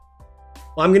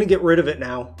 Well, I'm going to get rid of it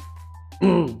now.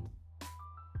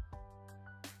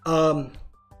 All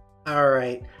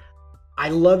right. I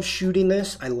love shooting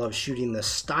this. I love shooting this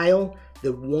style.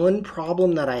 The one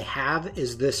problem that I have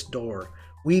is this door.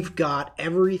 We've got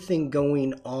everything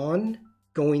going on,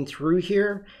 going through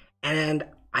here, and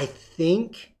I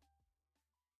think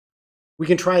we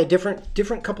can try a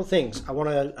different couple things. I want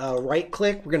to right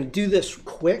click. We're going to do this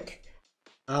quick.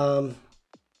 Oh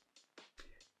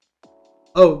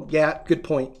yeah, good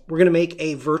point. We're going to make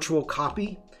a virtual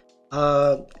copy.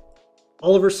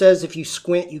 Oliver says if you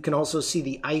squint, you can also see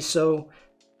the ISO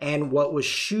and what was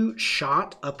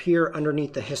shot up here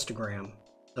underneath the histogram.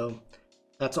 So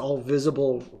that's all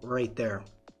visible right there.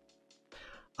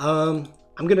 I'm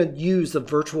going to use the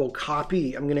virtual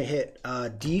copy. I'm going to hit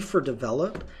D for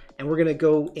develop, and we're going to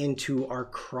go into our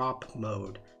crop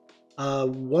mode.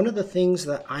 One of the things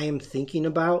that I am thinking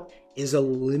about is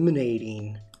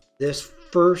eliminating this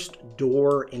first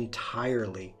door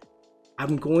entirely.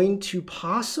 I'm going to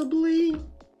possibly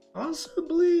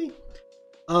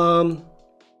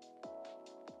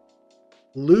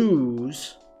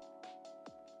lose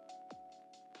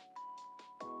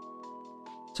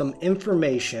some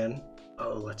information.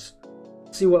 Oh, let's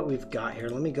see what we've got here.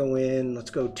 Let me go in.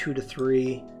 Let's go 2 to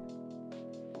 3.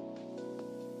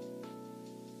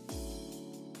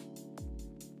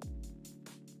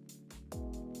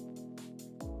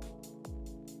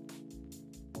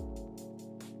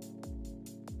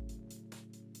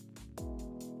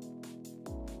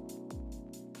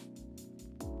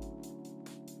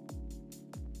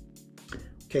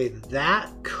 Okay,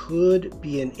 that could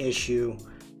be an issue.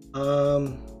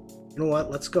 You know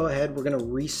what? Let's go ahead. We're going to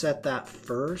reset that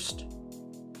first.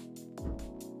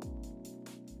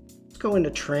 Let's go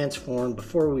into transform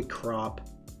before we crop.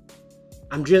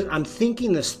 I'm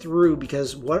thinking this through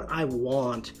because what I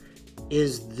want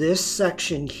is this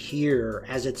section here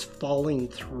as it's falling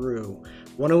through.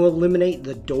 I want to eliminate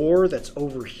the door that's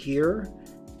over here.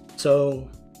 So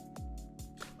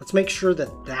let's make sure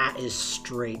that that is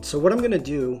straight. So what I'm going to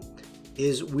do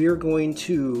is we're going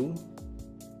to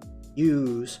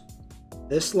use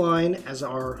this line as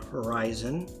our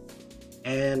horizon,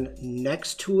 and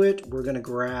next to it we're going to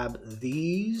grab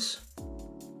these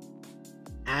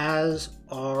as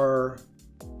our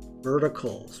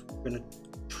verticals. We're going to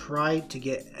try to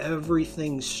get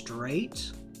everything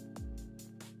straight.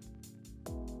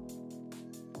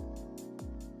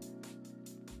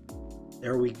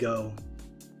 There we go.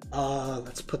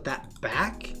 Let's put that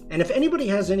back. And if anybody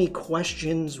has any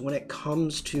questions when it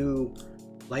comes to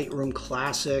Lightroom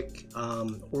Classic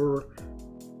or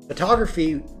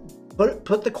photography,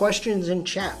 put the questions in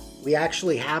chat. We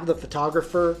actually have the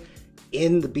photographer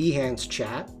in the Behance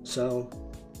chat. So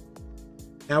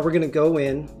now we're going to go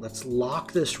in. Let's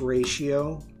lock this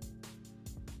ratio.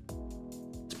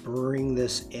 Let's bring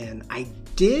this in. I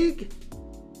dig.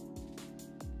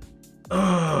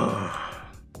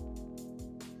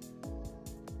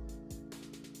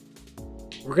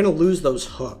 We're going to lose those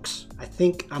hooks. I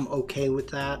think I'm okay with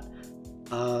that.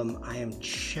 I am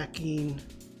checking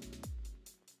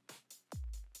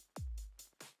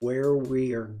where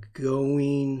we are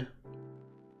going.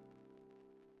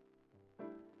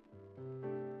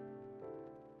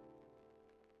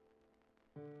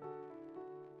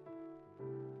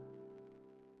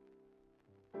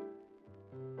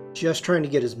 Just trying to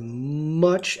get as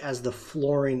much as the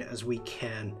flooring as we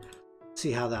can.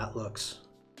 See how that looks.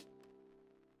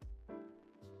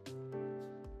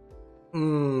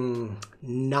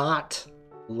 Not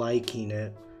liking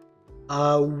it.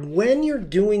 When you're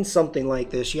doing something like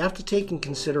this, you have to take in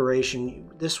consideration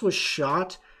this was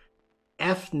shot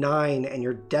f9 and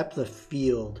your depth of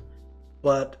field.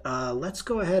 But let's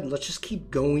go ahead and let's just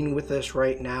keep going with this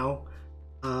right now.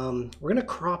 We're gonna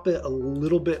crop it a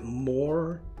little bit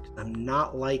more. I'm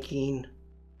not liking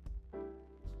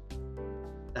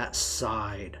that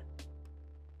side.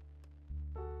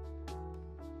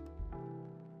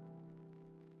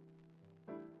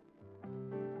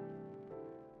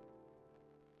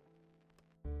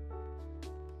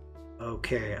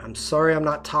 Okay, I'm sorry I'm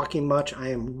not talking much. I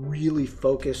am really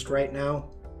focused right now.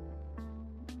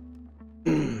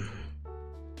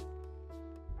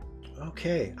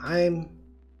 Okay, I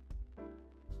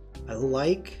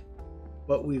like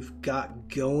what we've got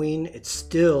going. It's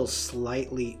still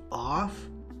slightly off.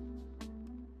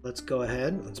 Let's go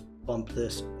ahead. Let's bump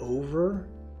this over.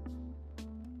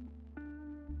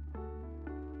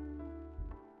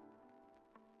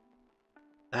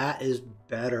 That is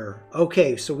better.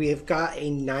 Okay, so we have got a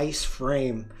nice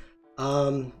frame.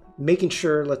 Making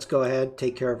sure, let's go ahead,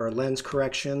 take care of our lens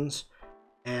corrections,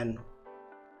 and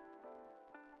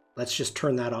let's just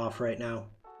turn that off right now.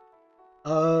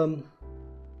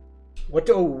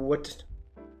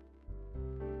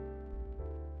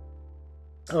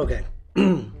 Okay.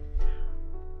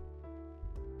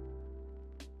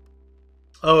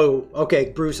 Oh, okay,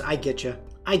 Bruce, I get you.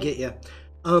 I get you.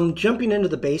 Jumping into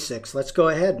the basics, let's go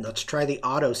ahead. Let's try the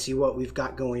auto, see what we've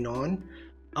got going on.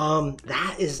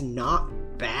 That is not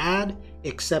bad,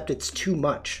 except it's too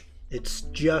much. It's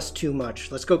just too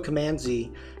much. Let's go Command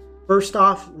Z. First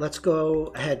off, let's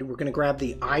go ahead. We're going to grab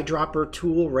the eyedropper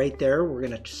tool right there. We're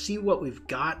going to see what we've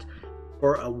got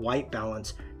for a white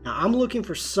balance. Now I'm looking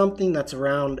for something that's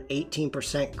around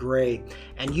 18% gray,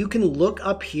 and you can look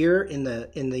up here in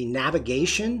the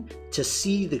navigation to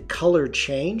see the color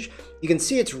change. You can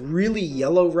see it's really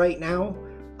yellow right now.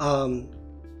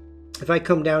 If I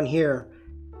come down here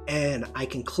and I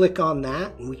can click on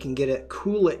that, and we can get it,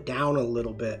 cool it down a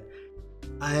little bit,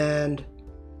 and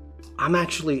I'm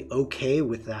actually okay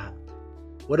with that.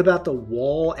 What about the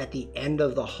wall at the end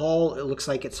of the hall? It looks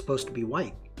like it's supposed to be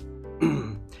white.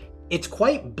 It's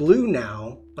quite blue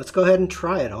now. Let's go ahead and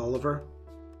try it, Oliver.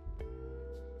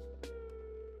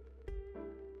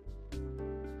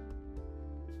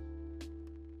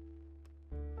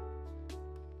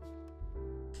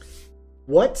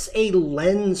 What's a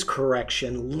lens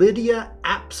correction? Lydia,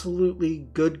 absolutely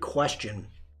good question.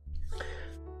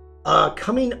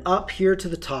 Coming up here to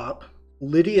the top,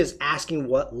 Lydia is asking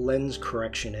what lens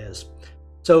correction is.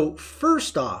 So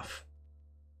first off,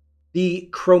 the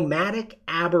chromatic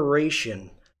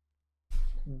aberration.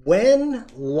 When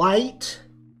light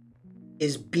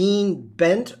is being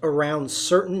bent around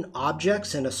certain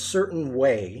objects in a certain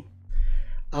way,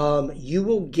 you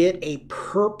will get a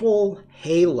purple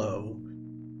halo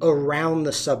around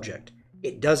the subject.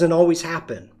 It doesn't always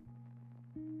happen,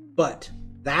 but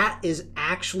that is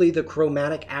actually the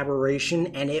chromatic aberration,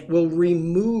 and it will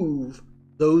remove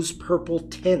those purple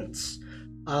tints.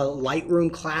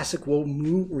 Lightroom Classic will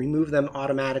remove them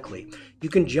automatically. You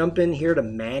can jump in here to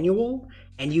manual,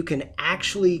 and you can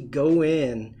actually go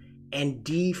in and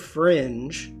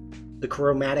defringe the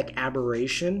chromatic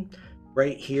aberration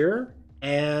right here,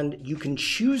 and you can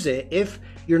choose it if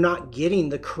you're not getting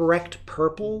the correct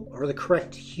purple or the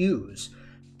correct hues.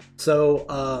 So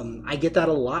I get that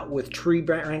a lot with tree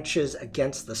branches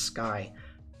against the sky.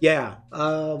 Yeah,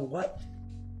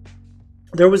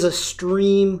 there was a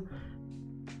stream.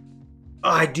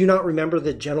 I do not remember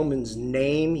the gentleman's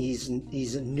name. He's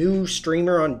a new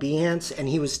streamer on Behance, and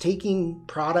he was taking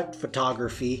product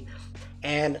photography,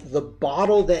 and the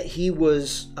bottle that he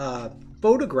was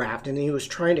photographed and he was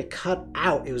trying to cut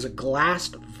out, it was a glass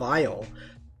vial.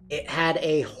 it had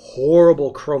a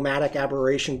horrible chromatic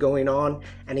aberration going on,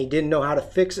 and he didn't know how to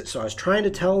fix it. So I was trying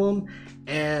to tell him,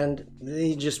 and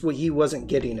he wasn't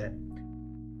getting it.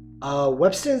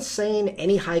 Webston's saying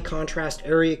any high contrast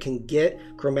area can get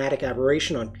chromatic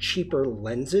aberration on cheaper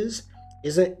lenses.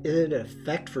 Isn't it an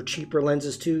effect for cheaper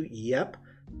lenses too? Yep.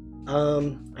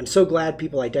 I'm so glad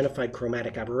people identified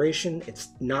chromatic aberration. It's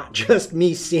not just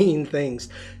me seeing things.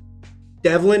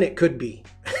 Devlin, it could be.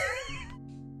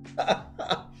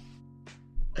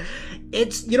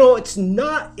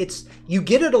 You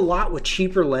get it a lot with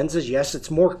cheaper lenses. Yes,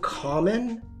 it's more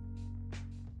common,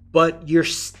 but you're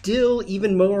still,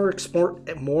 even more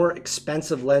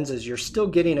expensive lenses, you're still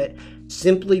getting it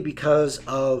simply because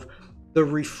of the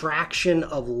refraction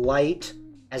of light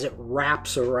as it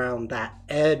wraps around that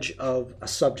edge of a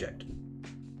subject.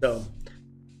 So,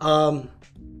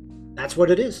 that's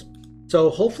what it is. So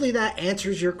hopefully that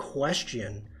answers your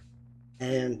question.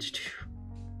 And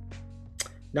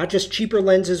not just cheaper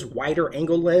lenses, wider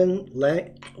angle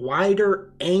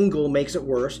makes it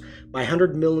worse. My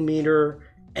 100mm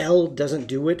L doesn't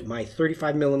do it. My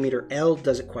 35mm L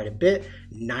does it quite a bit.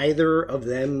 Neither of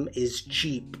them is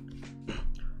cheap.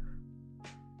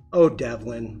 Oh,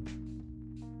 Devlin.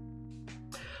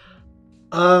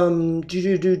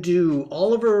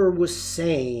 Oliver was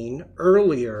saying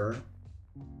earlier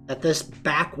that this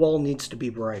back wall needs to be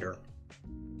brighter.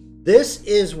 This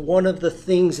is one of the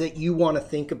things that you want to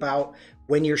think about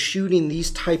when you're shooting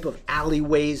these type of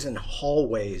alleyways and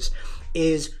hallways,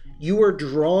 is you are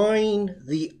drawing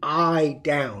the eye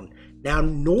down. Now,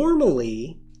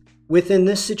 normally within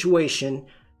this situation,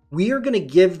 we are going to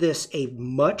give this a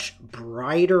much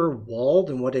brighter wall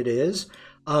than what it is,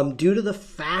 due to the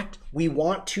fact we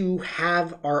want to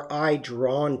have our eye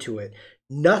drawn to it.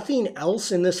 Nothing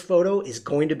else in this photo is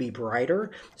going to be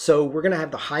brighter. So we're going to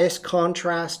have the highest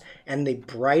contrast, and the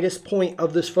brightest point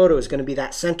of this photo is going to be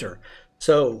that center.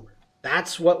 So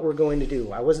that's what we're going to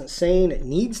do. I wasn't saying it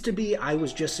needs to be. I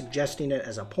was just suggesting it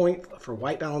as a point for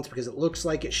white balance because it looks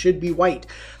like it should be white.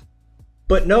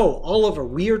 But no, Oliver,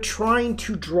 we are trying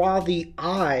to draw the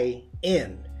eye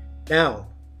in. Now,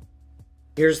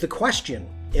 here's the question.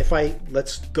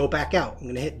 Let's go back out. I'm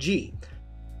going to hit G.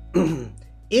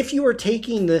 If you are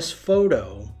taking this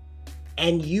photo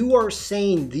and you are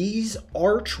saying these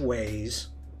archways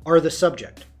are the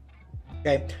subject,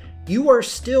 okay, you are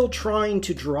still trying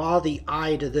to draw the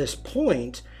eye to this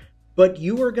point, but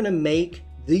you are going to make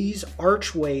these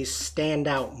archways stand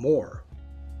out more.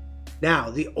 Now,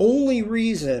 the only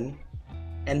reason,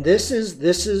 and this is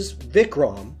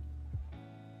Vikram,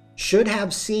 should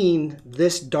have seen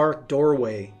this dark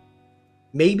doorway.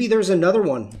 Maybe there's another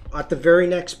one at the very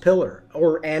next pillar,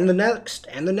 and the next,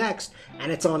 and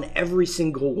it's on every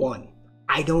single one.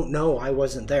 I don't know. I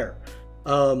wasn't there.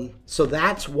 So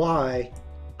that's why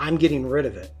I'm getting rid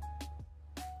of it.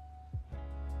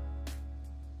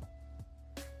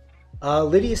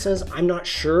 Lydia says, I'm not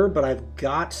sure, but I've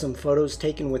got some photos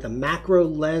taken with a macro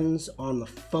lens on the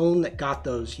phone that got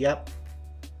those. Yep.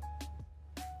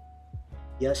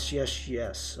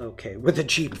 Yes. Okay, with a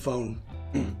cheap phone.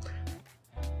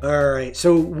 All right,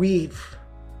 so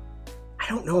I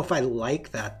don't know if I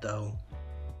like that though.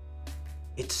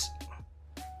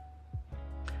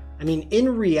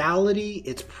 In reality,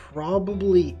 it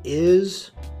probably is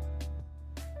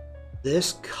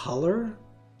this color.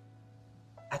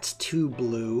 That's too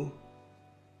blue.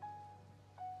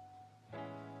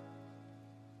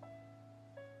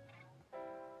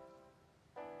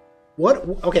 What?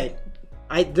 Okay,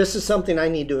 this is something I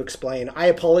need to explain. I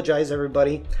apologize,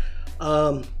 everybody.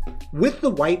 With the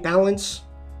white balance,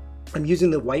 I'm using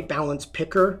the white balance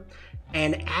picker,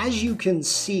 and as you can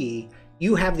see,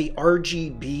 you have the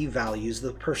RGB values,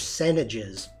 the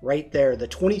percentages right there, the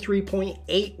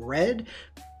 23.8 red,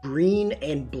 green,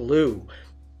 and blue.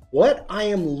 What I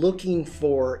am looking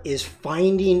for is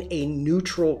finding a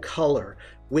neutral color,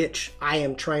 which I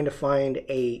am trying to find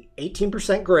a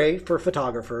 18% gray for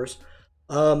photographers,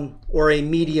 or a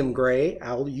medium gray,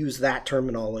 I'll use that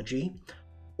terminology,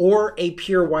 or a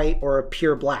pure white or a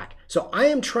pure black. So I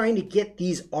am trying to get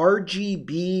these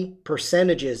RGB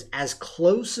percentages as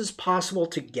close as possible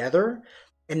together,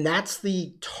 and that's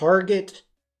the target,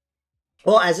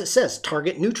 well, as it says,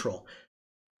 target neutral.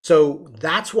 So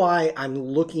that's why I'm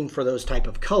looking for those type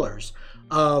of colors.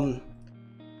 So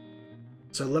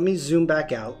let me zoom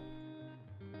back out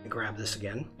and grab this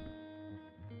again.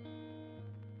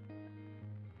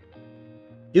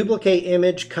 Duplicate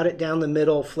image, cut it down the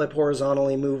middle, flip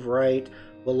horizontally, move right.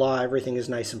 Voila, everything is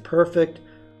nice and perfect.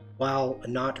 Wow,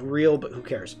 not real, but who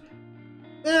cares?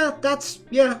 Yeah, that's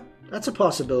a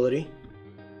possibility.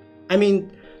 I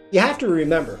mean, you have to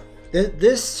remember,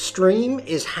 This stream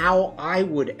is how I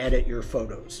would edit your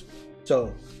photos.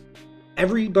 So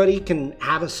everybody can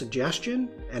have a suggestion,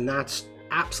 and that's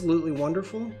absolutely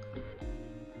wonderful.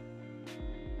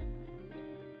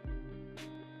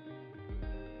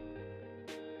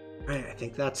 All right, I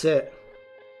think that's it.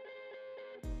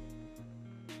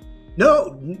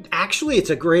 No, actually,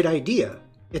 it's a great idea.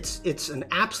 It's an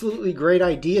absolutely great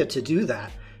idea to do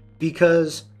that,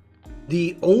 because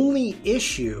the only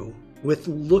issue with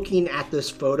looking at this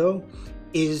photo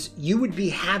is you would be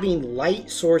having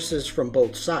light sources from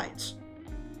both sides.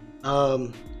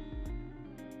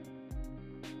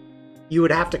 You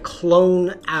would have to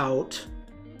clone out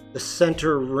the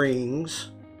center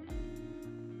rings.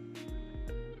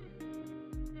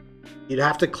 You'd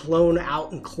have to clone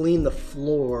out and clean the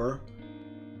floor.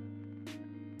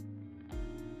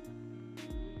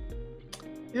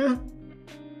 Yeah.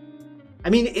 I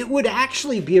mean, it would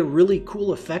actually be a really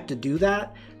cool effect to do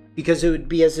that, because it would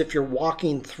be as if you're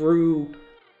walking through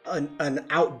an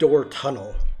outdoor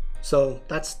tunnel. So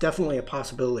that's definitely a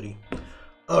possibility.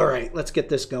 All right, let's get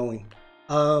this going.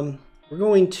 We're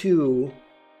going to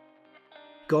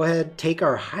go ahead, take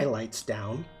our highlights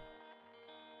down.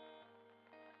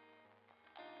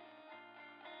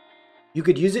 You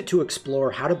could use it to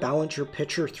explore how to balance your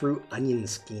picture through onion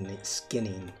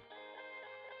skinning.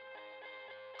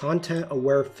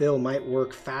 Content-aware fill might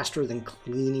work faster than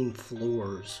cleaning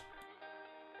floors.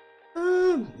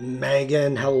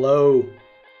 Megan, hello.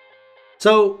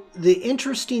 So the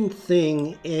interesting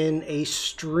thing in a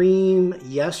stream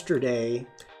yesterday,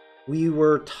 we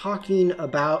were talking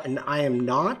about, and I am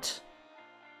not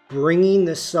bringing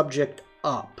this subject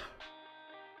up.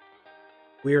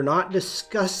 We are not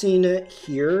discussing it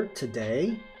here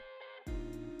today,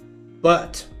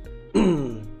 but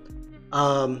who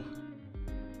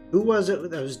was it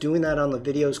that was doing that on the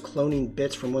videos, cloning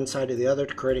bits from one side to the other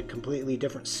to create a completely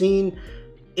different scene?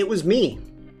 It was me.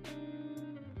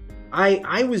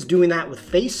 I was doing that with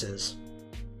faces.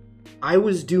 I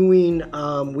was doing,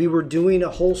 we were doing a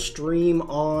whole stream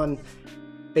on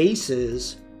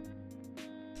faces,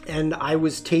 and I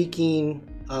was taking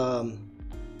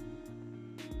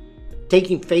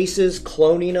faces,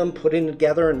 cloning them, putting them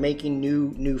together, and making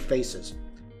new faces.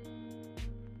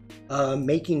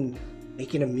 Making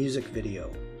a music video.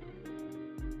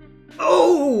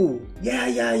 Oh,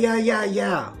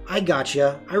 yeah. I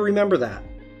gotcha. I remember that.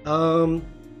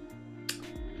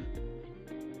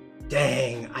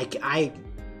 Dang, I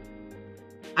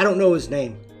don't know his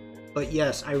name, but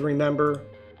yes, I remember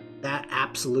that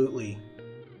absolutely.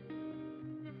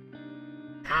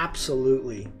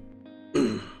 Absolutely.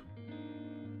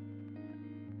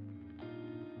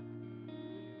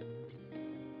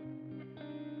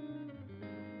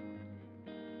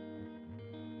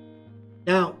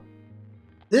 Now,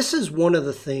 this is one of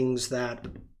the things that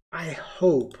I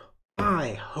hope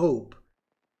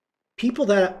people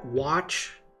that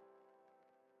watch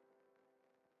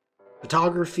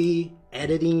photography,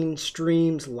 editing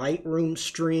streams, Lightroom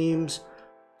streams,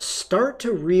 start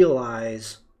to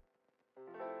realize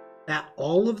that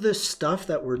all of this stuff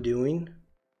that we're doing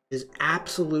is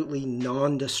absolutely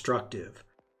non-destructive.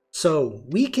 So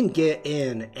we can get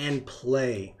in and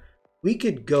play. We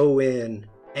could go in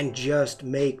and just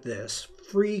make this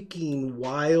freaking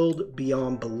wild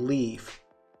beyond belief.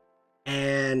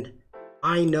 And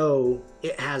I know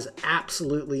it has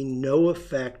absolutely no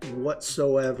effect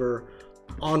whatsoever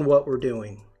on what we're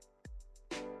doing.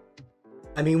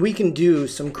 I mean, we can do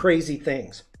some crazy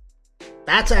things.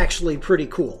 That's actually pretty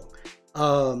cool.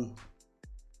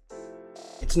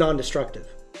 It's non-destructive.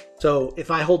 So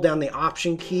if I hold down the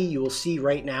Option key, you will see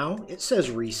right now, it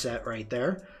says reset right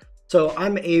there. So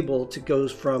I'm able to go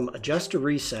from adjust to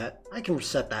reset. I can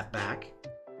reset that back.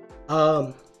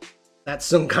 That's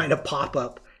some kind of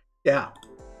pop-up. Yeah.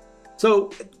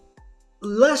 So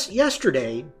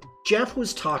yesterday, Jeff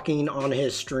was talking on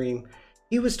his stream.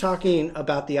 He was talking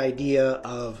about the idea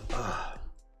of,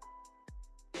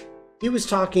 he was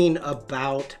talking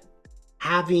about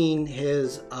having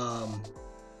his,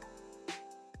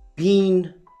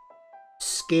 being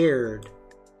scared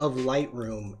of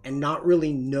Lightroom and not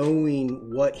really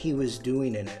knowing what he was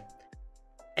doing in it.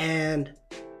 And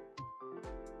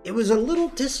it was a little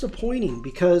disappointing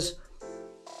because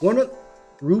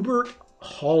Rupert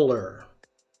Holler,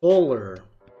 one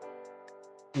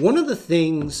of the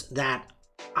things that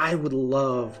I would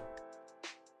love,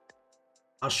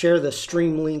 I'll share the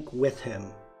stream link with him.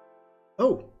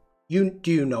 Oh, do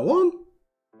you know him?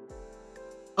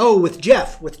 Oh, with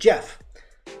Jeff.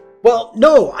 Well,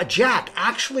 no, Jack.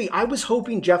 Actually, I was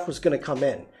hoping Jeff was going to come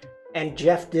in, and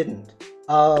Jeff didn't.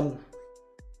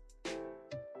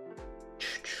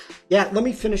 Yeah, let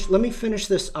me finish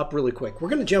this up really quick. We're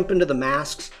going to jump into the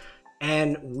masks,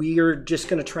 and we're just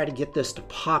going to try to get this to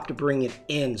pop to bring it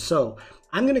in. So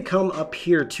I'm going to come up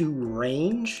here to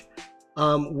range.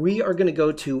 We are going to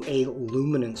go to a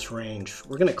luminance range.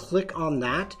 We're going to click on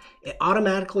that. It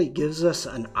automatically gives us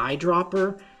an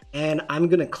eyedropper, and I'm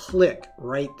going to click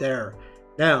right there.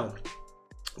 Now,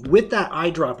 with that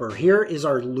eyedropper, here is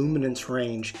our luminance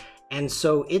range. And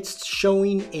so it's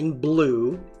showing in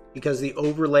blue because the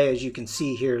overlay, as you can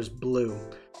see here, is blue.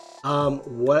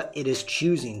 What it is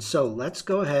choosing. So let's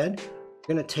go ahead.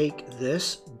 We're going to take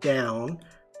this down.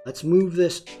 Let's move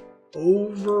this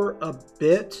over a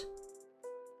bit.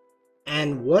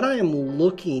 And what I am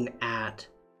looking at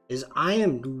is I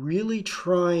am really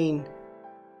trying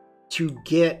to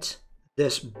get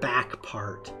this back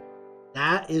part.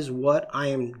 That is what I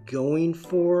am going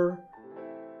for.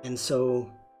 And so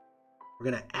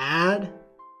we're going to add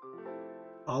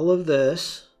all of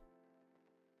this.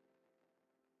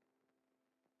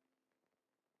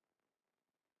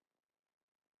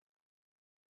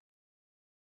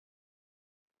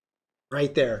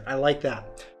 Right there. I like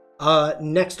that.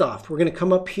 Next off, we're going to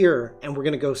come up here and we're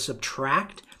going to go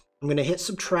subtract. I'm going to hit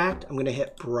subtract. I'm going to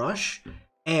hit brush.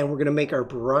 And we're going to make our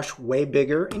brush way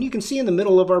bigger. And you can see in the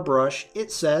middle of our brush,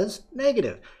 it says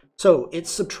negative. So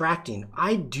it's subtracting.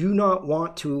 I do not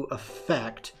want to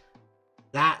affect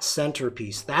that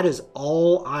centerpiece. That is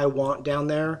all I want down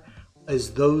there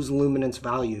is those luminance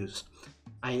values.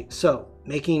 So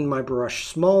making my brush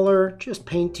smaller, just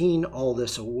painting all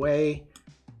this away.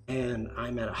 And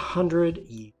I'm at 100.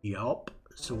 Yup.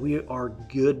 So we are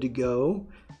good to go.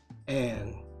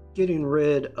 And getting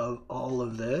rid of all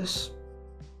of this.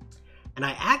 And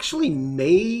I actually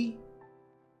may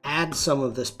add some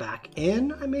of this back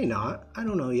in. I may not. I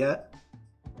don't know yet.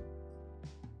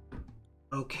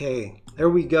 Okay, there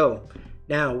we go.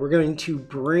 Now we're going to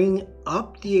bring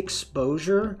up the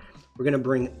exposure. We're going to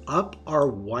bring up our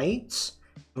whites.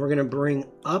 And we're going to bring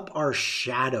up our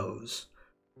shadows.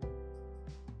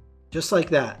 Just like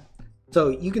that. So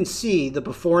you can see the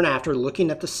before and after looking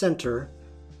at the center.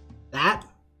 That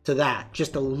to that.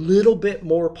 Just a little bit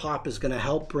more pop is going to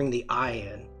help bring the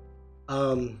eye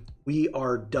in. We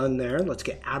are done there. Let's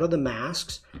get out of the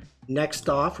masks. Next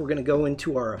off, we're going to go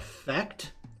into our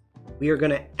effect. We are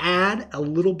going to add a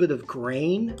little bit of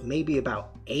grain, maybe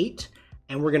about 8.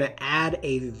 And we're going to add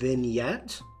a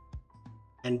vignette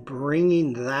and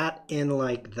bringing that in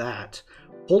like that.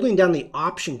 Holding down the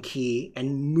option key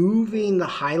and moving the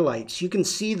highlights, you can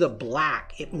see the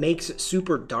black. It makes it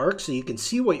super dark so you can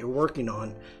see what you're working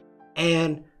on.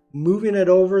 And moving it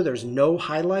over, there's no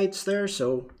highlights there,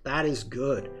 so that is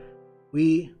good.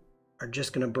 We are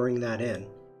just going to bring that in.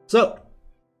 So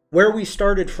where we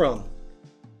started from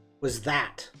was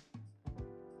that.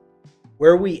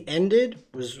 Where we ended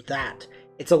was that.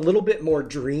 It's a little bit more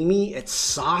dreamy. It's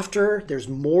softer. There's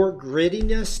more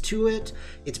grittiness to it.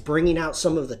 It's bringing out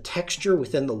some of the texture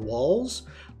within the walls.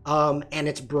 And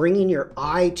it's bringing your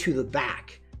eye to the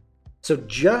back. So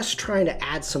just trying to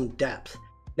add some depth.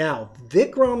 Now,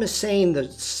 Vikram is saying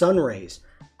the sun rays.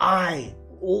 I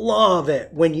love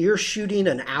it when you're shooting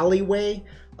an alleyway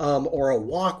or a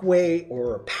walkway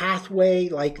or a pathway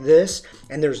like this,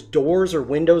 and there's doors or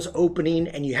windows opening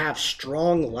and you have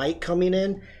strong light coming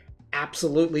in.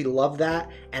 Absolutely love that.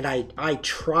 And I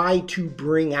try to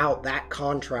bring out that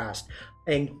contrast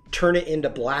and turn it into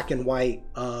black and white.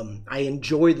 I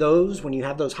enjoy those when you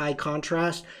have those high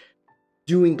contrast,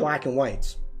 doing black and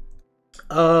whites.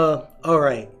 All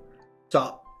right.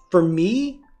 So for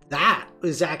me, that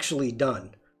is actually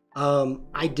done.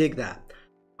 I dig that.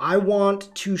 I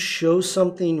want to show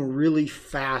something really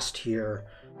fast here.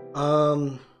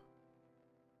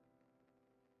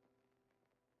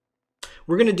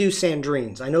 We're going to do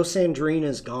Sandrines. I know Sandrine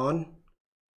is gone.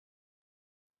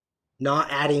 Not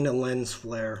adding a lens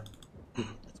flare.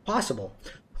 It's possible.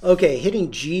 Okay,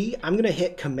 hitting G, I'm going to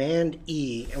hit Command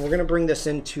E, and we're going to bring this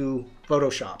into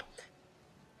Photoshop.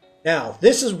 Now,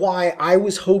 this is why I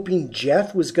was hoping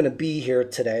Jeff was going to be here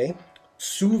today.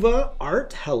 Suva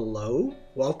Art, hello.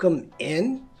 Welcome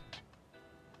in.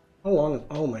 How long?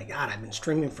 Oh my God, I've been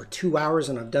streaming for 2 hours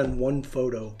and I've done one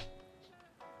photo.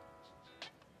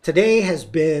 Today has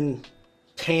been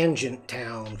Tangent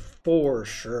Town for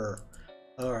sure.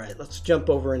 All right, let's jump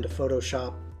over into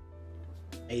Photoshop.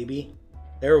 Maybe.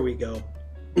 There we go.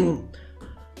 We're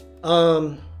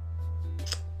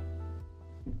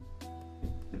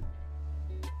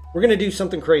gonna do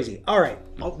something crazy. All right,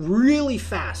 really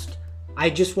fast. I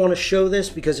just want to show this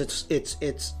because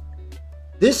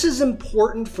this is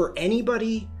important for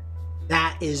anybody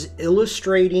that is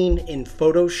illustrating in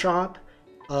Photoshop.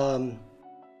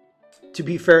 To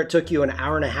be fair, it took you an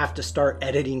hour and a half to start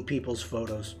editing people's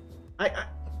photos.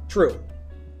 True.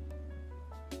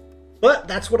 But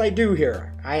that's what I do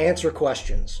here. I answer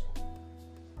questions.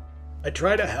 I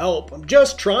try to help. I'm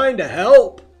just trying to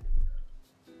help.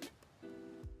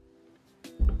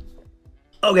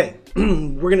 Okay,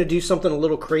 we're going to do something a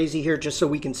little crazy here just so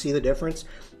we can see the difference.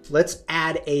 Let's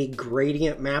add a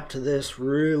gradient map to this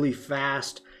really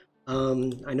fast.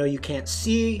 I know you can't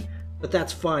see, but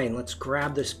that's fine. Let's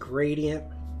grab this gradient.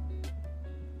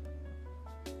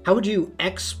 How would you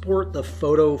export the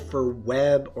photo for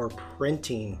web or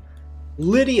printing?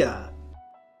 Lydia,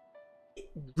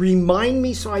 remind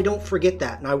me so I don't forget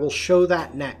that, and I will show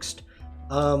that next.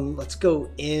 Let's go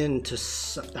into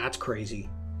that's crazy.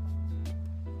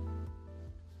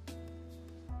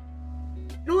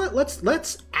 You know what?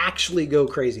 Let's actually go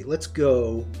crazy. Let's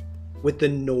go with the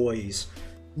noise.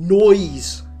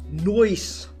 Noise.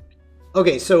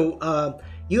 Okay, so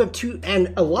you have two,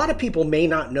 and a lot of people may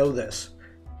not know this.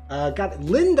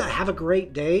 Linda, have a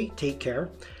great day. Take care.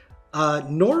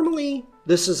 Normally,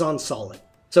 this is on solid.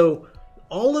 So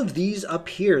all of these up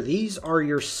here, these are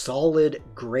your solid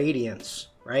gradients,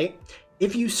 right?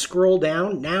 If you scroll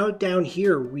down, now down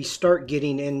here, we start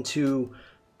getting into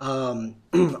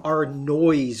our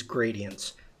noise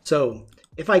gradients. So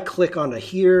if I click onto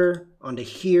here,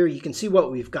 you can see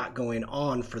what we've got going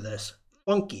on for this.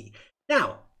 Funky.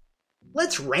 Now,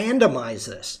 let's randomize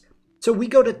this. So we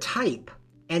go to type,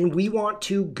 and we want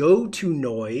to go to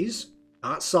noise,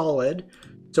 not solid.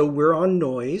 So we're on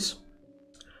noise.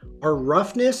 Our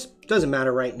roughness doesn't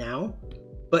matter right now,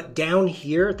 but down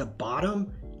here at the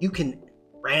bottom, you can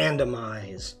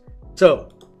randomize. So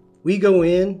we go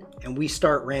in and we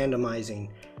start randomizing,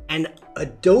 and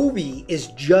Adobe is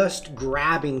just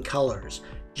grabbing colors,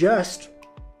 just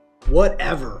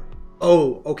whatever.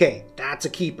 Oh, okay, that's a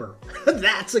keeper.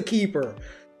 That's a keeper.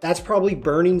 That's probably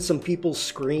burning some people's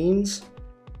screens,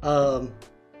 but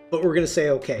we're gonna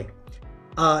say okay.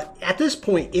 At this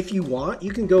point, if you want,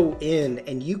 you can go in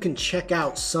and you can check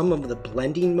out some of the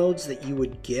blending modes that you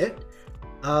would get.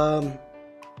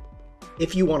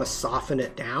 If you want to soften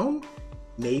it down,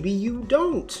 maybe you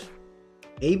don't.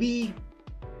 Maybe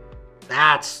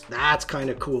that's kind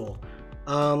of cool.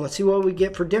 Let's see what we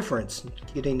get for difference.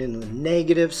 Getting into the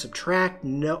negative, subtract,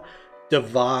 no,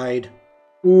 divide.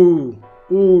 Ooh,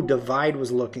 divide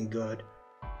was looking good.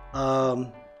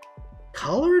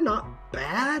 Color, not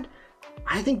bad.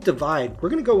 I think divide. We're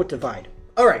gonna go with divide.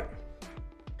 All right.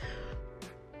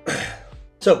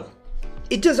 So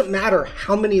it doesn't matter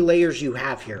how many layers you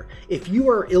have here. If you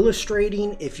are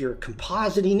illustrating, if you're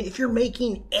compositing, if you're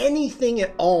making anything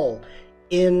at all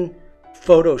in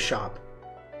Photoshop,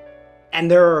 and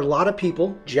there are a lot of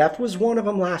people, Jeff was one of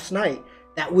them last night,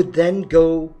 that would then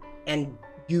go and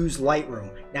use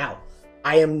Lightroom. Now,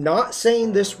 I am not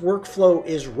saying this workflow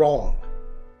is wrong,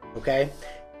 okay?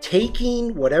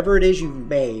 Taking whatever it is you've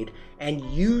made and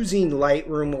using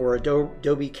Lightroom or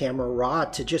Adobe Camera Raw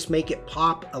to just make it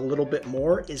pop a little bit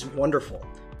more is wonderful.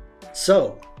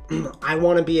 So I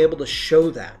want to be able to show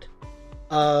that.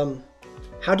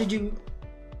 How did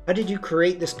you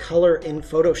create this color in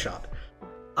Photoshop?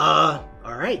 All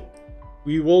right,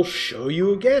 we will show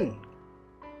you again.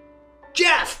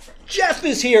 Jeff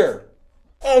is here.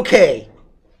 Okay.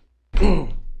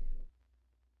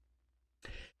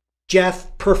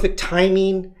 Jeff, perfect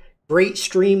timing, great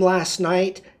stream last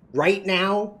night. Right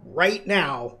now,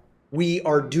 we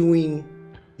are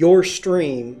doing your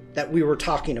stream that we were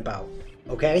talking about,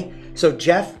 okay? So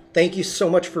Jeff, thank you so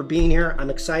much for being here. I'm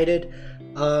excited.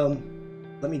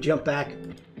 Let me jump back.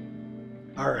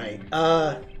 All right,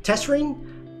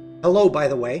 Tessering, hello, by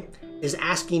the way, is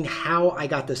asking how I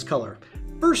got this color.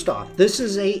 First off, this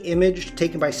is a image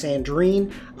taken by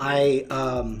Sandrine. I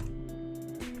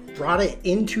brought it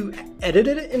into,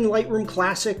 edited it in Lightroom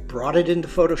Classic, brought it into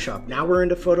Photoshop. Now we're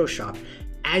into Photoshop.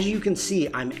 As you can see,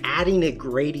 I'm adding a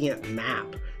gradient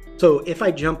map. So if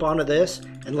I jump onto this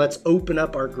and let's open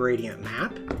up our gradient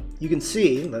map, you can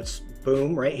see, let's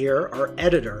boom right here, our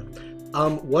editor.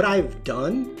 What I've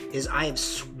done is I've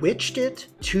switched it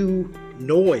to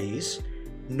noise.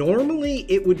 Normally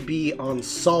it would be on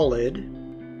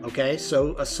solid. Okay,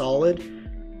 so a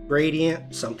solid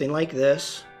gradient, something like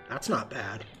this. That's not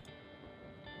bad.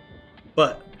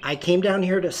 But I came down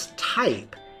here to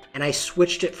type and I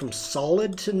switched it from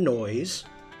solid to noise.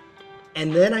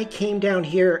 And then I came down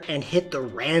here and hit the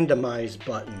randomize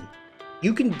button.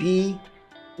 You can be,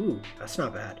 ooh, that's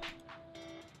not bad.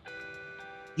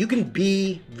 You can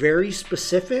be very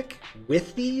specific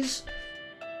with these,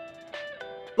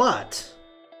 but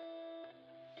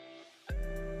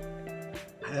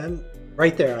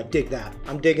Right there, I dig that.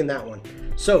 I'm digging that one.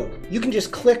 So you can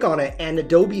just click on it, and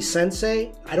Adobe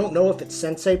Sensei, I don't know if it's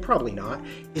Sensei, probably not,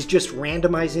 is just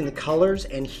randomizing the colors,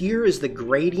 and here is the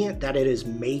gradient that it is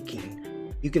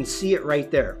making. You can see it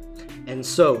right there. And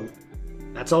so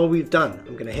that's all we've done.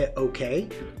 I'm gonna hit OK.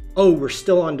 Oh, we're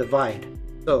still on divide.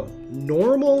 So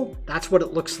normal, that's what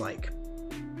it looks like.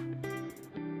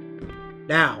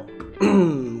 Now,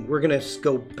 we're gonna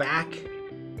go back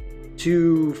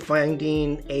to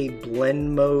finding a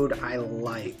blend mode I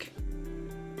like.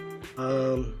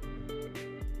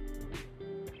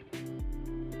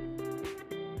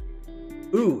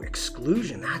 Ooh,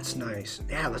 exclusion, that's nice.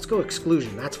 Yeah, let's go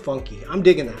exclusion, that's funky. I'm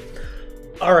digging that.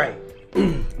 All right,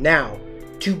 now,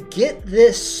 to get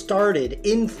this started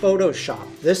in Photoshop,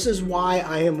 this is why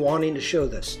I am wanting to show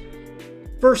this.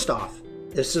 First off,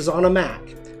 this is on a Mac,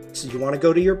 so you want to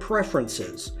go to your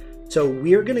preferences. So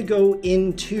we're going to go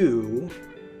into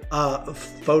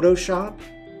Photoshop.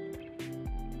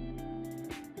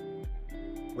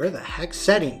 Where the heck?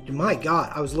 Setting. My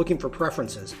God, I was looking for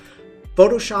preferences.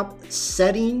 Photoshop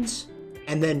settings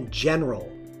and then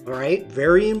general. All right,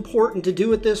 very important to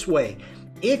do it this way.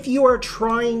 If you are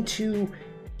trying to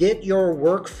get your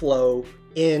workflow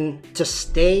in to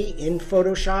stay in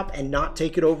Photoshop and not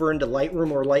take it over into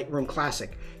Lightroom or Lightroom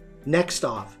Classic, next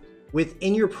off,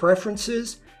 within your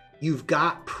preferences, you've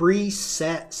got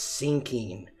preset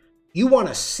syncing. You want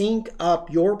to sync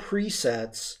up your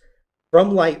presets from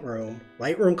Lightroom,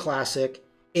 Lightroom Classic,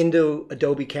 into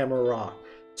Adobe Camera Raw.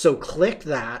 So click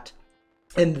that,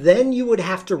 and then you would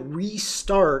have to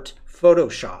restart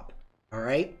Photoshop. All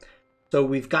right, so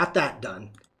we've got that done.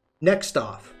 Next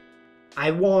off, I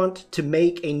want to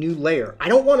make a new layer. I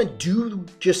don't want to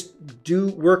just do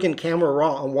work in Camera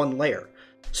Raw on one layer.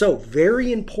 So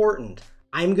very important,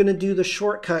 I'm going to do the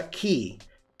shortcut key.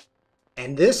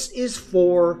 And this is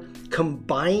for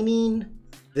combining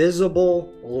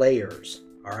visible layers.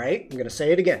 All right, I'm going to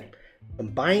say it again.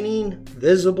 Combining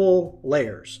visible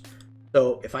layers.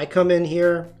 So if I come in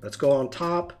here, let's go on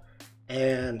top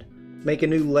and make a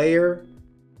new layer.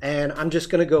 And I'm just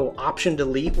going to go Option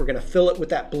Delete. We're going to fill it with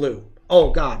that blue.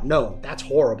 Oh God, no, that's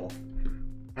horrible.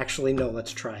 Actually, no,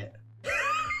 let's try it.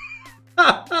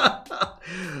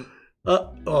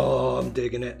 Oh, I'm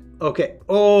digging it. Okay.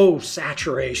 Oh,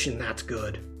 saturation. That's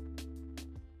good.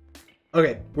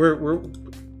 Okay, we're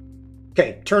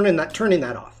okay. Turning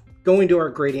that off. Going to our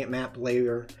gradient map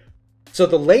layer. So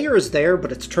the layer is there,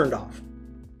 but it's turned off.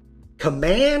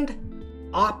 Command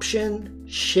Option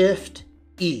Shift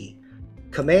E.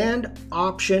 Command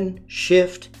Option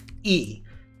Shift E.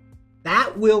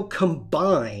 That will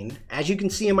combine, as you can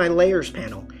see in my layers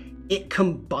panel, it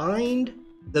combined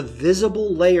the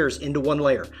visible layers into one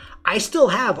layer. I still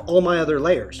have all my other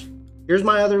layers. Here's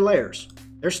my other layers.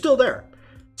 They're still there.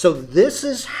 So this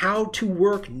is how to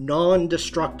work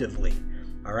non-destructively.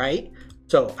 All right.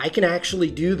 So I can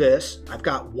actually do this. I've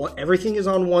got one, everything is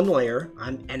on one layer,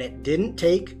 and it didn't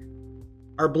take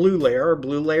our blue layer. Our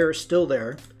blue layer is still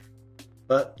there,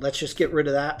 but let's just get rid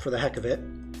of that for the heck of it.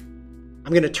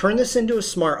 I'm going to turn this into a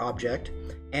smart object,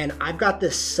 and I've got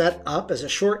this set up as a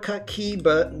shortcut key,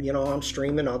 but you know, I'm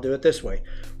streaming, I'll do it this way.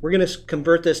 We're going to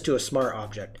convert this to a smart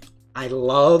object. I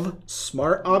love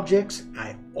smart objects.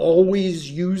 I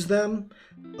always use them.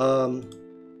 Love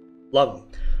them.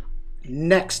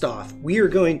 Next off, we are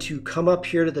going to come up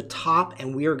here to the top,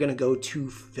 and we are going to go to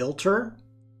Filter.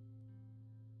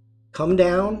 Come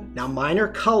down. Now mine are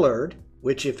colored,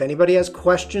 which if anybody has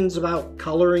questions about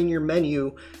coloring your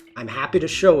menu, I'm happy to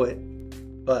show it,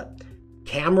 but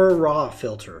Camera Raw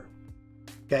filter.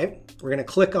 Okay, we're going to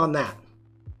click on that.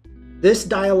 This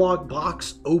dialog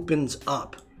box opens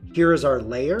up. Here is our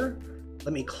layer.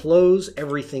 Let me close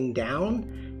everything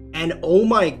down. And oh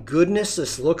my goodness,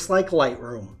 this looks like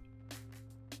Lightroom.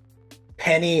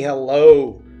 Penny,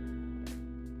 hello.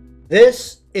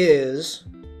 This is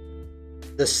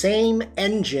the same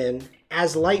engine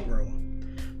as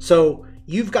Lightroom. So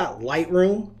you've got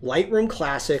Lightroom, Lightroom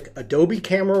Classic, Adobe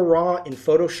Camera Raw in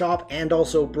Photoshop, and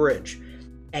also Bridge.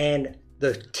 And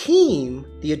the team,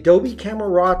 the Adobe Camera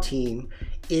Raw team,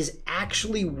 is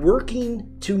actually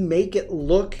working to make it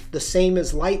look the same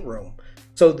as Lightroom.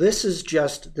 So this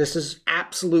is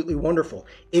absolutely wonderful.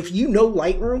 If you know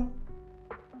Lightroom,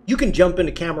 you can jump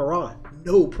into Camera Raw,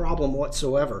 no problem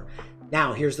whatsoever.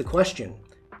 Now, here's the question.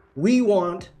 We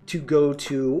want to go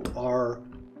to our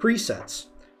presets.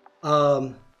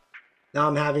 Now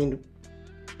I'm having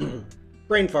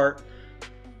brain fart.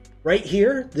 Right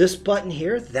here, this button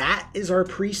here, that is our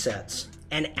presets.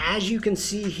 And as you can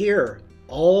see here,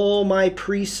 all my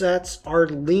presets are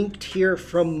linked here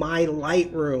from my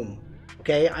Lightroom.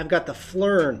 Okay, I've got the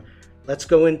Flern, Let's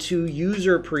go into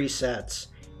user presets.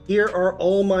 Here are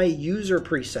all my user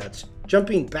presets.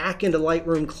 Jumping back into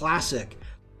Lightroom Classic,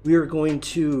 we are going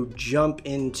to jump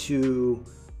into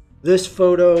this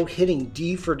photo, hitting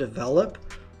D for develop.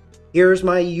 Here's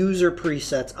my user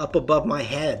presets up above my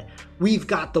head. We've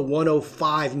got the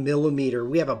 105mm.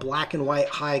 We have a black and white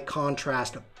high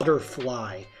contrast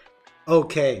butterfly.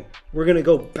 Okay, we're gonna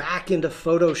go back into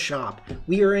Photoshop.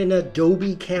 We are in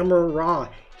Adobe Camera Raw.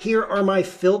 Here are my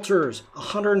filters,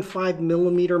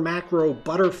 105mm macro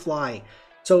butterfly.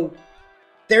 So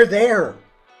they're there.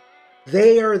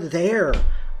 They are there.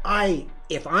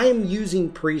 If I am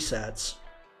using presets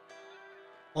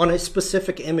on a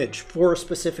specific image for a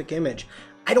specific image,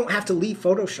 I don't have to leave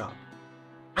Photoshop.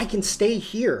 I can stay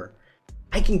here.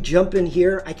 I can jump in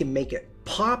here. I can make it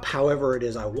pop however it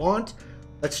is I want.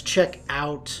 Let's check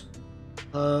out,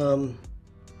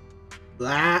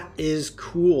 that is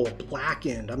cool.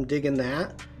 Blackened, I'm digging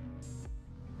that.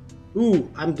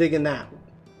 Ooh, I'm digging that.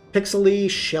 Pixely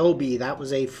Shelby, that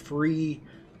was a free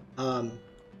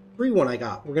one I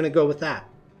got. We're gonna go with that.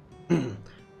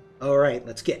 All right,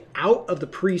 let's get out of the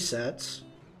presets.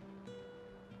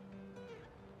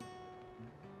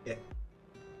 Yeah.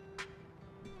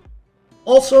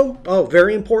 Also, oh,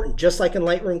 very important, just like in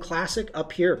Lightroom Classic,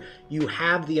 up here, you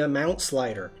have the amount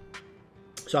slider.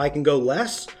 So I can go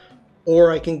less,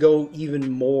 or I can go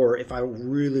even more if I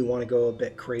really want to go a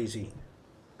bit crazy.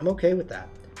 I'm okay with that.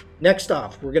 Next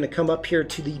off, we're going to come up here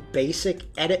to the basic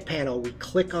edit panel. We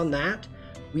click on that.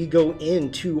 We go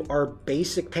into our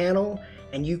basic panel,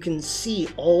 and you can see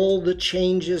all the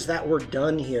changes that were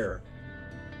done here.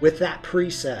 With that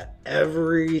preset,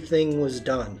 everything was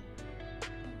done.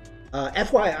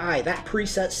 FYI, that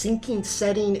preset syncing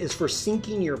setting is for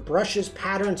syncing your brushes,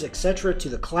 patterns, etc. to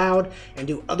the cloud and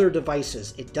to other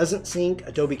devices. It doesn't sync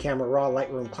Adobe Camera Raw,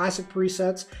 Lightroom Classic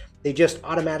presets. They just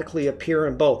automatically appear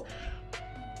in both.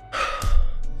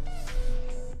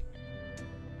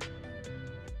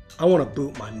 I want to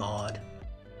boot my mod.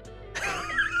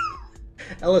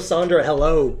 Alessandra,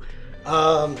 hello.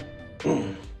 I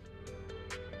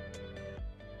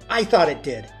thought it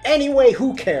did. Anyway,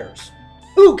 who cares?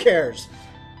 Who cares?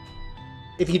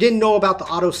 If you didn't know about the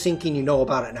auto syncing, you know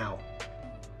about it now.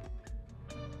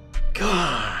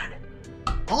 God.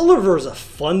 Oliver's a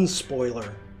fun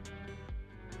spoiler.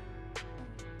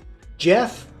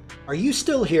 Jeff, are you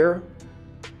still here?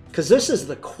 Because this is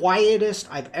the quietest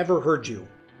I've ever heard you.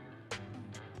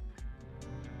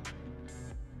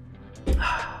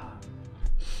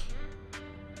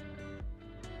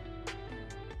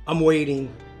 I'm waiting.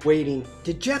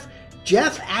 Did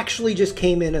Jeff actually just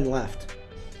came in and left?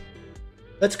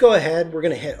 Let's go ahead. We're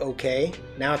going to hit OK.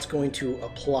 Now it's going to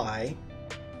apply.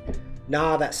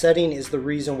 Nah, that setting is the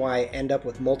reason why I end up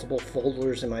with multiple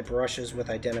folders in my brushes with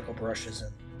identical brushes in.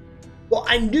 Well,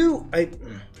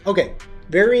 okay,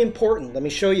 very important. Let me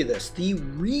show you this. The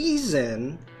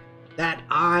reason that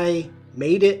I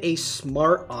made it a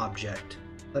smart object.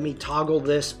 Let me toggle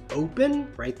this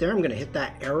open right there. I'm going to hit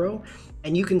that arrow.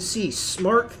 And you can see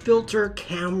Smart Filter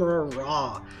Camera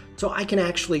Raw. So I can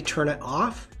actually turn it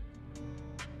off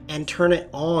and turn it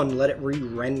on, let it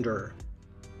re-render.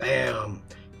 Bam.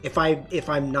 If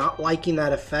I'm not liking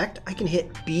that effect, I can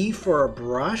hit B for a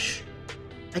brush.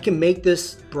 I can make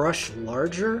this brush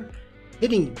larger.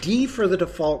 Hitting D for the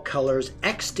default colors,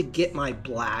 X to get my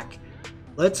black.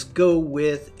 Let's go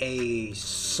with a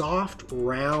soft,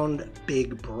 round,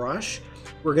 big brush.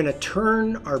 We're gonna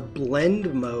turn our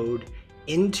blend mode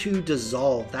into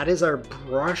dissolve. That is our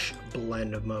brush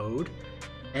blend mode.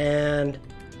 And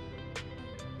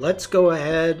let's go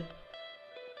ahead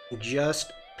and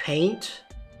just paint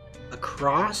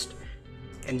across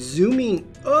and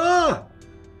zooming.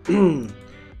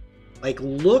 Like,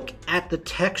 look at the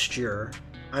texture.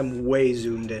 I'm way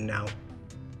zoomed in now.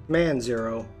 Man,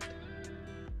 Zero.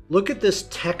 Look at this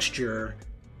texture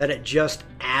that it just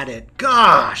added.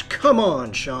 Gosh, come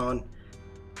on, Sean.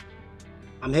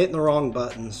 I'm hitting the wrong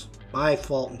buttons. My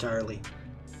fault entirely.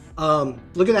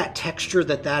 Look at that texture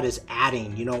that is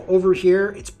adding. You know, over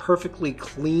here, it's perfectly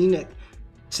clean,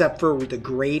 except for with the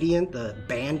gradient, the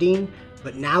banding.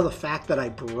 But now the fact that I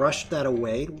brushed that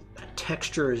away, that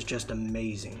texture is just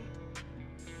amazing.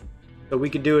 So we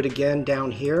could do it again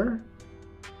down here.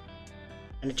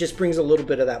 And it just brings a little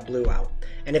bit of that blue out.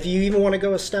 And if you even want to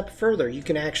go a step further, you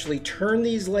can actually turn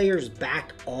these layers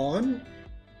back on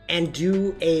and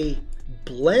do a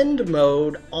blend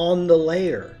mode on the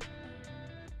layer.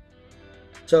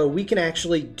 So we can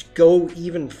actually go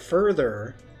even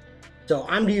further. So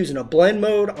I'm using a blend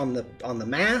mode on the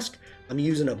mask. I'm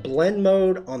using a blend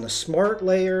mode on the smart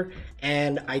layer,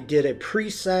 and I did a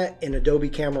preset in Adobe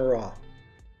Camera Raw.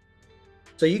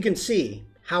 So you can see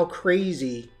how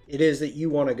crazy it is that you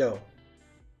want to go.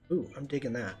 Ooh, I'm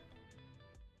digging that.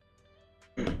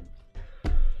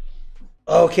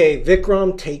 Okay,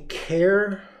 Vikram, take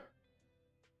care.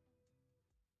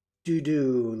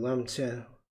 I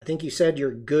think you said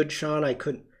you're good, Sean. I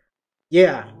couldn't.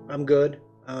 Yeah, I'm good.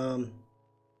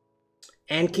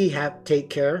 Anki,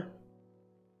 take care.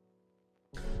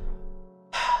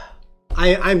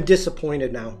 I'm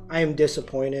disappointed now. I am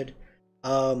disappointed.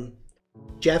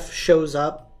 Jeff shows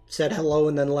up, said hello,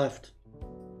 and then left.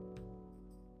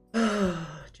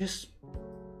 Just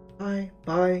bye.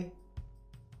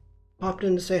 Popped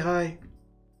in to say hi.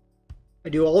 I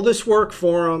do all this work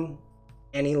for him,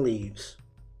 and he leaves.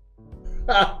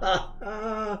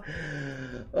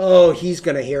 Oh, he's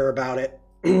gonna hear about it.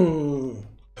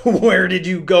 Where did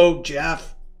you go,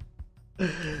 Jeff?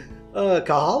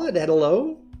 Kahala,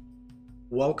 hello.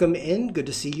 Welcome in. Good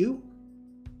to see you.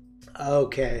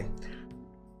 Okay.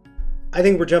 I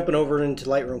think we're jumping over into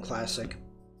Lightroom Classic.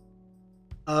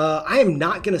 I am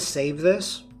not going to save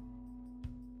this.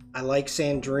 I like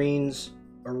Sandrine's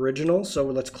original, so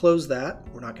let's close that.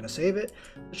 We're not going to save it.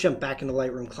 Let's jump back into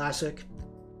Lightroom Classic.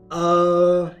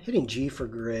 Hitting G for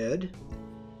grid.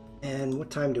 And what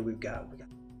time do we got? We got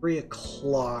 3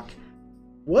 o'clock.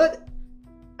 What?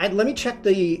 Let me check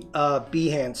the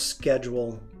Behance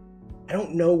schedule. I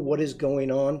don't know what is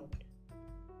going on.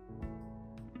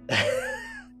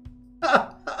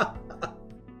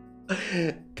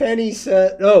 Penny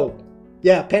said, oh,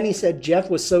 yeah, Penny said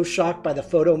Jeff was so shocked by the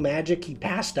photo magic he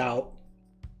passed out.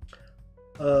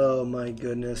 Oh my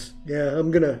goodness. Yeah,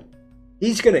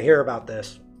 he's gonna hear about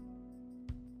this.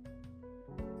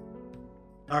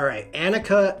 All right,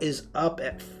 Annika is up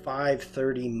at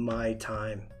 5:30 my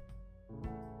time.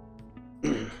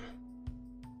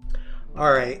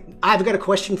 All right, I've got a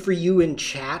question for you in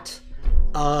chat.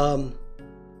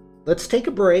 Let's take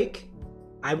a break.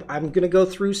 I'm going to go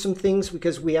through some things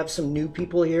because we have some new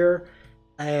people here.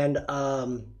 And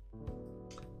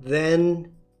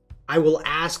then I will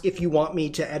ask if you want me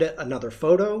to edit another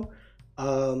photo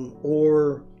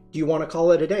or do you want to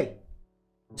call it a day?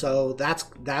 So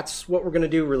that's what we're going to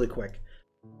do really quick.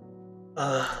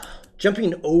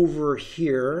 Jumping over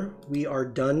here, we are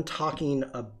done talking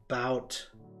about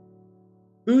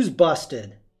who's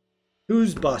busted.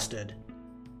 Who's busted?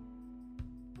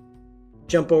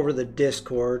 Jump over the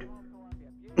Discord.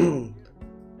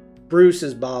 Bruce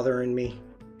is bothering me.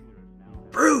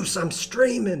 Bruce, I'm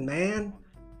streaming, man.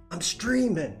 I'm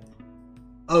streaming.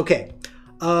 Okay.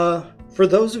 For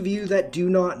those of you that do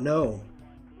not know,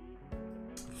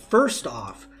 first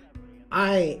off,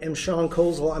 I am Sean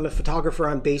Kozel. I'm a photographer.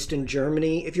 I'm based in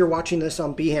Germany. If you're watching this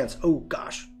on Behance, oh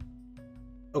gosh.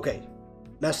 Okay,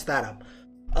 messed that up.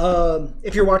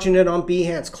 If you're watching it on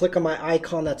Behance, click on my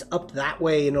icon that's up that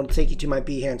way and it'll take you to my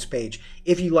Behance page.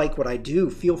 If you like what I do,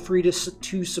 feel free to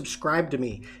subscribe to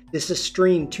me. This is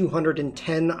stream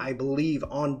 210, I believe,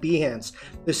 on Behance.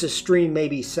 This is stream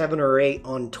maybe 7 or 8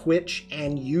 on Twitch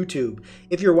and YouTube.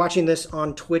 If you're watching this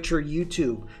on Twitch or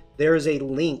YouTube, there is a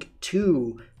link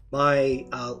to my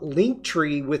link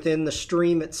tree within the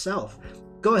stream itself.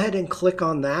 Go ahead and click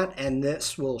on that and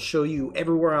this will show you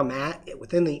everywhere I'm at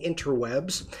within the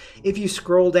interwebs. If you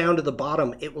scroll down to the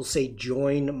bottom, it will say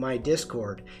join my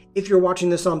Discord. If you're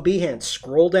watching this on Behance,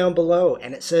 scroll down below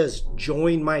and it says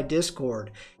join my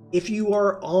Discord. If you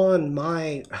are on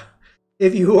my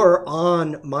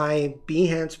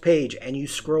Behance page and you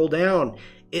scroll down,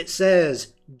 it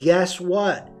says, guess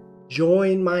what?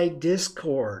 Join my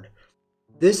Discord.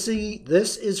 This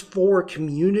is for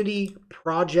community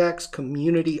projects,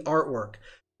 community artwork.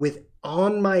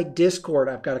 On my Discord,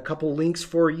 I've got a couple links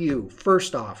for you.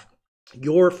 First off,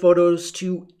 your photos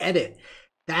to edit.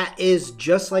 That is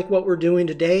just like what we're doing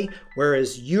today,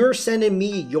 whereas you're sending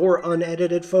me your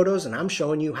unedited photos and I'm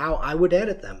showing you how I would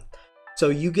edit them.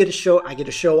 So I get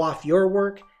to show off your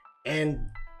work and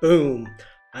boom.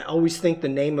 I always think the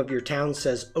name of your town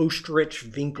says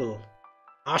Ostrich-Winkel.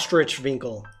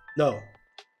 Ostrich-Winkel. No,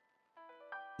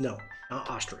 not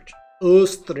ostrich.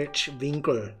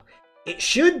 Ostrich-Winkel. It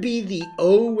should be the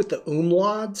O with the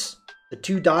umlauts, the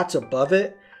 2 dots above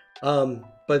it,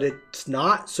 but it's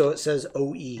not, so it says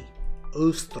OE.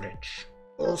 Ostrich.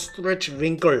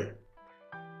 Ostrich-Winkel.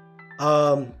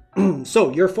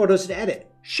 So your photos to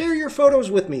edit. Share your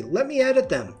photos with me. Let me edit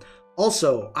them.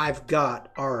 Also, I've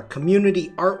got our community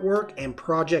artwork and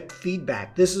project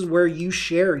feedback. This is where you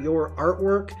share your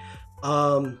artwork.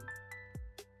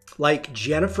 Like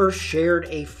Jennifer shared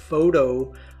a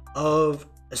photo of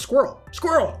a squirrel.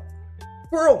 Squirrel!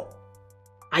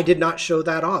 I did not show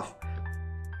that off.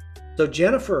 So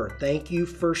Jennifer, thank you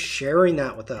for sharing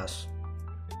that with us.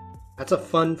 That's a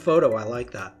fun photo. I like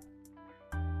that.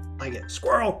 Like it.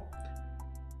 Squirrel!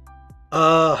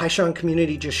 Hi Sean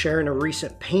community, just sharing a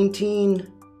recent painting.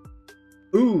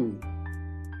 Ooh.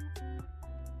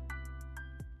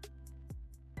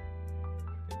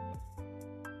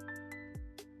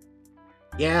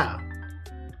 Yeah.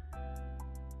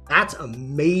 That's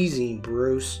amazing,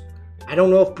 Bruce. I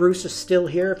don't know if Bruce is still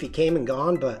here, if he came and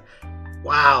gone, but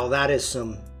wow, that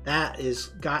is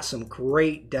got some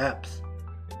great depth.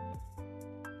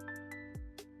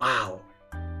 Wow.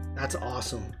 That's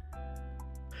awesome.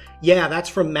 Yeah, that's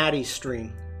from Maddie's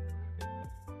stream.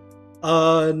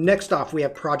 Next off, we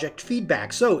have project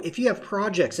feedback. So if you have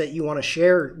projects that you want to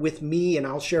share with me and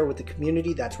I'll share with the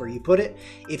community, that's where you put it.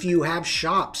 If you have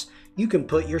shops, you can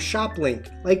put your shop link,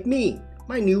 like me,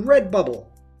 my new Redbubble.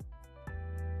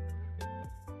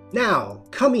 Now,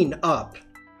 coming up,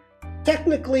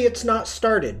 technically it's not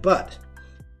started, but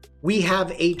we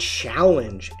have a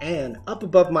challenge, and up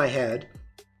above my head,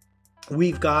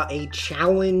 we've got a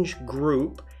challenge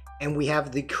group, and we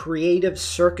have the Creative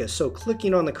Circus. So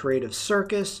clicking on the Creative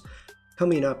Circus,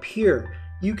 coming up here,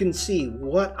 you can see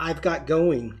what I've got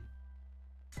going.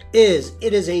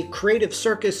 It is a Creative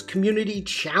Circus community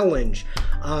challenge.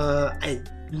 I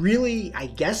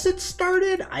guess it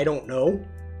started. I don't know.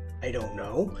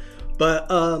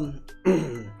 But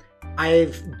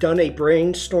I've done a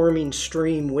brainstorming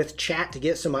stream with chat to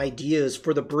get some ideas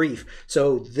for the brief.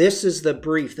 So this is the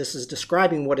brief. This is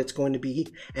describing what it's going to be.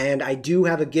 And I do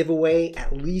have a giveaway,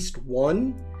 at least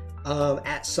one,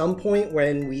 at some point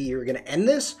when we are going to end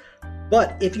this.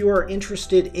 But if you are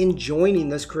interested in joining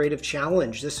this creative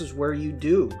challenge, this is where you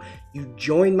do. You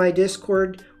join my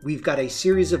Discord. We've got a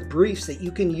series of briefs that you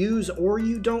can use, or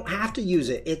you don't have to use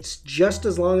it. It's just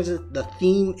as long as the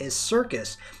theme is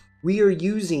circus. We are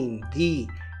using the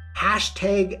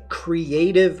hashtag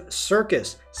Creative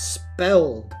Circus,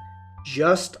 spelled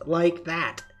just like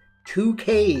that. 2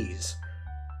 Ks.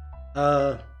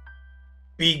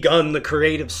 Begun the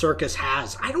Creative Circus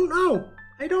has. I don't know.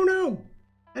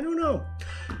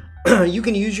 You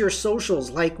can use your socials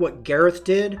like what Gareth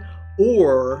did,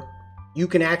 or you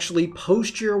can actually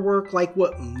post your work like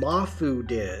what Mafu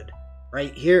did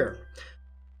right here.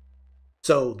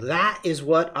 So that is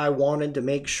what I wanted to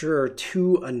make sure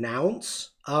to announce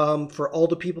for all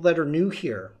the people that are new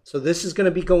here. So this is going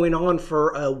to be going on for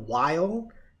a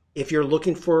while. If you're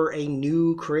looking for a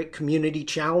new community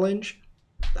challenge,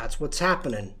 that's what's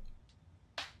happening.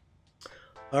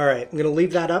 All right, I'm going to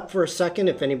leave that up for a second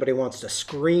if anybody wants to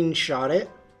screenshot it.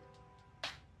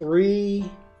 3,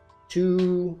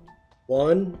 2,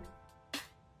 1.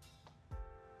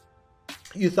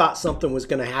 You thought something was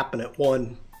going to happen at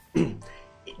 1.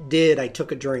 It did. I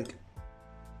took a drink.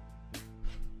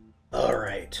 All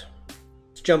right.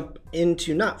 Let's jump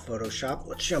into, not Photoshop,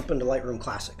 let's jump into Lightroom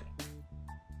Classic.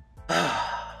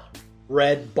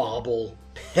 Redbubble.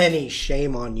 Penny,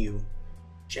 shame on you.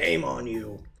 Shame on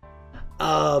you.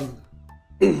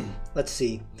 Let's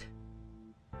see.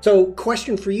 So,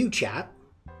 question for you, chat.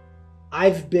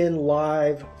 I've been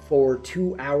live for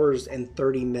 2 hours and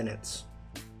 30 minutes.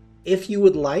 If you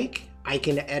would like, I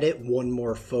can edit one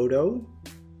more photo,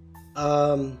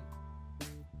 and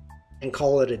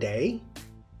call it a day.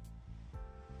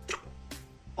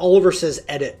 Oliver says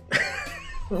edit.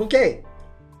 Okay.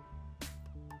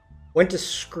 Went to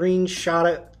screenshot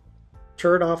it,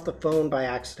 turned off the phone by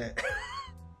accident.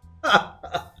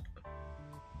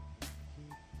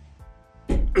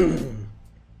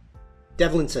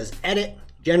 Devlin says edit.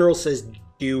 General says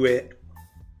do it.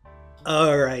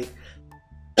 All right.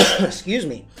 Excuse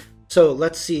me. So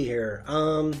let's see here.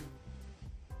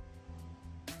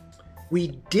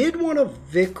 We did one of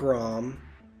Vikram.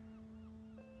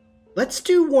 Let's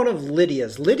do one of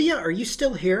Lydia's. Lydia, are you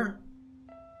still here?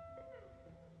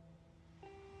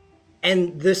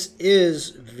 And this is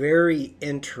very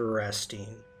interesting.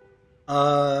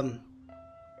 Let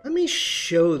me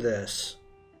show this.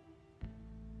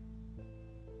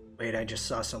 Wait, I just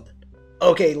saw something.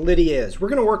 Okay, Lydia's. We're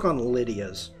going to work on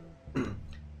Lydia's.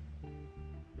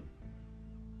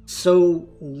 So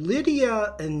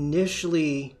Lydia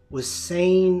initially was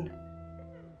saying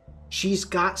she's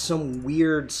got some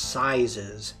weird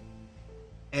sizes.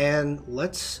 And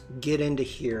let's get into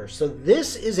here. So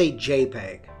this is a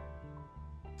JPEG.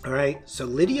 All right, so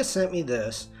Lydia sent me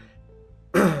this.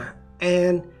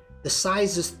 And the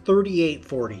size is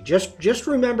 3840. Just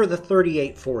remember the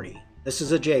 3840. This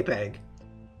is a JPEG.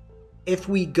 If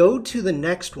we go to the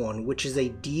next one, which is a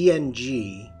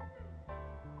DNG,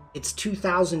 it's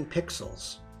 2000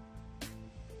 pixels.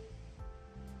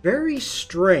 Very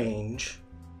strange.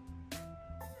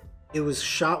 It was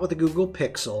shot with a Google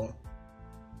Pixel.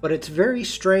 But it's very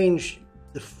strange,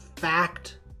 the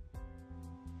fact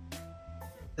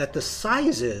that the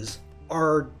sizes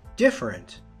are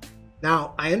different.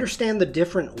 Now, I understand the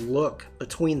different look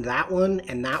between that one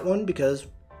and that one because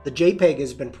the JPEG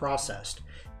has been processed.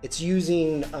 It's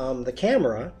using the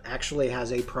camera actually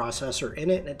has a processor in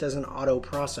it, and it does an auto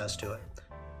process to it.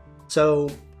 So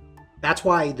that's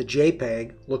why the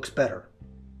JPEG looks better.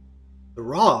 The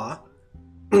RAW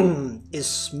is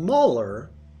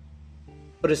smaller,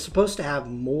 but it's supposed to have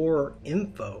more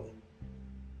info.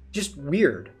 Just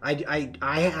weird.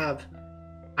 I've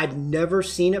never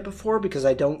seen it before because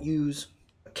I don't use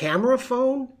a camera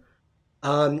phone.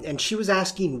 And she was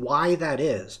asking why that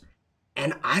is.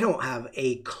 And I don't have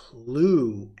a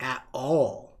clue at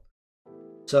all.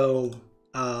 So,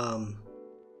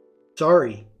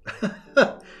 sorry.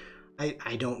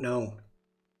 I don't know.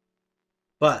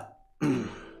 But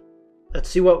let's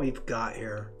see what we've got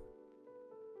here.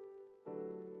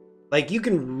 Like, you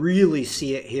can really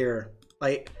see it here.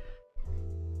 Like,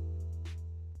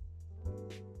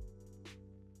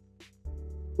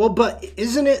 well, but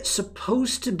isn't it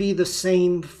supposed to be the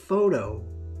same photo,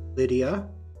 Lydia?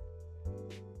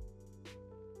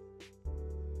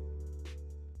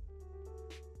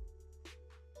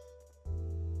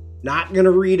 Not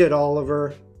gonna read it,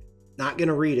 Oliver. Not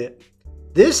gonna read it.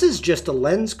 This is just a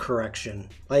lens correction.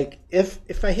 Like,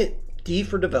 if I hit D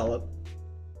for develop,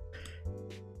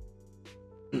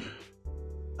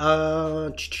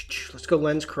 let's go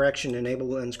lens correction, enable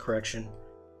lens correction.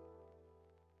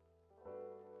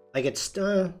 Like, it's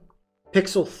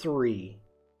Pixel 3.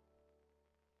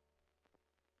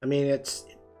 I mean, it's,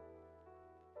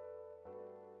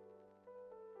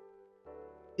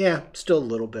 yeah, still a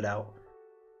little bit out.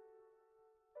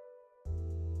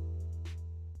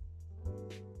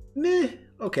 Meh.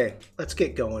 Okay, let's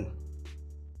get going.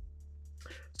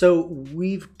 So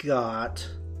we've got,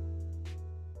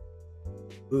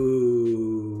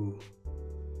 ooh,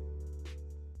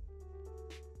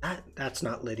 that's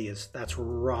not Lydia's, that's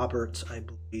Robert's, I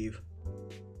believe.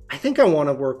 I think I want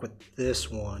to work with this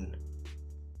one.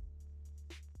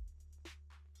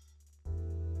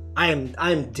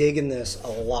 I'm digging this a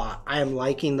lot. I am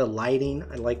liking the lighting.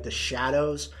 I like the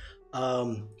shadows.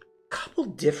 Couple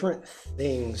different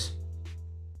things.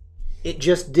 It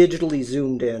just digitally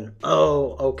zoomed in.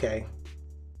 Oh, okay.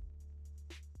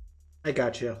 I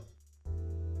got you.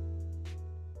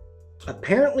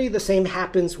 Apparently the same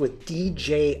happens with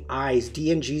DJIs.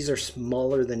 DNGs are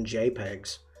smaller than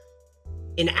JPEGs.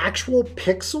 In actual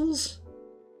pixels?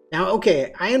 Now,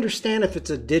 okay, I understand if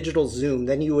it's a digital zoom,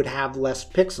 then you would have less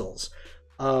pixels.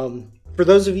 For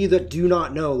those of you that do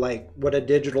not know, like, what a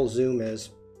digital zoom is,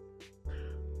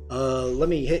 let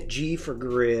me hit G for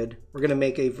grid. We're gonna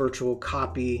make a virtual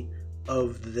copy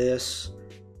of this.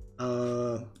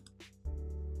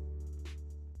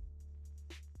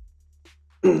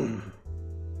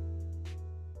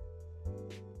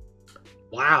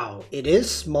 Wow, it is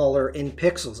smaller in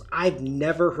pixels. I've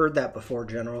never heard that before,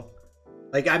 General.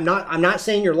 Like, I'm not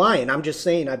saying you're lying. I'm just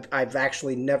saying I've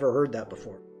actually never heard that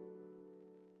before.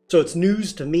 So it's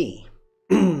news to me.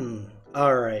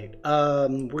 All right,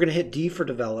 we're gonna hit D for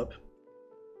develop.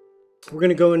 We're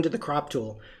gonna go into the crop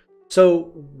tool.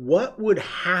 So what would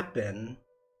happen?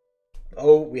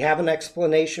 Oh, we have an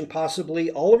explanation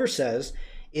possibly. Oliver says,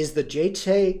 is the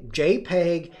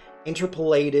JPEG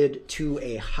interpolated to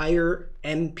a higher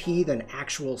MP than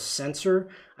actual sensor?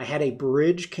 I had a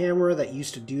bridge camera that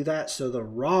used to do that, so the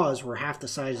RAWs were half the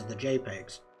size of the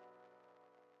JPEGs.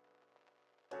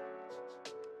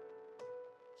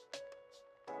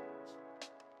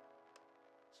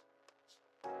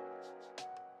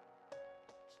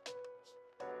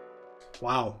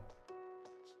 Wow.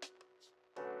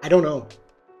 I don't know.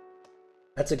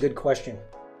 That's a good question.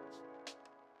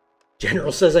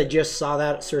 General says, I just saw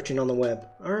that searching on the web.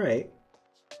 All right.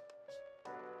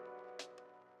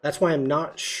 That's why I'm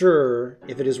not sure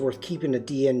if it is worth keeping a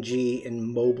DNG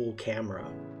in mobile camera.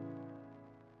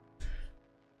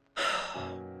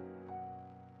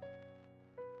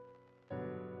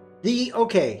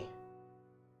 Okay.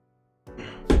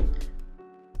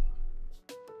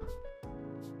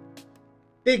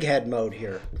 Big head mode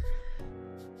here.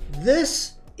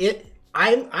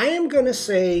 I am gonna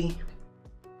say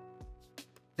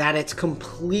that it's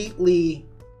completely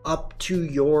up to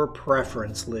your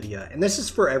preference, Lydia. And this is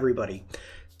for everybody.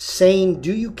 Saying,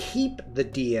 do you keep the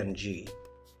DNG?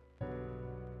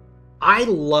 I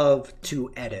love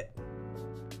to edit.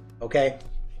 Okay?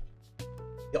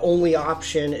 The only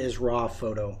option is raw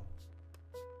photo.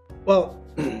 Well,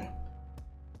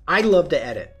 I love to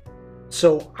edit.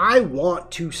 So I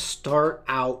want to start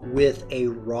out with a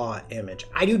raw image.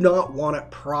 I do not want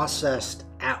it processed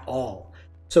at all.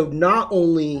 So not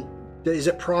only is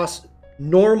it processed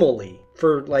normally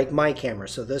for like my camera,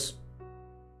 so this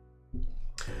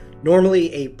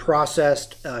normally a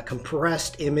processed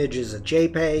compressed image is a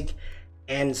JPEG,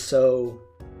 and so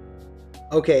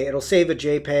okay, it'll save a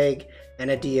JPEG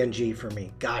and a DNG for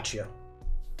me. Gotcha.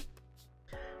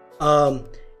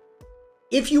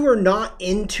 If you are not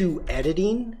into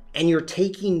editing and you're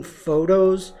taking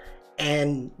photos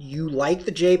and you like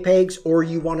the JPEGs, or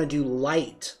you want to do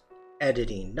light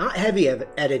editing, not heavy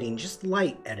editing, just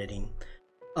light editing,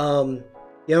 you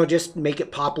know, just make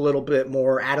it pop a little bit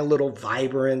more, add a little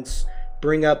vibrance,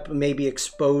 bring up maybe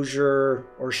exposure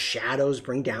or shadows,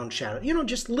 bring down shadow, you know,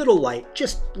 just little light,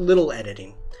 just little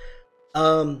editing.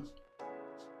 A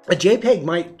JPEG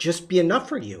might just be enough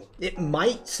for you. It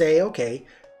might say, okay,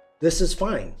 this is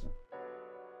fine.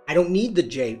 I don't need the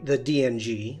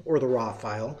DNG or the raw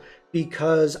file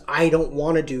because I don't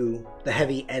want to do the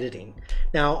heavy editing.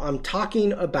 Now I'm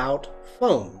talking about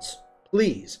phones,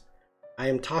 please. I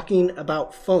am talking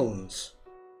about phones.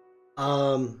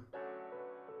 Wow,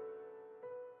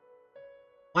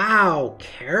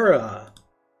 Kara.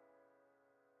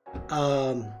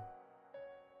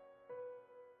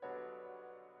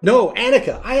 No,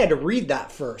 Annika, I had to read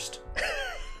that first.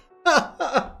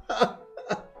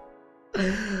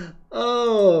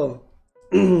 Oh.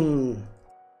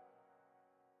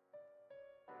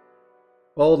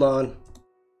 Hold on.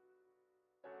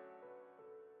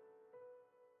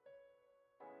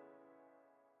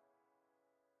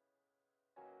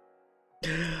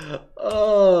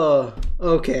 Oh,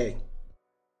 okay.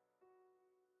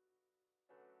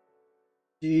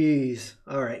 Jeez.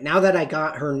 All right. Now that I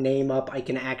got her name up, I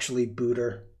can actually boot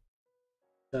her.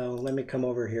 So let me come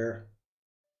over here.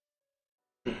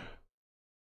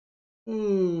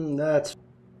 That's...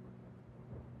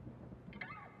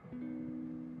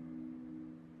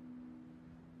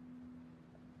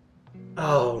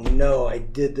 Oh no, I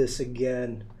did this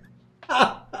again.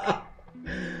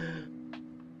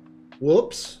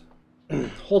 Whoops.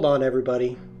 Hold on,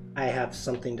 everybody. I have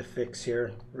something to fix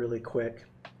here really quick.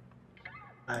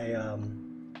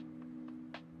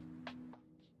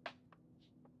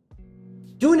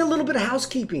 Doing a little bit of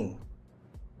housekeeping.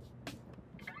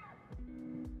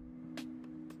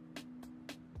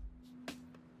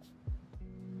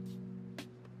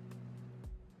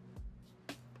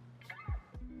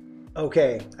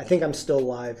 Okay, I think I'm still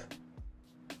live.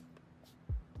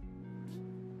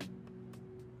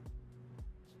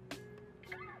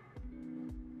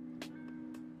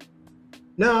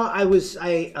 No,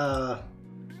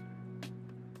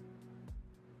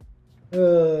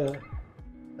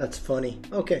 that's funny.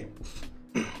 Okay.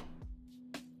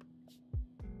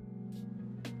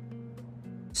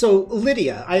 So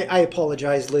Lydia, I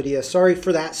apologize, Lydia. Sorry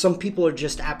for that. Some people are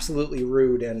just absolutely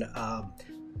rude and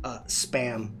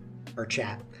spam our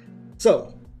chat.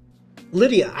 So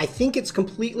Lydia, I think it's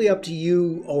completely up to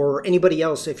you or anybody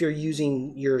else if you're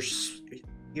using your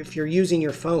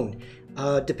phone.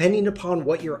 Depending upon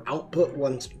what your output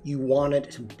you want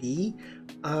it to be,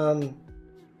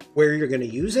 where you're going to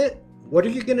use it, what are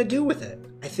you going to do with it?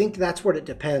 I think that's what it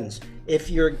depends. If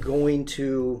you're going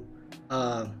to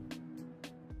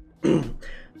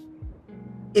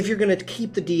if you're going to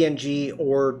keep the DNG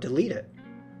or delete it.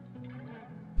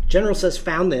 General says,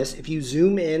 found this. If you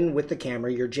zoom in with the camera,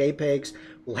 your JPEGs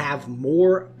will have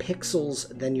more pixels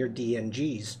than your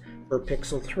DNGs for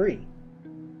Pixel 3.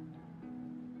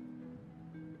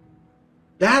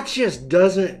 That just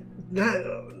doesn't...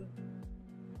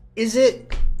 Is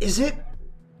it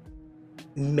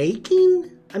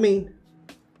making? I mean,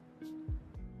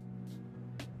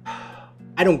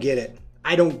 I don't get it.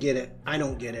 I don't get it. I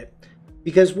don't get it.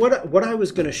 Because what I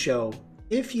was going to show,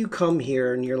 if you come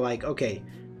here and you're like, okay,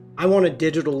 I want to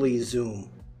digitally zoom.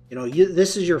 You know,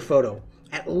 this is your photo.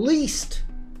 At least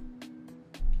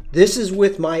this is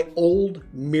with my old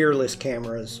mirrorless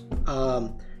cameras,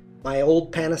 my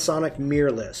old Panasonic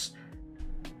mirrorless.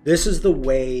 This is the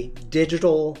way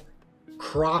digital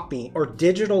cropping or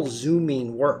digital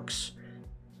zooming works.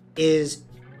 Is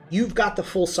you've got the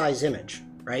full size image,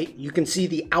 right? You can see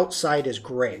the outside is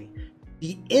gray.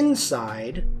 The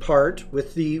inside part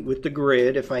with the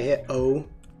grid, if I hit O,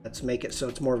 let's make it so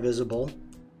it's more visible.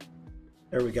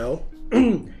 There we go.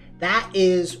 That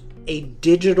is a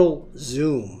digital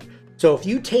zoom. So if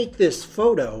you take this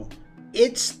photo,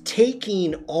 it's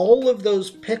taking all of those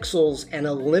pixels and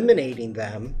eliminating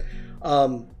them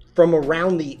from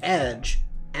around the edge,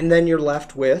 and then you're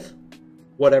left with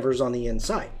whatever's on the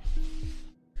inside.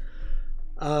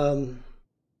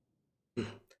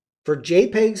 For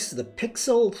JPEGs, the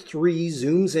Pixel 3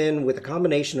 zooms in with a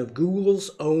combination of Google's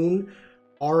own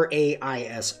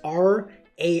RAISR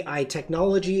AI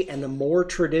technology and the more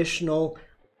traditional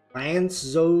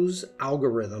Lanczos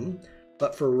algorithm.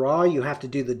 But for RAW, you have to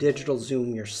do the digital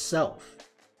zoom yourself.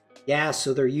 Yeah,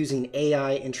 so they're using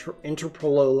AI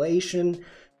interpolation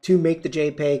to make the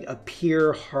JPEG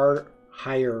appear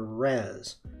higher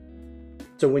res.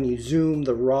 So when you zoom,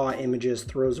 the raw images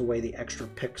throws away the extra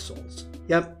pixels.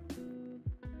 Yep.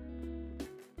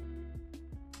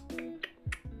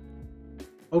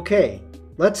 Okay,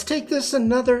 let's take this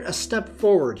a step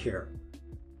forward here.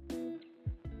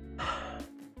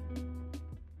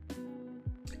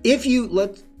 If you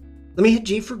let me hit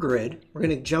G for grid. We're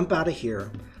going to jump out of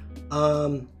here.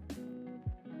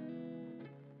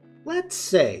 Let's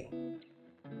say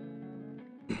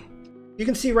you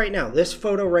can see right now this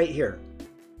photo right here.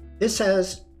 This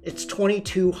has it's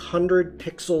 2200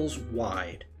 pixels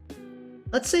wide.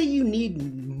 Let's say you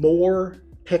need more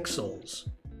pixels,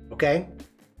 okay?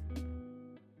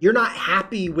 You're not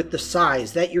happy with the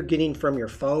size that you're getting from your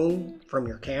phone, from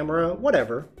your camera,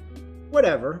 whatever,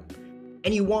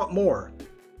 and you want more.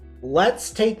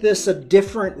 Let's take this a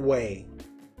different way.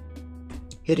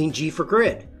 Hitting G for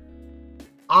grid.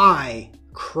 I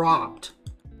cropped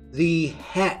the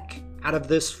heck out of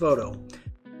this photo.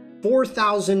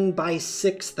 4,000 by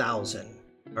 6,000.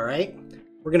 All right,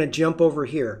 we're gonna jump over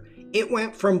here. It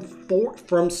went from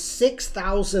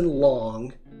 6,000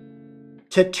 long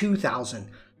to 2,000.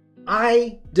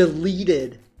 I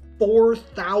deleted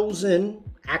 4,000,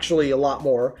 actually a lot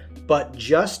more, but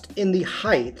just in the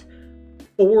height,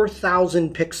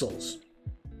 4,000 pixels.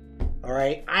 All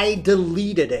right, I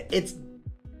deleted it.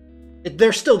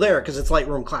 They're still there because it's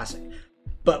Lightroom Classic.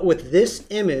 But with this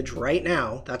image right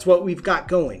now, that's what we've got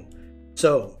going.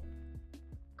 So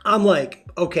I'm like,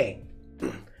 okay,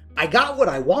 I got what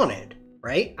I wanted,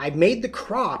 right? I made the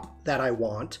crop that I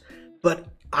want, but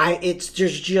it's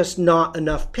just not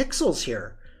enough pixels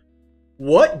here.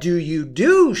 What do you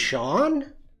do,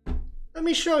 Sean? Let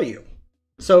me show you.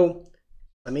 So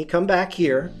let me come back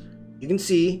here. You can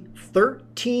see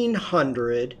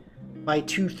 1,300 by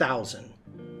 2,000.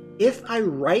 If I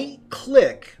right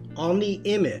click on the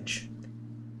image,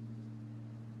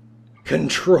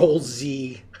 Control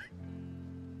Z,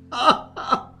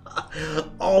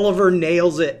 Oliver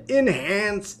nails it.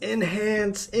 Enhance,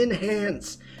 enhance,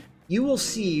 enhance. You will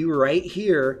see right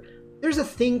here, there's a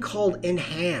thing called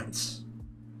enhance.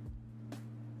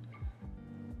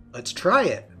 Let's try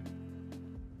it.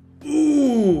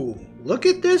 Ooh, look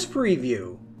at this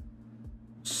preview.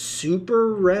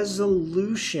 Super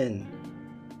resolution.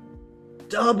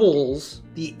 Doubles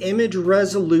the image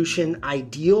resolution,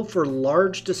 ideal for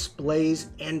large displays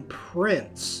and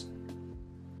prints.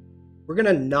 We're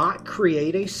gonna not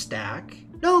create a stack.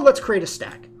 No, let's create a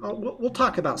stack. We'll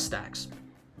talk about stacks.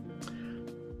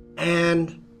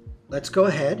 And let's go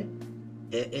ahead,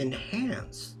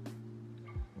 enhance.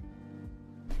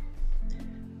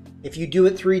 If you do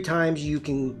it 3 times, you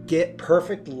can get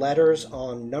perfect letters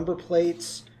on number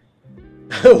plates.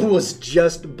 It was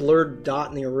just blurred dot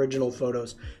in the original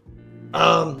photos.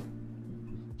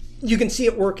 You can see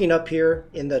it working up here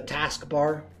in the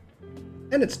taskbar,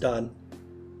 and it's done.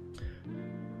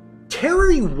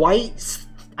 Terry White,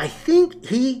 I think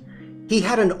he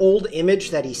had an old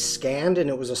image that he scanned, and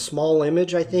it was a small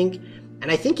image, I think. And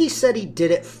I think he said he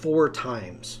did it 4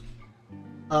 times.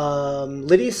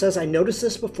 Lydia says, I noticed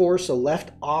this before, so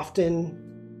left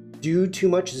often do too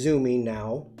much zooming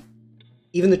now.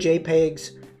 Even the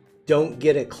JPEGs don't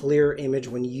get a clear image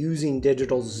when using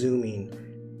digital zooming.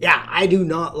 Yeah, I do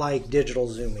not like digital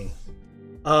zooming.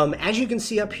 As you can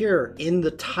see up here in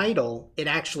the title, it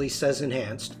actually says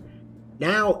enhanced.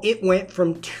 Now it went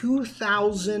from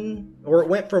 2,000, or it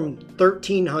went from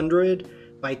 1,300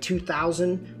 by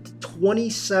 2,000 to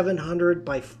 2,700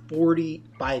 by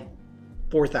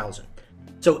 4,000.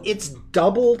 So it's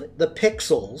doubled the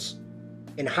pixels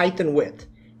in height and width.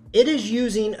 It is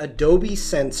using Adobe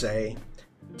Sensei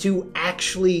to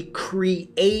actually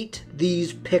create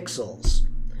these pixels.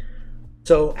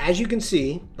 So as you can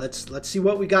see, let's see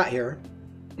what we got here.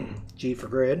 G for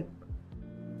grid.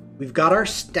 We've got our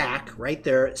stack right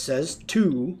there. It says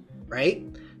 2, right?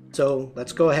 So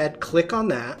let's go ahead, click on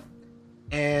that.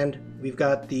 And we've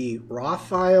got the raw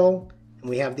file and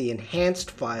we have the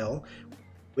enhanced file,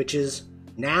 which is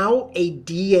now a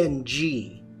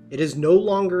DNG. It is no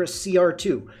longer a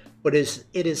CR2, but it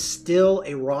is still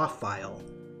a raw file.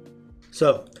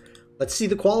 So let's see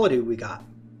the quality we got.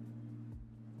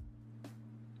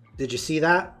 Did you see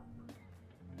that?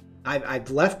 I've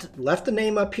left the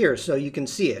name up here so you can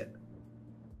see it.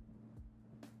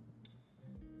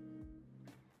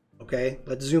 Okay,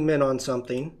 let's zoom in on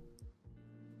something.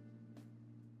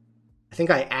 I think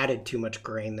I added too much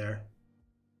grain there.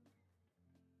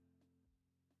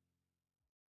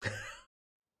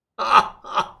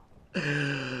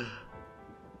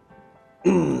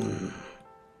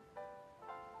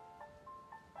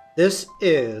 This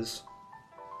is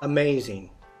amazing.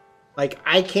 Like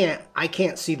I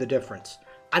can't see the difference.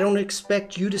 I don't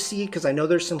expect you to see it because I know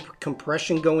there's some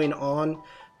compression going on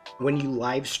when you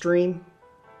live stream,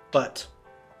 but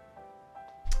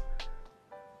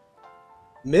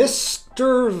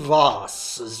Mr.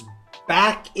 Voss is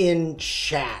back in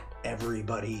chat,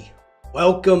 everybody.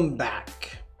 Welcome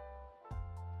back.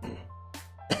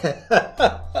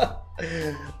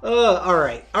 All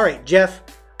right, Jeff.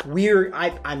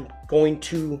 I'm going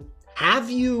to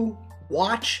have you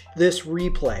watch this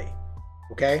replay,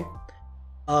 okay?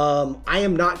 I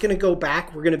am not going to go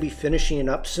back. We're going to be finishing it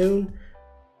up soon,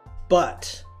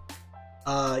 but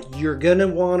you're going to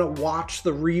want to watch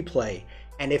the replay.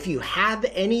 And if you have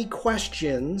any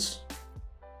questions,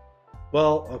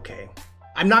 well, okay.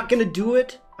 I'm not going to do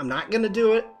it.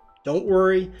 Don't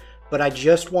worry. But I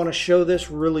just want to show this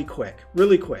really quick.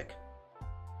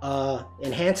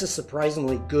 Enhance is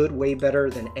surprisingly good, way better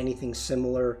than anything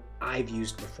similar I've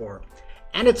used before.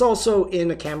 And it's also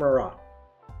in a Camera Raw.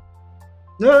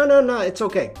 No, it's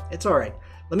okay. It's all right.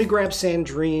 Let me grab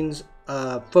Sandrine's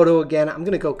photo again. I'm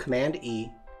going to go Command E.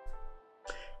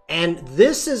 And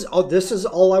this is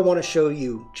all I want to show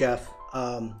you, Jeff.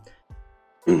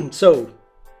 So,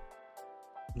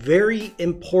 very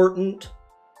important.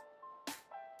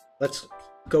 Let's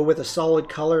go with a solid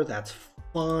color. That's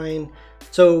fine.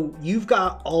 So you've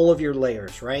got all of your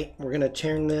layers, right? We're going to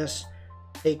turn this,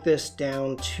 take this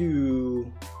down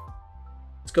to,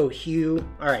 let's go hue.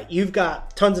 All right, you've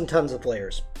got tons and tons of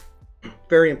layers.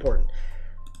 Very important.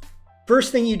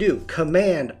 First thing you do,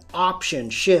 Command, Option,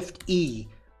 Shift, E.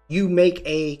 You make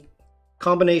a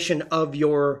combination of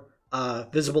your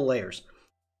visible layers.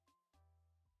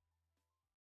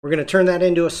 We're going to turn that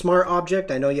into a smart object.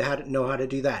 I know you know how to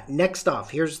do that. Next off,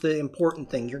 here's the important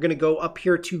thing. You're going to go up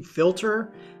here to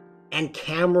Filter and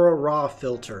Camera Raw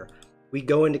Filter. We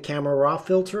go into Camera Raw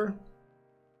Filter.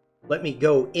 Let me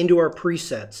go into our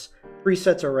presets.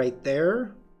 Presets are right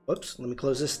there. Whoops, let me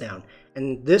close this down.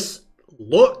 And this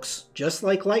looks just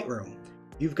like Lightroom.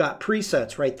 You've got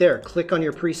presets right there. Click on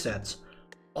your presets.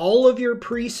 All of your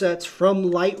presets from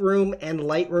Lightroom and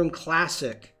Lightroom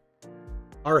Classic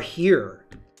are here.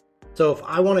 So if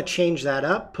I want to change that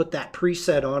up, put that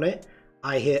preset on it,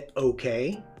 I hit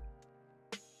OK.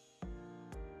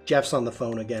 Jeff's on the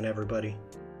phone again, everybody.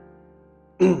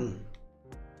 All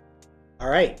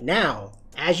right, now,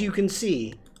 as you can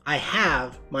see, I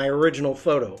have my original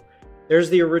photo. There's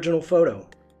the original photo.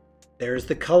 There's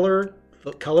the color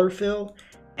fill,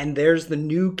 and there's the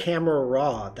new Camera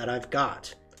Raw that I've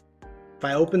got. If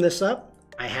I open this up,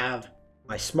 I have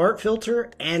my Smart Filter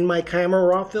and my Camera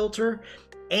Raw filter,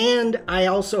 and I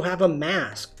also have a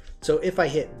mask. So if I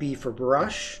hit B for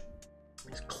brush,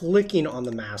 it's clicking on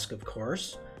the mask, of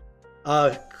course.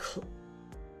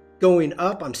 Going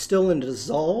up, I'm still in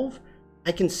dissolve.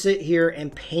 I can sit here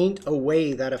and paint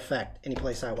away that effect any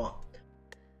place I want.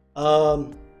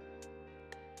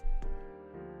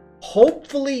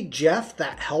 Hopefully, Jeff,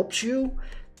 that helps you.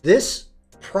 This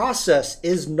process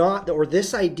is not, or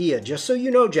this idea, just so you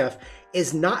know, Jeff,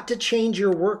 is not to change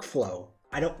your workflow.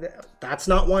 That's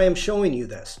not why I'm showing you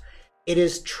this. It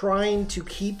is trying to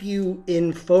keep you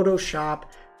in Photoshop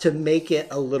to make it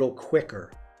a little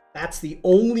quicker. That's the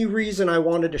only reason I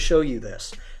wanted to show you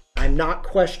this. I'm not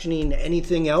questioning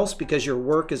anything else because your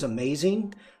work is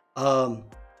amazing. But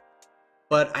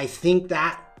I think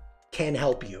that can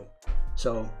help you.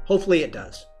 So hopefully it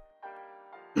does.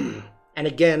 And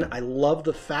again, I love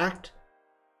the fact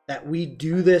that we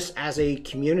do this as a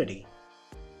community.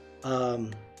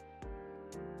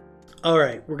 All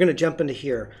right, we're gonna jump into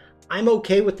here. I'm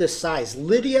okay with this size.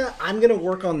 Lydia, I'm gonna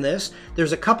work on this.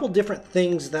 There's a couple different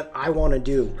things that I wanna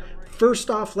do.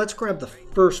 First off, let's grab the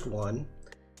first one.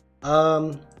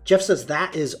 Jeff says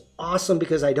that is awesome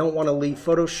because I don't wanna leave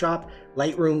Photoshop.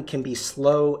 Lightroom can be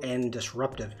slow and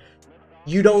disruptive.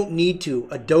 You don't need to.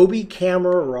 Adobe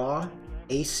Camera Raw,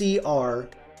 ACR,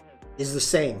 is the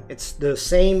same. It's the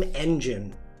same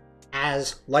engine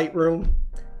as Lightroom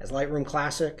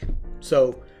Classic.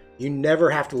 So you never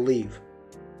have to leave.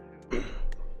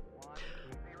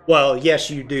 Well, yes,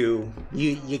 you do.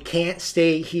 You can't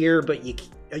stay here, but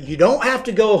you don't have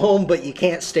to go home, but you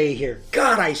can't stay here.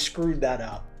 God, I screwed that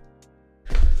up.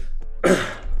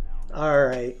 All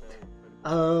right.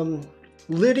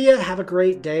 Lydia, have a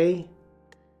great day.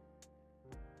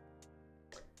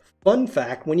 Fun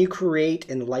fact, when you create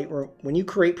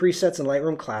presets in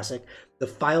Lightroom Classic, the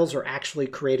files are actually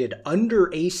created under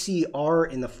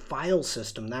ACR in the file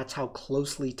system. That's how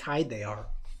closely tied they are.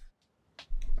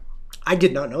 I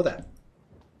did not know that.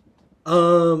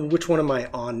 Which one am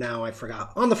I on now? I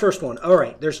forgot. On the first one. All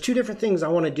right, there's two different things I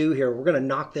want to do here. We're going to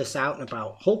knock this out in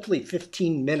about, hopefully,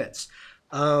 15 minutes.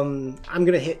 I'm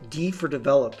going to hit D for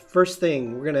develop. First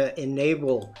thing, we're going to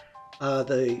enable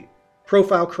the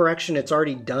profile correction. It's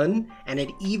already done, and it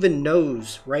even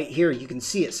knows right here, you can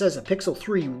see it says a Pixel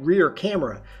 3 rear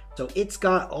camera. So it's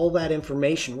got all that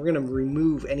information. We're going to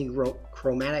remove any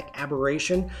chromatic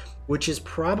aberration, which is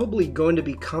probably going to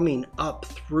be coming up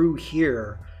through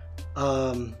here.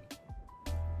 And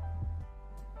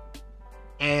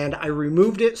I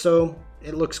removed it, so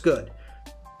it looks good.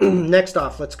 Next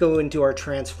off, let's go into our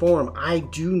transform. I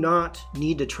do not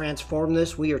need to transform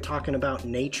this. We are talking about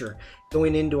nature.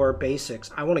 Going into our basics,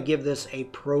 I want to give this a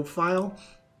profile.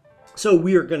 So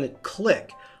we are going to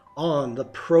click on the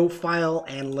profile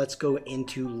and let's go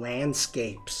into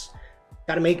landscapes.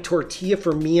 Got to make tortilla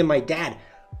for me and my dad.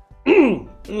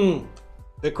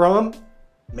 Vikram,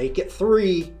 make it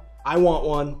 3. I want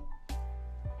one.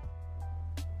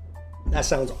 That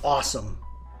sounds awesome.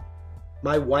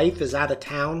 My wife is out of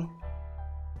town.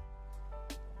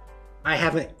 I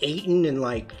haven't eaten in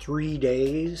like 3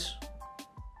 days.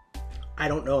 I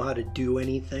don't know how to do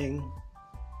anything.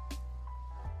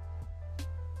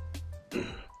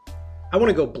 I want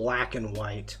to go black and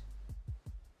white.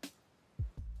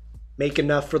 Make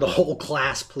enough for the whole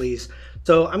class, please.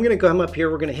 So I'm going to come up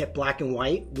here. We're going to hit black and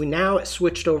white. We now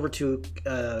switched over to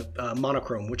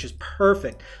monochrome, which is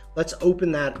perfect. Let's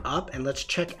open that up and let's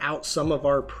check out some of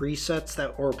our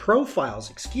presets or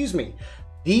profiles, excuse me.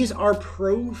 These are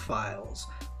profiles.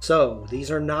 So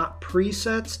these are not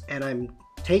presets, and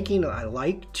I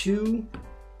like to.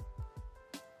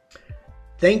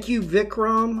 Thank you,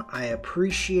 Vikram. I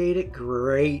appreciate it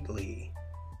greatly.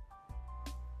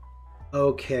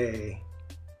 Okay.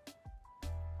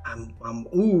 I'm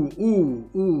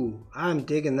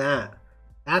digging that.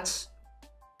 That's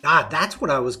what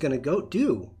I was gonna go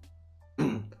do.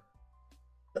 All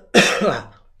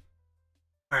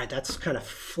right, that's kind of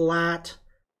flat.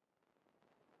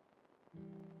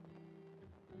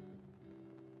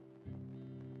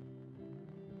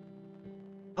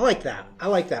 I like that. I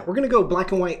like that. We're gonna go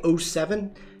black and white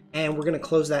 07 and we're gonna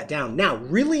close that down. Now,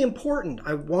 really important,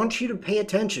 I want you to pay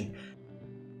attention.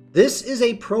 This is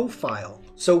a profile.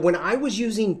 So when I was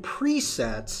using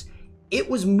presets, it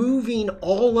was moving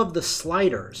all of the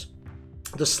sliders.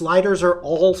 The sliders are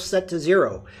all set to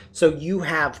 0. So you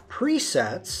have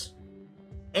presets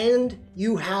and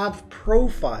you have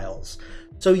profiles.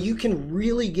 So you can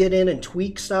really get in and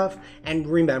tweak stuff. And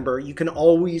remember, you can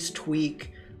always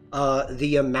tweak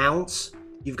the amounts.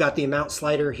 You've got the amount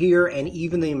slider here and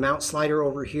even the amount slider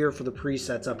over here for the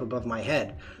presets up above my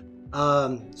head.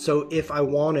 So if I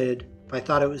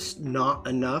thought it was not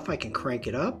enough, I can crank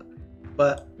it up,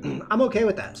 but I'm okay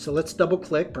with that. So let's double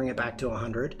click, bring it back to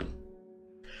 100.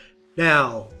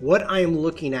 Now, what I am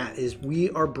looking at is we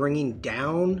are bringing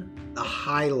down the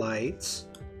highlights,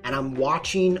 and I'm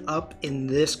watching up in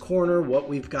this corner what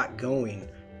we've got going.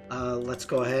 Let's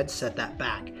go ahead, set that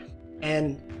back.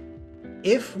 And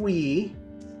if we,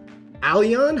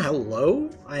 Alion, hello,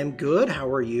 I am good, how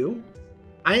are you?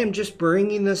 I am just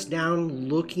bringing this down,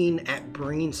 looking at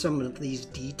bringing some of these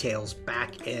details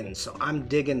back in. So I'm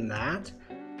digging that.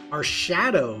 Our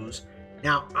shadows,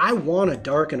 now I want to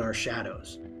darken our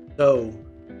shadows. So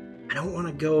I don't want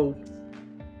to go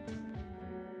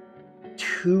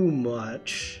too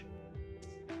much.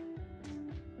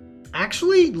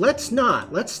 Actually, let's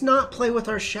not play with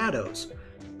our shadows.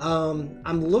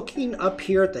 I'm looking up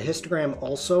here at the histogram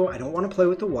also. I don't want to play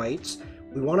with the whites.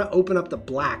 We want to open up the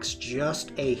blacks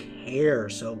just a hair.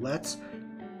 So let's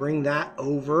bring that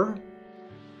over.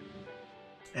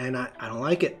 And I don't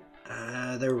like it.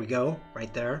 There we go,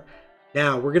 right there.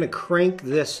 Now we're going to crank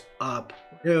this up.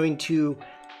 We're going to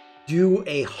do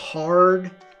a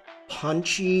hard,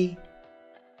 punchy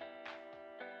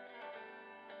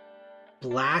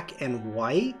black and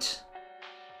white.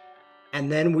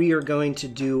 And then we are going to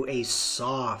do a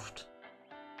soft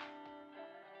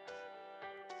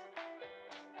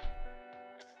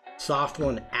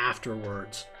one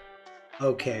afterwards.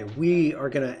 Okay, we are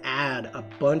going to add a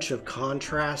bunch of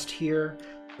contrast here.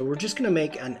 So we're just going to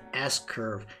make an S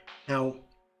curve. Now,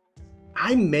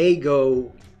 I may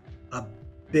go a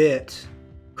bit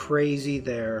crazy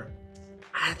there.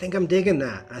 I think I'm digging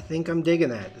that.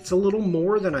 It's a little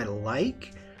more than I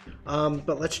like.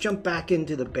 But let's jump back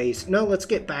into the base. No, let's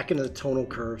get back into the tonal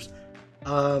curves.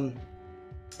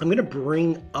 I'm going to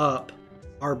bring up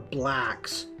our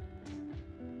blacks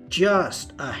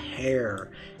just a hair.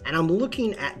 And I'm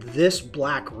looking at this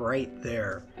black right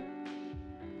there.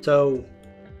 So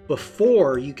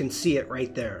before, you can see it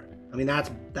right there. I mean,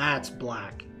 that's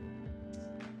black.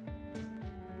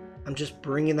 I'm just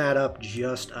bringing that up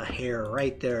just a hair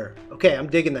right there. Okay, I'm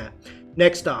digging that.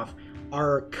 Next off,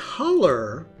 our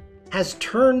color has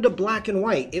turned to black and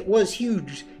white. It was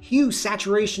hue,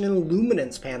 saturation, and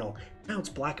luminance panel. Now it's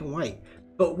black and white.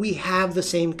 But we have the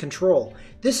same control.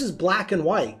 This is black and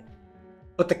white,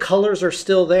 but the colors are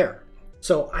still there.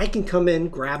 So I can come in,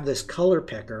 grab this color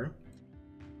picker,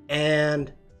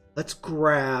 and let's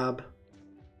grab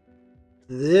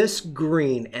this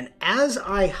green. And as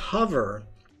I hover,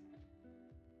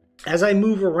 as I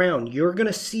move around, you're going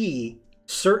to see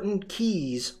certain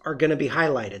keys are going to be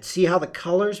highlighted. See how the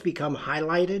colors become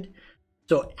highlighted?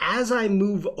 So as I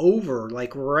move over,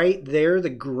 like right there, the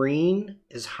green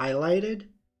is highlighted.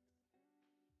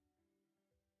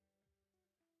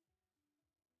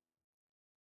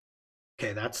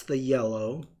 Okay, that's the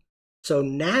yellow. So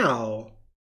now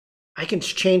I can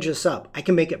change this up. I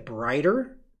can make it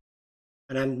brighter,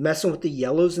 and I'm messing with the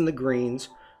yellows and the greens.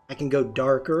 I can go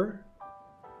darker,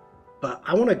 but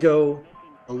I want to go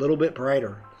a little bit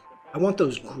brighter. I want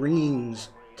those greens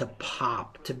to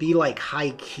pop, to be like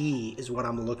high key is what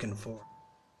I'm looking for.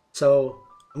 So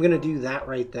I'm going to do that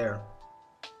right there.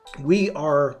 We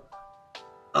are,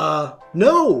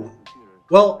 no.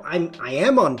 Well, I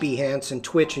am on Behance and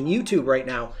Twitch and YouTube right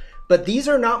now, but these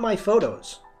are not my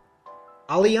photos.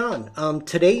 Alian,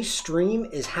 today's stream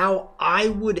is how I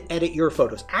would edit your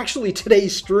photos. Actually,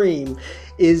 today's stream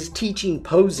is teaching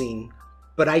posing,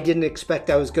 but I didn't expect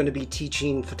I was going to be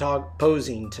teaching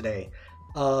posing today.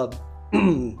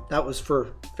 That was for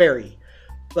Fairy.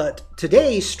 But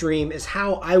today's stream is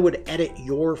how I would edit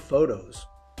your photos.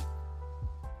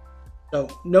 So,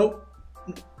 nope.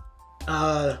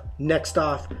 Next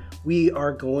off, we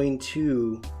are going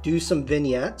to do some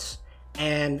vignettes.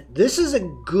 And this is a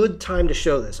good time to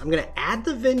show this. I'm going to add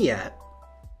the vignette.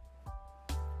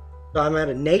 So I'm at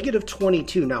a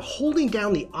 -22. Now holding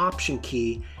down the Option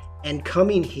key and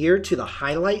coming here to the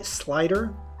highlight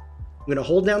slider, I'm going to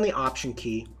hold down the Option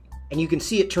key, and you can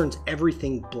see it turns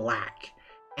everything black.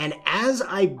 And as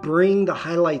I bring the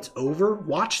highlights over,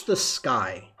 watch the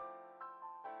sky.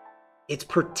 It's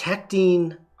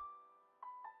protecting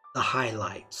the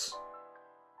highlights.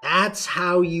 That's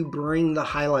how you bring the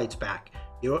highlights back.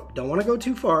 You don't want to go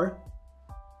too far,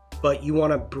 but you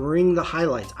want to bring the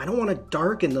highlights. I don't want to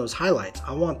darken those highlights.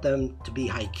 I want them to be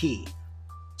high key.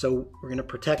 So we're going to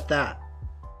protect that.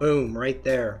 Boom, right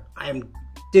there. I'm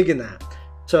digging that.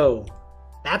 So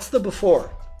that's the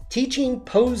before. Teaching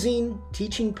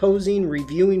posing,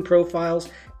 reviewing profiles,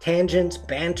 tangents,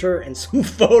 banter, and some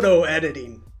photo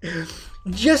editing.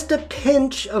 Just a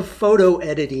pinch of photo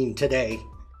editing today.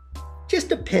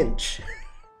 Just a pinch.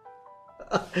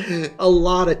 A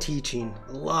lot of teaching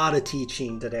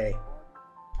today.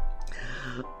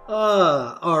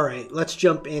 All right, let's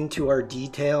jump into our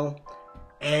detail.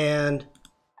 And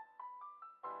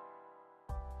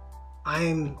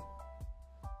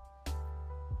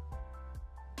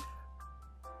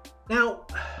now,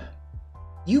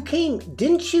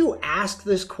 didn't you ask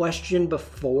this question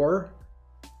before?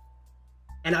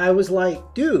 And I was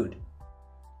like, dude,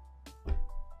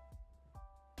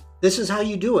 this is how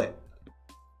you do it.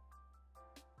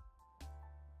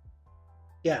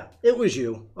 Yeah, it was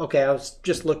you. Okay, I was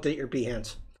just looked at your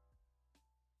Behance.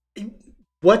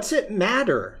 What's it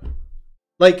matter?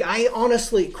 Like,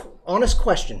 honest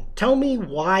question. Tell me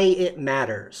why it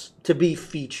matters to be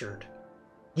featured.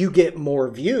 You get more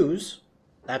views.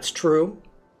 That's true.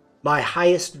 My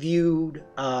highest viewed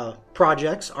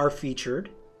projects are featured.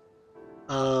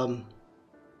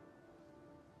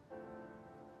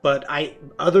 But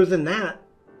other than that,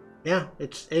 yeah,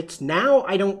 it's now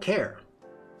I don't care.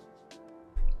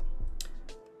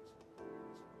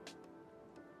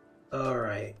 All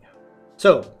right.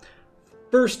 So,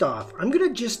 first off, I'm going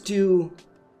to just do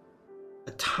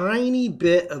a tiny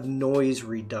bit of noise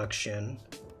reduction.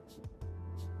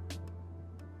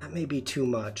 That may be too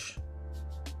much.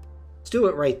 Let's do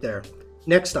it right there.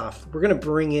 Next off, we're going to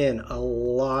bring in a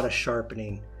lot of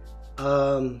sharpening.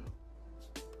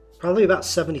 Probably about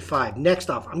 75. Next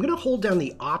off, I'm going to hold down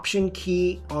the Option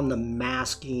key on the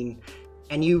masking.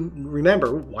 And you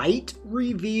remember, white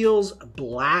reveals,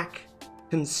 black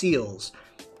conceals.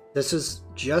 This is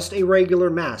just a regular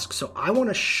mask. So I want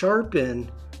to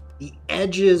sharpen the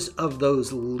edges of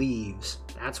those leaves.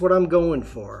 That's what I'm going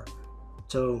for.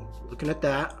 So looking at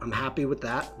that, I'm happy with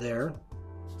that there.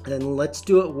 And let's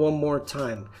do it one more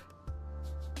time.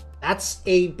 That's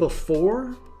a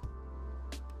before.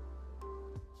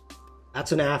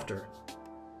 That's an after.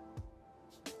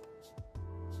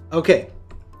 Okay,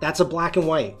 that's a black and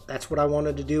white. That's what I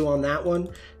wanted to do on that one.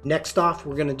 Next off,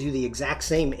 we're gonna do the exact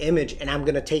same image, and I'm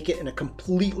gonna take it in a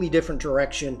completely different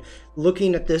direction.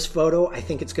 Looking at this photo, I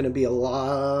think it's gonna be a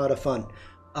lot of fun.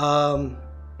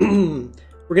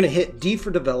 We're gonna hit D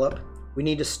for develop. We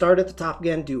need to start at the top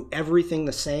again, do everything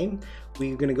the same.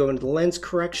 We're gonna go into the lens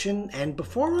correction, and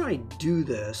before I do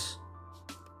this,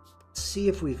 let's see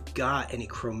if we've got any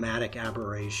chromatic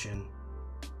aberration.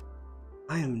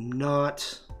 I am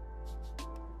not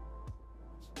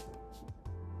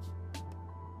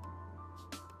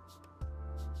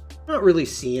really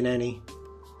seeing any,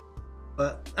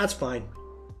 but that's fine.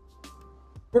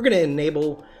 We're going to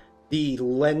enable the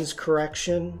lens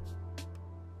correction.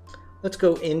 Let's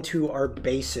go into our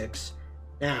basics.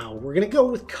 Now we're going to go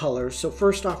with color. So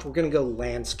first off, we're going to go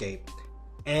landscape,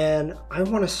 and I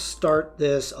want to start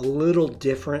this a little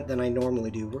different than I normally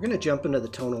do. We're going to jump into the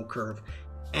tonal curve,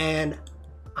 and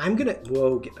I'm going to,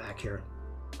 whoa, get back here.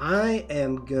 I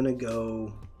am going to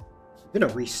go, I'm going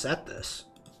to reset this.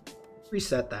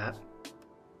 Reset that.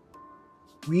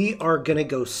 We are gonna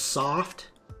go soft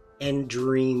and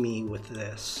dreamy with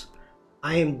this.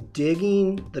 I am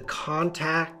digging the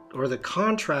contact or the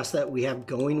contrast that we have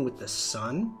going with the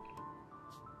sun,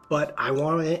 but I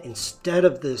want it, instead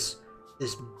of this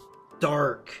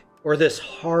dark or this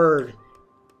hard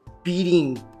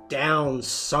beating down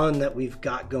sun that we've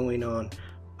got going on,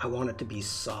 I want it to be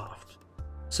soft.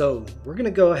 So we're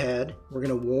gonna go ahead, we're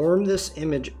gonna warm this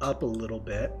image up a little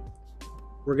bit.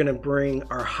 We're gonna bring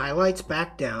our highlights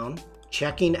back down,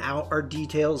 checking out our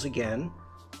details again.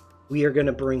 We are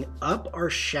gonna bring up our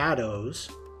shadows.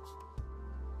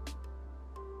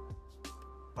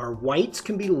 Our whites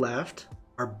can be left.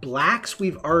 Our blacks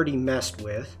we've already messed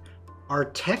with. Our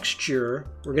texture,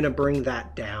 we're gonna bring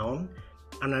that down.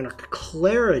 And on our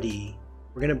clarity,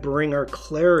 we're gonna bring our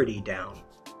clarity down.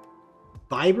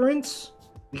 Vibrance,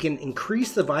 we can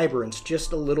increase the vibrance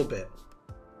just a little bit.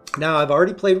 Now, I've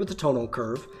already played with the tonal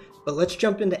curve, but let's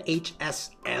jump into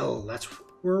HSL. That's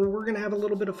where we're going to have a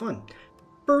little bit of fun.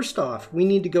 First off, we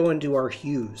need to go into our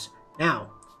hues.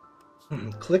 Now,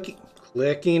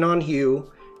 clicking on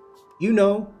hue, you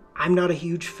know I'm not a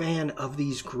huge fan of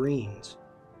these greens.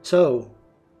 So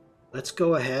let's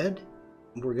go ahead.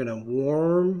 We're going to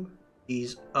warm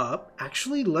these up.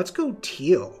 Actually, let's go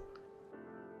teal.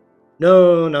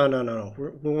 No.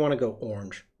 We want to go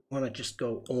orange. Want to just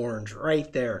go orange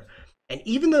right there. And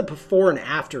even the before and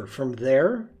after, from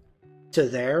there to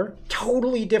there,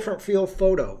 totally different feel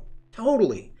photo,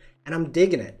 totally. And I'm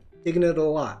digging it a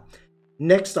lot.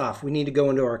 Next off, we need to go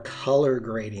into our color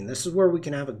grading. This is where we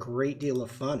can have a great deal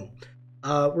of fun.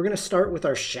 We're going to start with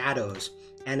our shadows,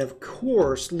 and of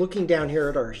course, looking down here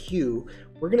at our hue,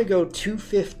 we're going to go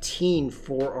 215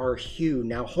 for our hue.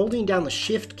 Now, holding down the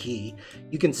shift key,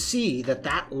 you can see that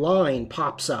that line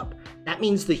pops up. That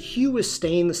means the hue is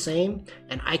staying the same,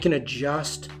 and I can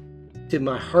adjust to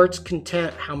my heart's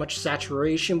content how much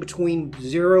saturation between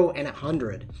 0 and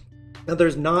 100. Now,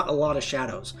 there's not a lot of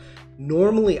shadows.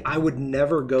 Normally, I would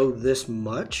never go this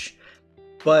much,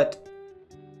 but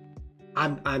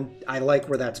I like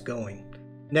where that's going.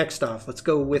 Next off, let's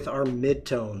go with our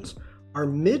midtones. Our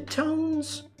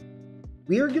midtones,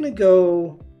 we are gonna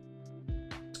go,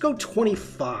 let's go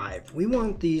 25. We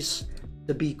want these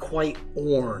to be quite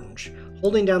orange.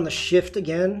 Holding down the shift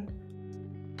again,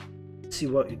 let's see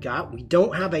what we got. We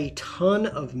don't have a ton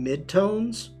of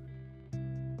midtones,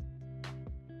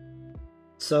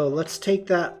 so let's take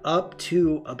that up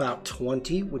to about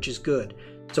 20, which is good.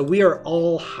 So we are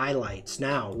all highlights.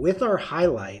 Now, with our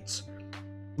highlights,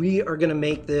 we are going to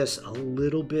make this a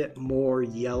little bit more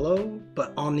yellow,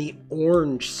 but on the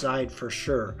orange side for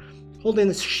sure. Holding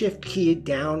the shift key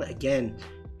down again,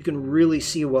 you can really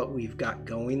see what we've got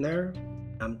going there.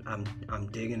 I'm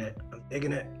digging it. I'm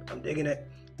digging it.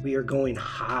 We are going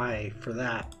high for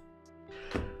that.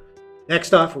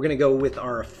 Next off, we're going to go with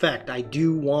our effect. I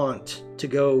do want to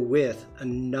go with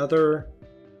another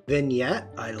vignette.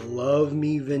 I love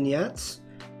me vignettes.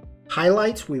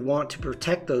 Highlights, we want to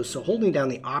protect those. So holding down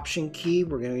the option key,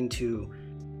 we're going to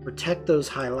protect those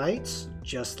highlights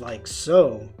just like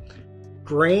so.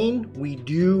 Grain, we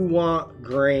do want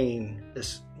grain.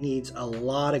 This needs a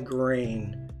lot of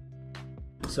grain.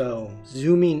 So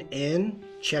zooming in,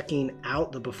 checking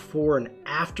out the before and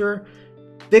after.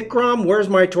 Vikram, where's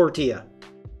my tortilla?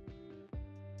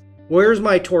 Where's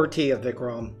my tortilla,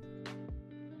 Vikram?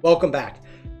 Welcome back.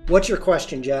 What's your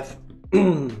question, Jeff?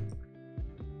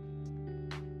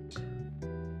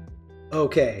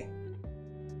 Okay.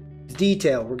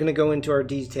 detail. We're gonna go into our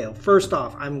detail. First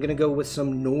off, I'm gonna go with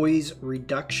some noise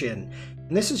reduction.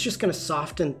 And this is just gonna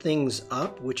soften things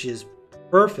up, which is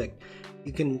perfect.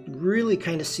 You can really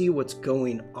kind of see what's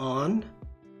going on.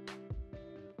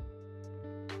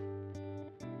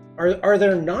 Are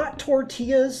there not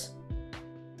tortillas?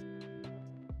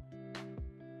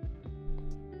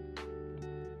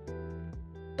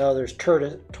 No, there's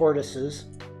tortoises.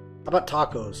 How about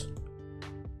tacos?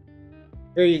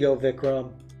 There you go,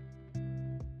 Vikram.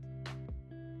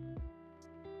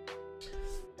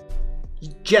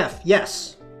 Jeff,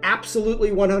 yes, absolutely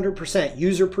 100%.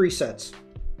 User presets.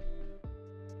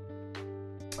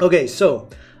 Okay, so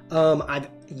I've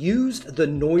used the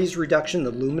noise reduction,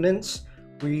 the luminance.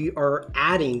 We are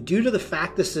adding, due to the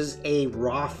fact this is a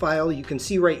raw file, you can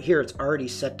see right here it's already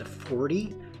set to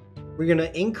 40. We're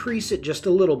gonna increase it just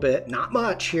a little bit, not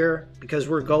much here because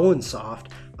we're going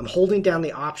soft. I'm holding down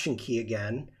the Option key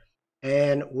again,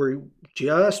 and we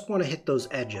just wanna hit those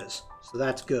edges. So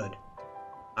that's good.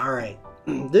 All right,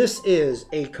 this is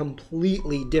a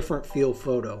completely different feel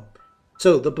photo.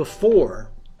 So the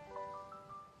before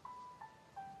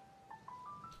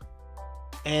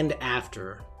and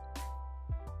after.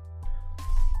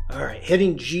 All right,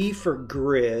 hitting G for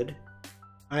grid.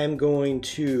 I'm going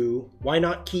to, why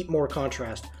not keep more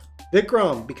contrast?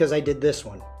 Vikram, because I did this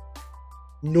one.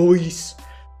 Nice.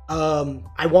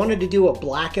 I wanted to do a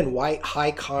black and white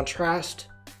high contrast,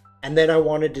 and then I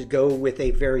wanted to go with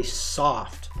a very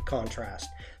soft contrast.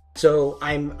 So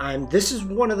this is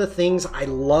one of the things I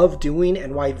love doing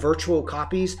and why virtual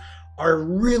copies are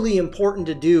really important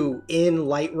to do in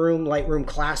Lightroom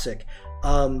Classic.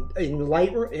 In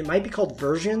Lightroom, it might be called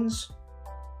versions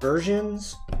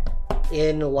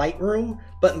in Lightroom,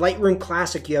 but in Lightroom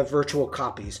Classic you have virtual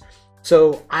copies.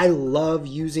 So I love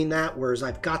using that, whereas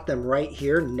I've got them right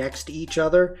here next to each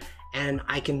other, and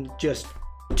I can just,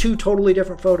 two totally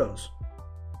different photos.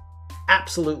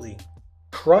 Absolutely.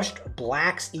 Crushed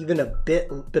blacks, even a bit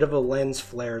of a lens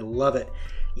flare. Love it.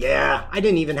 Yeah, I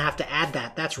didn't even have to add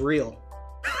that. That's real.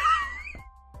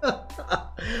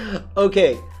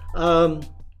 Okay.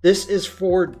 This is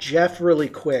for Jeff really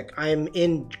quick. I'm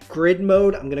in grid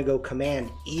mode. I'm gonna go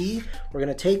Command E. We're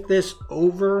gonna take this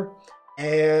over,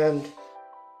 and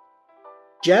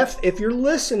Jeff, if you're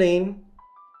listening,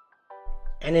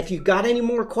 and if you got any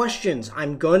more questions,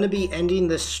 I'm gonna be ending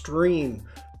this stream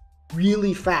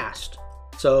really fast.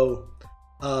 So,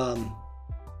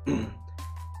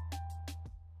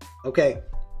 okay.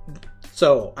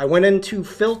 So I went into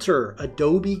filter,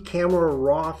 Adobe Camera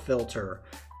Raw filter.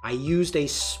 I used a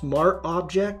smart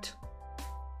object.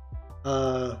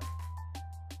 Can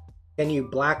you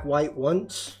black white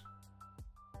once?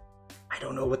 I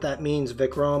don't know what that means,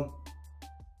 Vikram.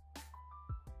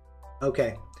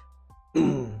 Okay.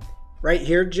 Right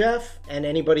here, Jeff, and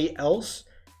anybody else,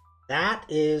 that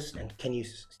is, and can you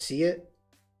see it?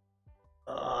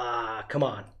 Come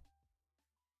on.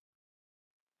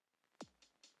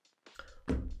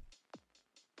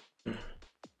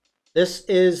 This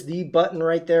is the button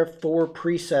right there for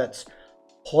presets.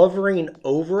 Hovering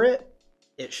over it,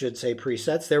 it should say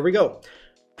presets. There we go.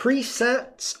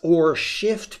 Presets, or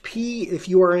Shift P if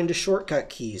you are into shortcut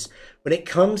keys. When it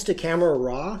comes to Camera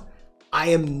Raw, I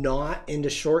am not into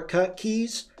shortcut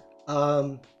keys.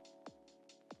 No.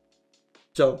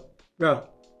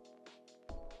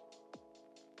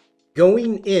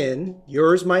 Going in,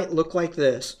 yours might look like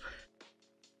this,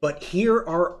 but here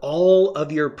are all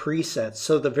of your presets.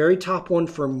 So the very top one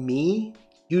for me,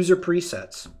 user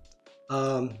presets.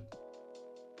 I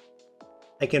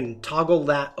can toggle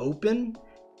that open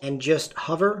and just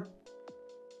hover.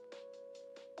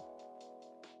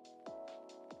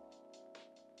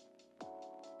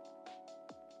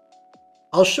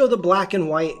 I'll show the black and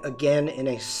white again in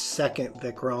a second,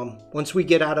 Vikram. Once we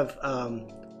get out of,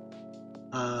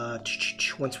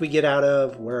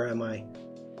 where am I?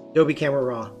 Adobe Camera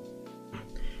Raw.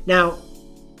 Now,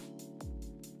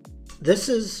 this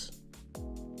is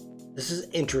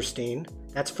interesting.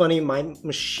 That's funny. My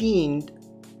machine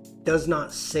does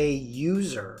not say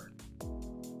user.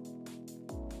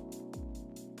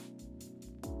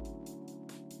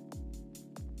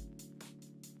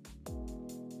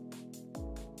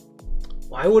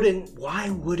 Why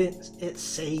wouldn't it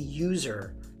say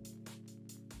user?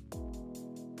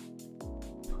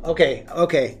 Okay.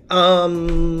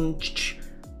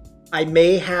 I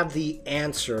may have the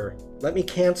answer. Let me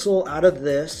cancel out of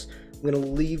this. I'm gonna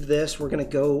leave this. We're gonna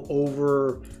go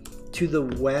over to the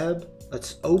web.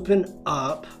 Let's open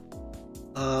up.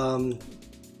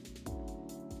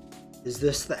 Is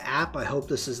this the app? I hope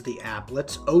this is the app.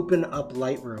 Let's open up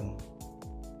Lightroom.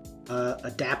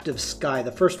 Adaptive Sky.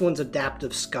 The first one's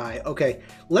Adaptive Sky. Okay,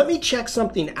 let me check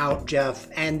something out, Jeff.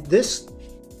 And this,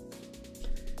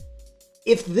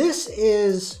 if this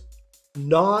syncs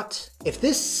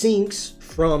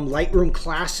from Lightroom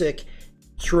Classic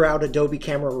throughout Adobe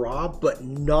Camera Raw, but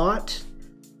not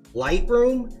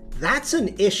Lightroom, that's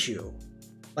an issue.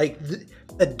 Like,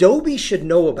 Adobe should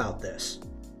know about this.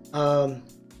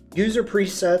 User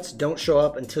presets don't show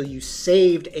up until you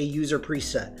saved a user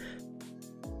preset.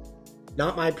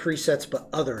 Not my presets, but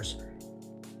others.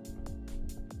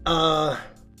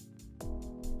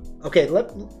 Okay,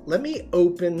 let me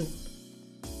open.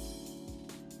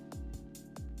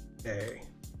 Okay.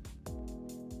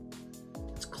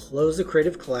 Let's close the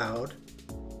Creative Cloud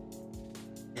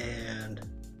and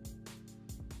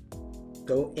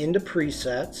go into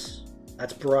presets.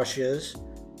 That's brushes.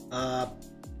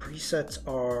 Presets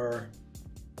are...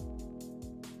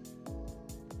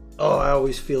 Oh, I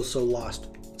always feel so lost.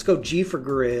 Let's go G for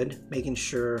grid, making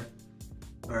sure.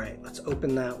 All right, let's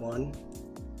open that one.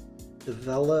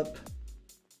 Develop.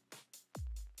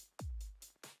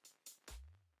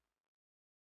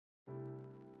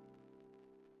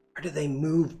 Where do they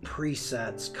move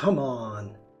presets? Come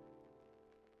on.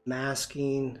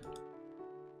 Masking.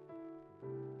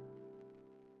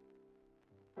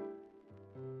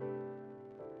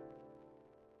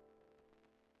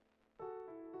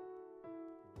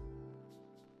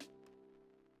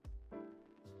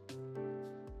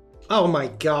 Oh my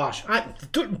gosh!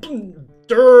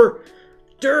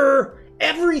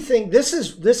 Everything. This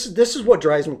is what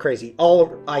drives me crazy.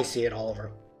 I see it,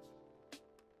 Oliver.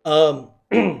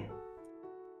 Like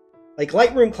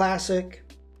Lightroom Classic,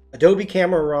 Adobe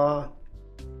Camera Raw.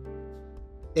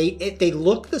 They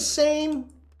look the same,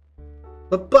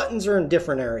 but buttons are in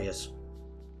different areas.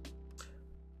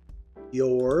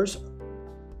 Yours.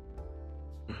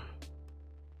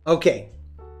 Okay.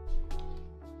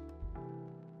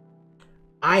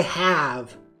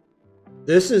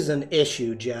 This is an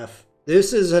issue, Jeff.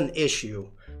 This is an issue.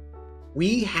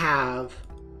 We have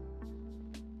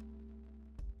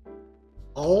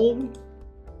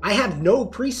I have no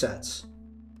presets.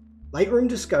 Lightroom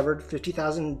discovered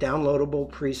 50,000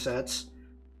 downloadable presets.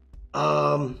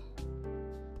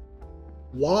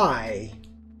 Why?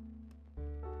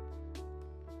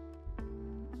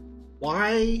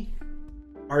 Why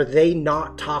are they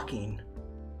not talking?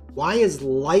 Why is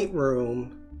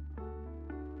Lightroom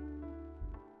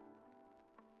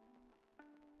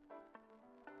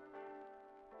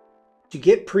to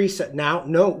get preset now?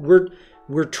 No,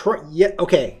 we're trying. Yeah,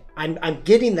 okay. I'm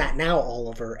getting that now,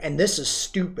 Oliver, and this is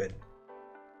stupid.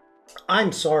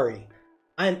 I'm sorry.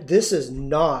 This is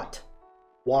not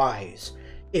wise.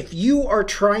 If you are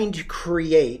trying to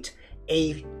create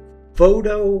a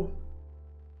photo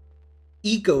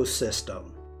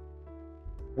ecosystem,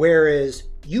 whereas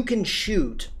you can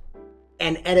shoot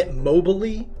and edit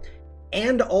mobily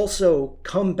and also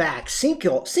come back, sync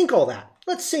all that.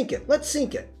 Let's sync it. Let's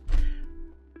sync it.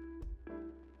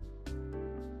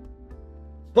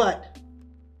 But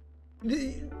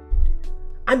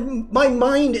my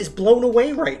mind is blown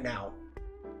away right now.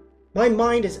 My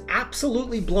mind is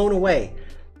absolutely blown away.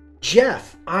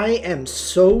 Jeff, I am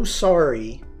so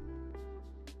sorry.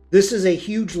 This is a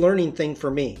huge learning thing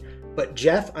for me. But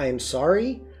Jeff, I am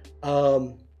sorry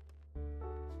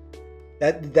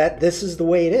that this is the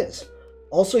way it is.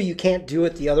 Also, you can't do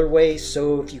it the other way.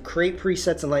 So if you create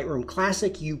presets in Lightroom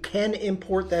Classic, you can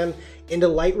import them into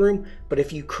Lightroom. But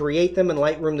if you create them in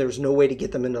Lightroom, there's no way to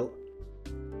get them into...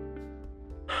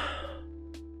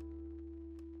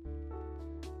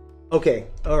 Okay,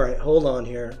 all right, hold on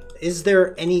here. Is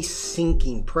there any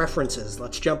syncing preferences?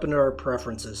 Let's jump into our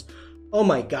preferences. Oh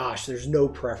my gosh, there's no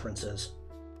preferences.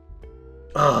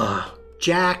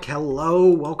 Jack,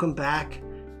 hello, welcome back.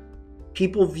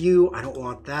 People view, I don't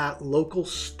want that. Local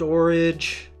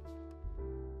storage.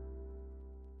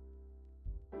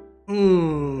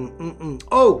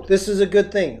 Oh, this is a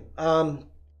good thing.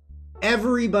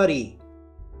 Everybody,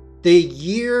 the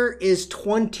year is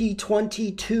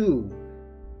 2022.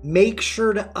 Make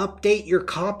sure to update your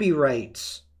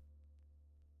copyrights.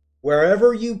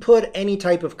 Wherever you put any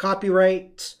type of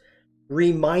copyrights,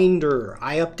 reminder,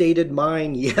 I updated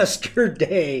mine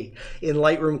yesterday in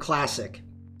Lightroom Classic.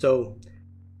 So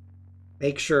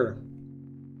make sure.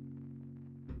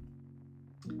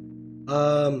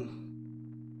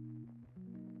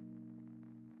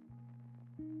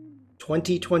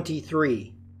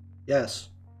 2023. Yes.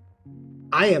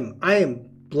 I am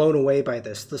blown away by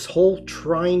this. This whole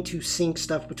trying to sync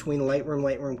stuff between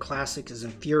Lightroom Classic is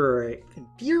infuriating.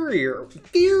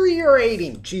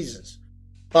 Jesus.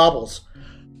 Bobbles.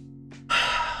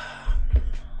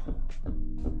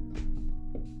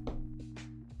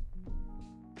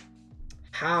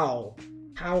 How?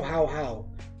 How?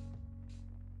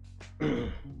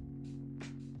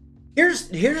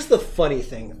 Here's the funny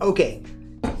thing. Okay,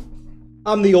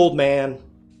 I'm the old man.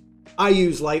 I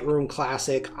use Lightroom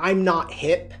Classic. I'm not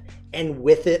hip and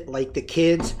with it like the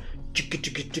kids.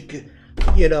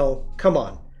 You know, come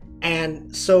on.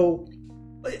 And so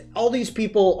all these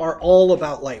people are all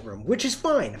about Lightroom, which is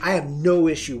fine. I have no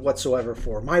issue whatsoever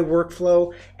for my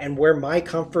workflow, and where my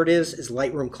comfort is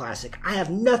Lightroom Classic. I have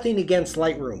nothing against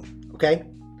Lightroom, okay?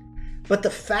 But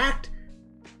the fact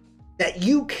that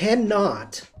you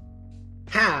cannot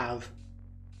have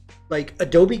like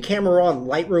Adobe Camera Raw and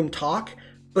Lightroom talk,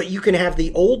 but you can have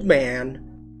the old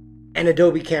man and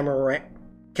Adobe Camera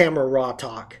Raw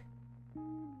talk.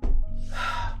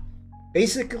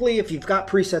 Basically, if you've got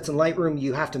presets in Lightroom,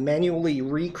 you have to manually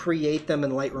recreate them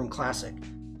in Lightroom Classic.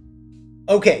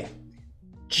 Okay,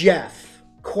 Jeff,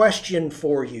 question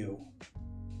for you.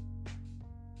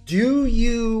 Do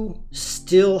you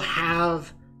still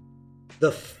have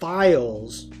the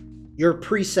files, your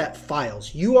preset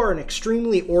files? You are an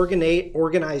extremely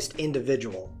organized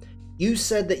individual. You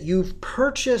said that you've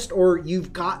purchased or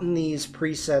you've gotten these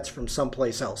presets from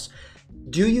someplace else.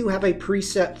 Do you have a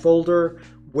preset folder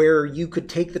where you could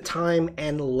take the time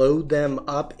and load them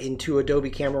up into Adobe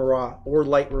Camera Raw or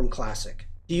Lightroom Classic?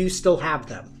 Do you still have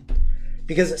them?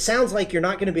 Because it sounds like you're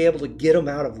not going to be able to get them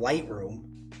out of Lightroom,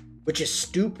 which is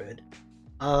stupid.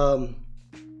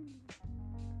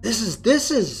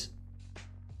 This is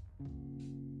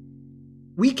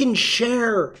we can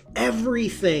share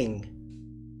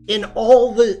everything in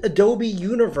all the Adobe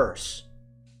universe.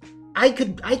 I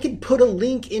could put a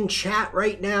link in chat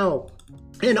right now,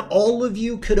 and all of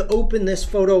you could open this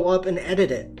photo up and edit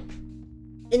it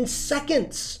in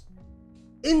seconds.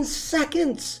 In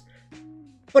seconds.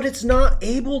 But it's not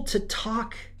able to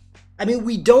talk. I mean,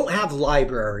 we don't have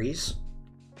libraries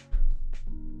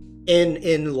in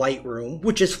Lightroom,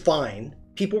 which is fine.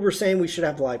 People were saying we should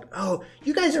have libraries. Oh,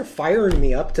 you guys are firing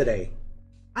me up today.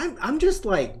 I'm just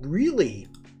like, really?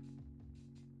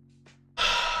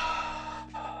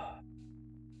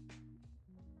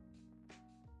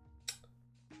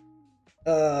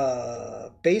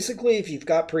 Basically, if you've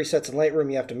got presets in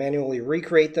Lightroom, you have to manually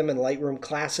recreate them in Lightroom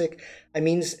Classic. I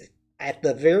mean, at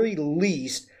the very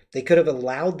least, they could have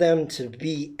allowed them to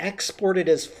be exported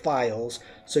as files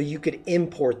so you could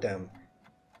import them.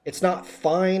 It's not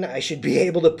fine. I should be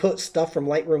able to put stuff from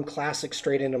Lightroom Classic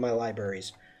straight into my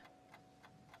libraries.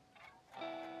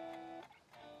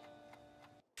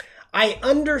 I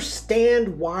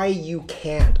understand why you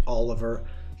can't, Oliver.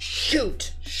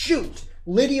 Shoot!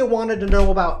 Lydia wanted to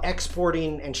know about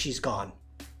exporting and she's gone.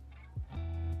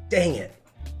 Dang it.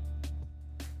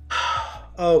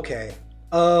 Okay.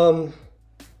 No,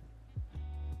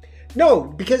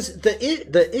 because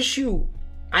the issue,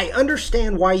 I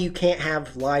understand why you can't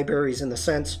have libraries in the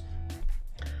sense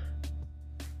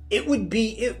it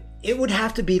would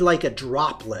have to be like a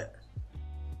droplet.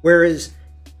 Whereas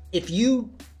if you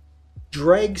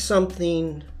drag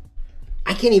something,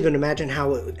 I can't even imagine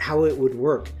how it would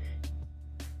work.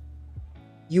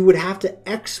 You would have to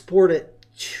export it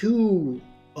to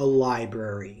a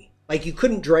library. Like, you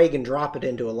couldn't drag and drop it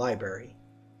into a library.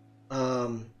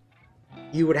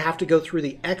 You would have to go through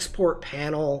the export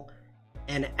panel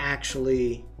and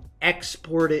actually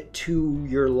export it to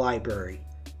your library.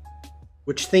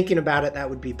 Which, thinking about it, that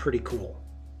would be pretty cool.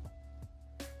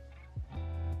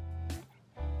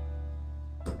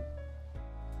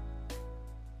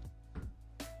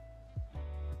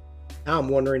 Now I'm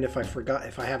wondering if I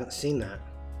haven't seen that.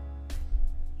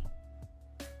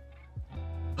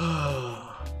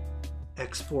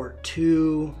 Export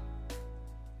to.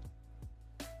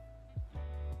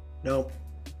 Nope.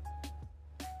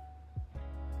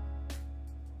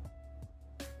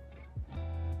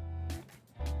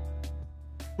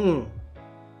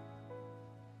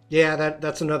 Yeah,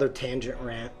 that's another tangent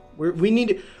rant. We need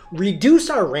to reduce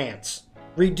our rants.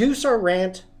 Reduce our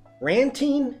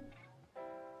ranting.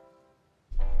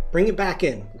 Bring it back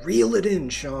in. Reel it in,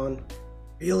 Sean.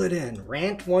 Reel it in.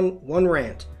 Rant one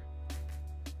rant.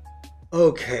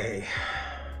 Okay.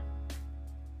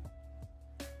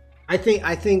 I'm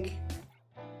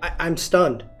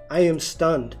stunned. I am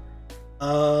stunned.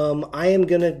 I am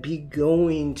gonna be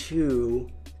going to,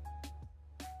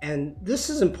 and this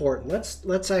is important.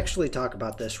 Let's actually talk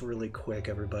about this really quick,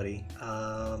 everybody.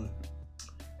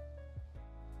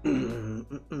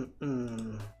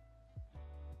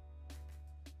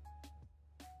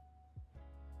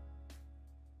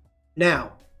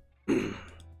 Now,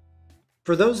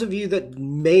 for those of you that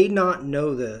may not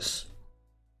know this,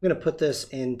 I'm going to put this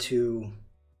into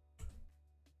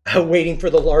Waiting for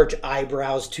the large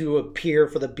eyebrows to appear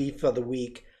for the beef of the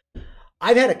week.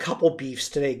 I've had a couple beefs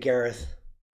today, Gareth.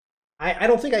 I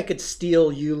don't think I could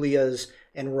steal Yulia's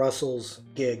and Russell's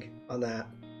gig on that.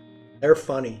 They're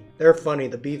funny. They're funny.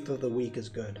 The beef of the week is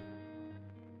good.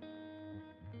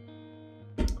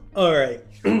 All right.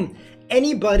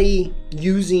 Anybody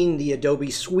using the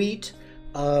Adobe Suite,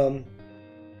 the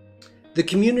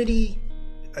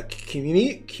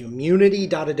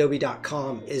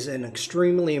community.adobe.com is an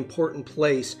extremely important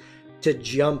place to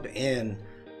jump in.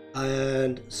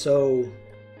 And so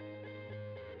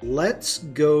let's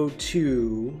go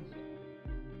to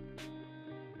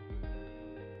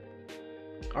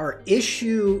our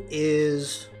issue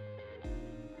is,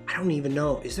 I don't even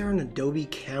know, is there an Adobe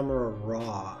Camera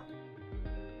Raw?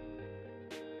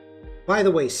 By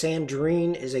the way,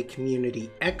 Sandrine is a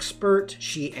community expert.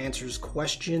 She answers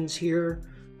questions here.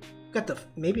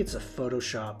 Maybe it's a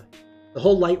Photoshop. The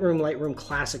whole Lightroom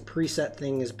Classic preset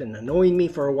thing has been annoying me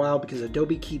for a while because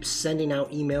Adobe keeps sending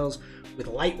out emails with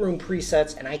Lightroom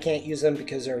presets and I can't use them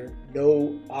because there's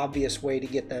no obvious way to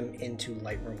get them into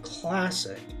Lightroom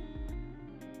Classic.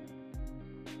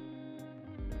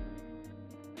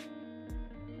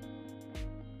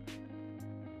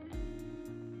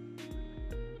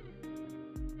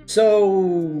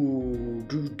 So,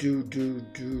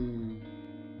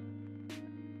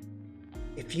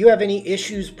 if you have any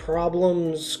issues,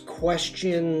 problems,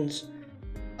 questions,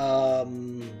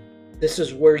 this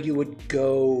is where you would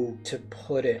go to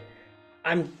put it.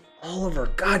 I'm Oliver.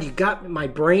 God, you got my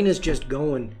brain is just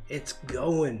going. It's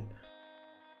going.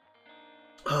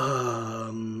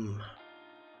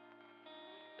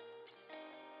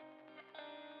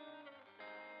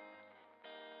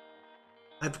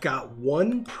 I've got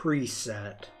one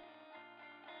preset.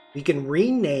 We can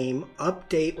rename,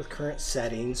 update with current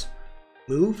settings,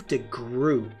 move to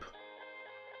group,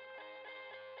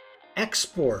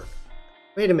 export.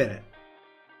 Wait a minute.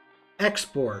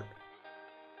 Export.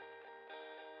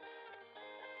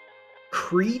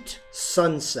 Crete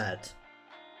sunset.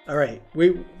 All right,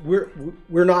 we're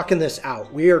knocking this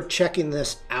out. We are checking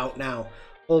this out now.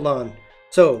 Hold on.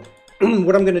 So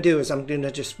what I'm going to do is I'm going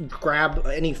to just grab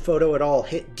any photo at all,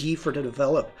 hit D for to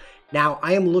develop. Now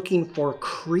I am looking for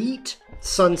Crete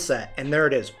sunset, and there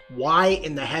it is. Why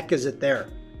in the heck is it there?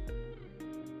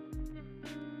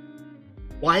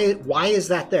 Why is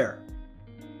that there?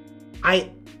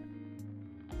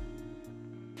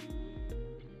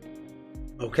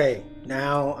 Okay,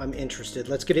 now I'm interested.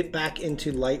 Let's get it back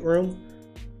into Lightroom.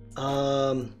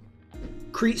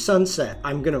 Crete sunset.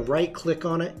 I'm going to right click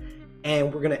on it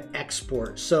and we're going to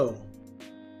export. So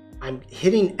I'm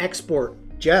hitting export.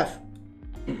 Jeff,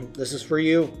 this is for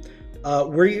you.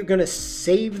 We're going to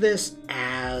save this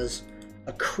as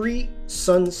a Crete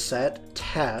sunset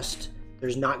test.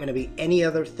 There's not going to be any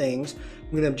other things.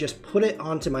 I'm going to just put it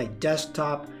onto my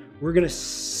desktop. We're going to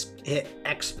hit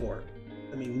export.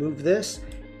 Let me move this,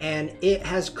 and it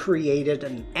has created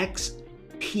an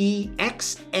XMP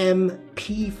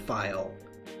file.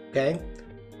 Okay,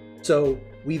 so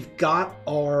we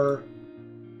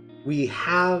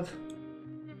have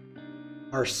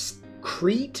our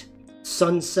Crete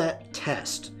sunset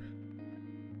test.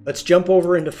 Let's jump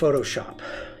over into Photoshop.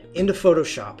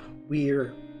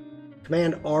 We're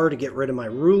Command R to get rid of my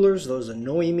rulers. Those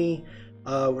annoy me.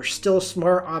 We're still a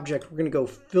smart object. We're going to go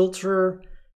filter,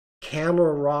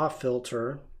 camera raw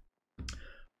filter.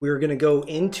 We're going to go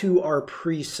into our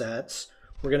presets.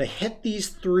 We're going to hit these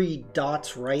three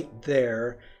dots right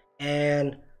there,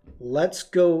 and let's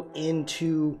go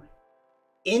into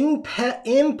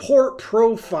import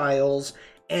profiles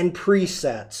and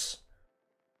presets.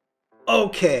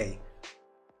 Okay.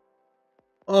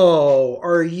 Oh,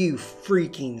 are you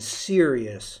freaking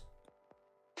serious?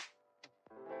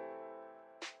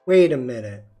 Wait a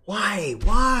minute. Why?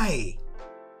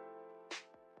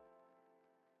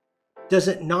 Does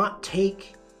it not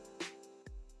take?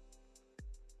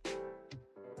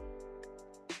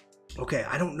 Okay,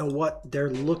 I don't know what they're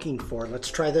looking for. Let's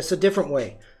try this a different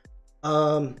way.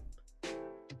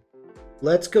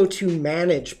 Let's go to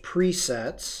manage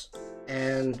presets,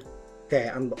 and okay,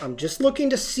 I'm just looking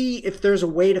to see if there's a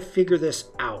way to figure this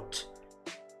out.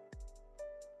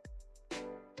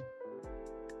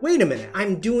 Wait a minute,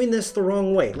 I'm doing this the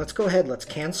wrong way. Let's go ahead, let's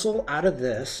cancel out of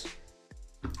this.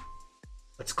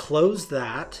 Let's close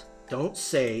that, don't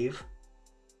save.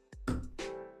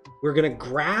 We're gonna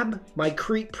grab my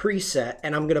Crete preset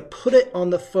and I'm gonna put it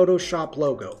on the Photoshop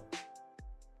logo.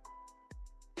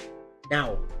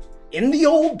 Now, in the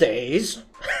old days,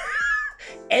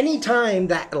 anytime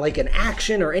that like an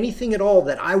action or anything at all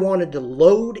that I wanted to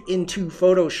load into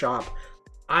Photoshop,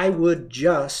 I would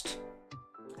just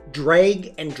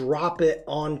drag and drop it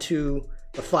onto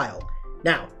the file.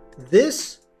 Now,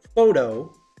 this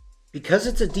photo, because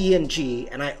it's a DNG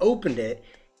and I opened it,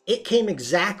 it came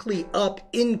exactly up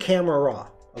in Camera Raw,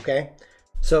 okay?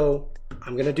 So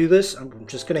I'm gonna do this. I'm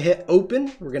just gonna hit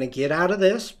open. We're gonna get out of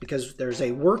this because there's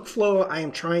a workflow I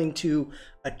am trying to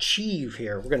achieve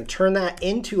here. We're gonna turn that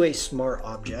into a smart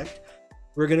object.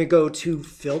 We're gonna go to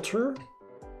filter,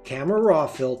 Camera Raw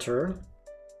filter,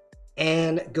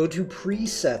 and go to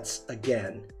presets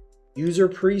again. User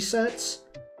presets.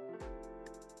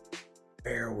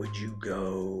 Where would you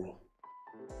go?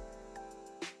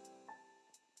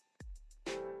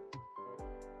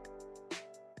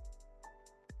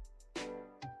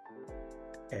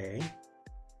 Okay.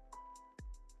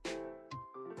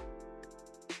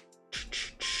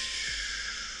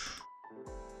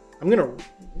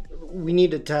 We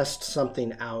need to test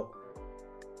something out.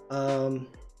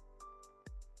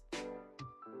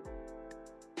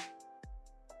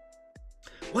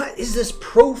 What is this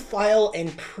profile and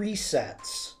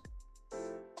presets?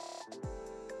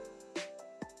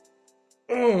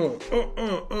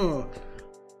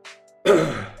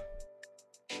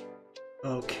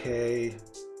 Okay.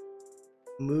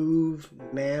 Move,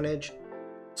 manage.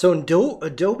 So in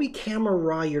Adobe Camera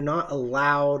Raw, you're not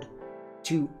allowed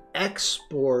to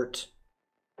export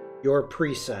your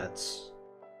presets.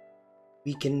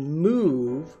 We can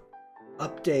move,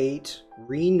 update,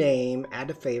 rename, add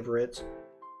to favorites.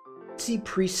 Let's see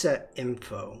preset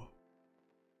info.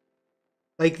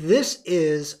 Like this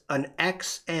is an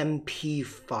XMP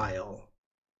file.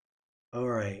 All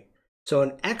right. So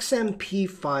an XMP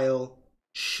file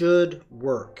should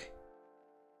work.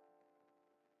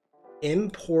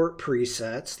 Import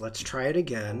presets. Let's try it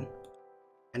again.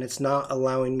 And it's not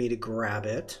allowing me to grab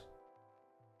it.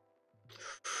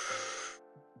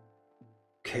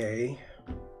 Okay.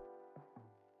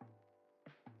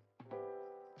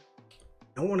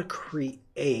 I want to create.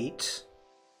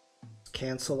 Let's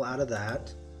cancel out of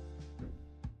that.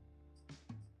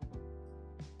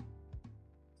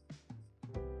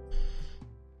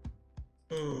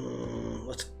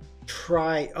 Let's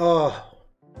try. Oh.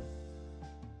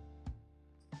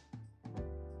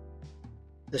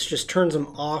 This just turns them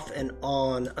off and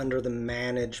on under the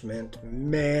management.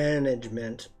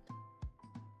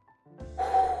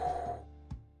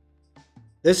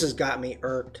 This has got me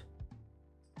irked.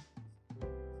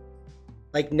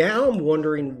 Like now I'm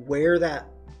wondering where that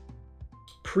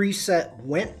preset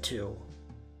went to.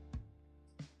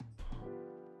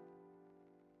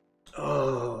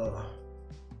 Oh.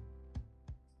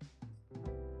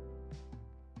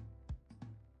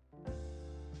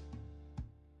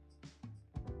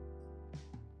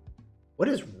 What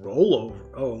is rollover?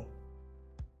 Oh.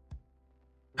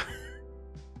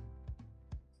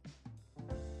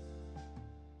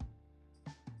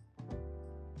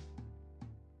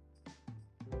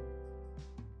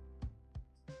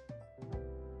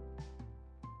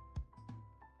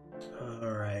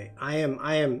 All right.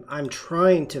 I'm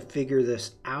trying to figure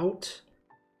this out.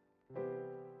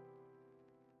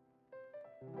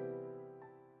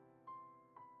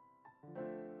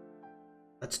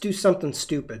 Let's do something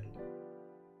stupid.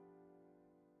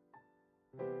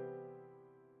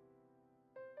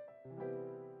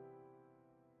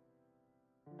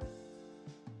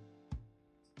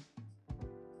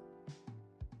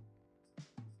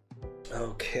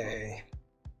 Okay.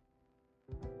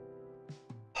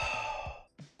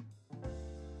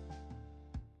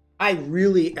 I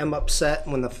really am upset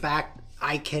when the fact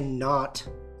I cannot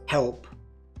help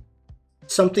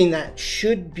something that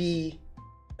should be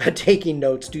taking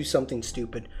notes do something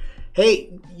stupid.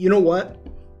 Hey, you know what?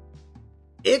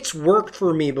 It's worked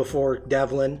for me before,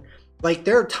 Devlin. Like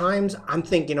there are times I'm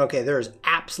thinking, okay, there is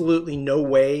absolutely no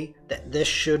way that this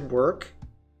should work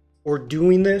or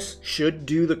doing this should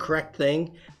do the correct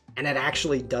thing, and it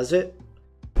actually does it.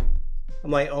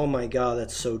 I'm like, oh my God,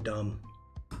 that's so dumb.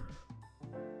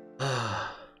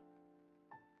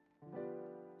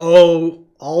 Oh,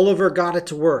 Oliver got it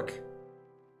to work.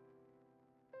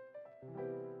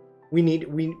 We need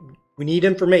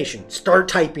information. Start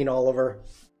typing, Oliver.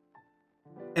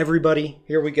 Everybody,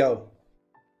 here we go.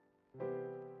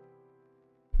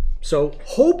 So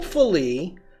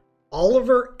hopefully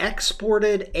Oliver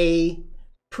exported a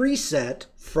preset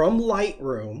from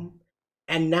Lightroom,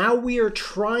 and now we are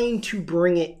trying to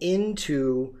bring it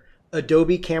into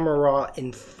Adobe Camera Raw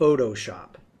in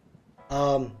Photoshop.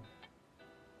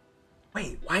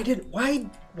 Wait,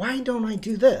 why don't I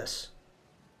do this?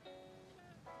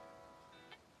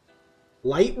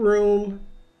 Lightroom.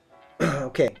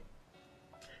 Okay.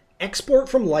 Export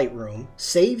from Lightroom,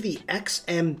 save the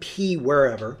XMP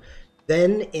wherever,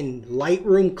 Then in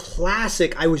Lightroom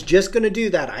Classic, I was just going to do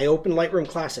that. I opened Lightroom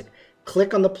Classic.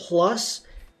 Click on the plus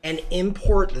and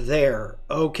import there.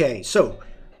 Okay, so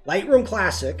Lightroom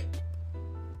Classic,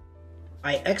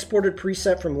 I exported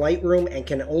preset from Lightroom and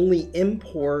can only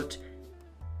import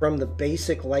from the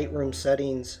basic Lightroom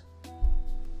settings.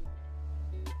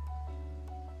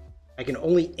 I can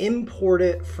only import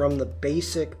it from the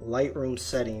basic Lightroom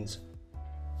settings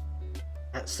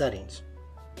at settings.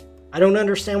 I don't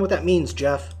understand what that means,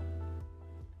 Jeff.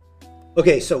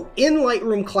 Okay, so in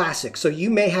Lightroom Classic, so you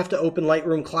may have to open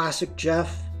Lightroom Classic,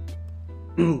 Jeff,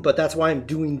 but that's why I'm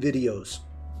doing videos.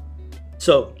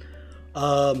 So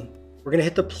we're gonna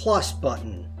hit the plus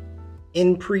button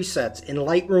in presets in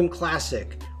Lightroom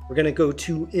Classic. We're gonna go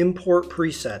to import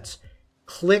presets.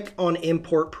 Click on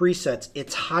import presets.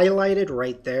 It's highlighted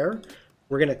right there.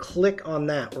 We're gonna click on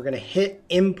that. We're gonna hit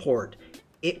import.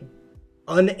 It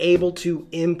unable to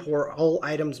import. All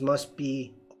items were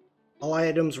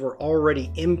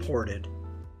already imported.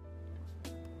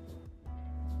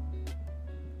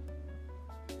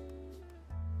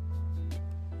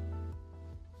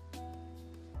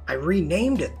 I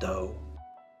renamed it though.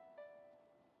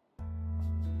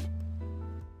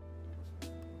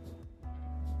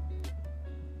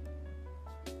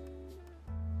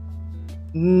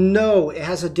 No, it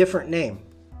has a different name.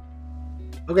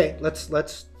 Okay,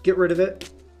 let's get rid of it.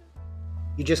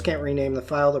 You just can't rename the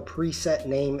file. The preset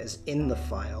name is in the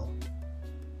file.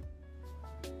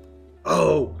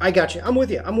 Oh, I got you. I'm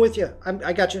with you. I'm with you.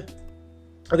 I got you.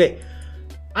 Okay,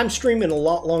 I'm streaming a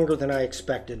lot longer than I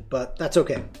expected, but that's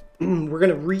okay. We're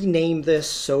gonna rename this,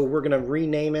 so we're gonna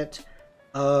rename it.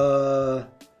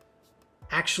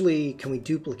 Actually, can we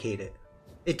duplicate it?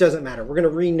 It doesn't matter. We're gonna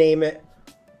rename it.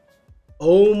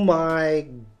 Oh my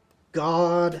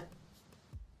God.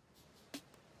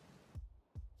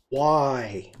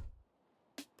 Why?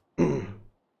 We're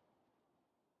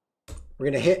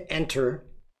going to hit enter.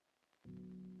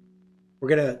 We're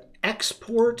going to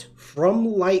export from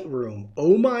Lightroom,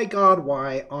 oh my God,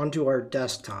 why, onto our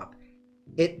desktop.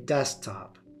 Hit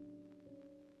desktop.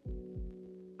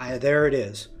 There it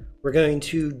is. We're going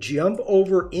to jump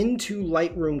over into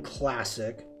Lightroom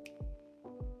Classic.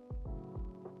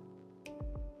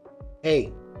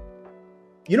 Hey,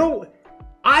 you know,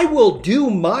 I will do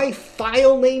my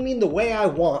file naming the way I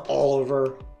want,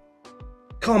 Oliver.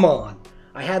 Come on.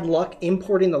 I had luck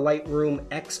importing the Lightroom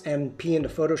XMP into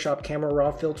Photoshop Camera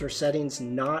Raw filter settings,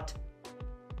 not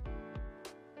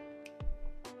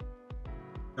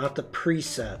the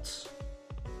presets.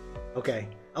 Okay.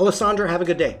 Alessandra, have a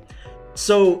good day.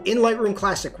 So in Lightroom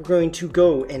Classic, we're going to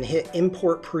go and hit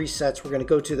import presets. We're going to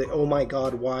go to the oh my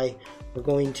God, why. We're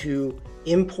going to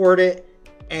import it,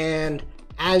 and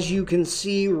as you can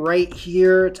see right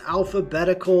here, it's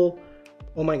alphabetical.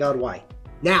 Oh my God, why?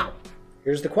 Now,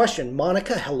 here's the question.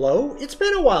 Monica, hello? It's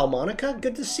been a while, Monica.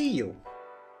 Good to see you.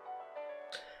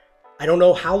 I don't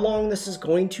know how long this is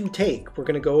going to take. We're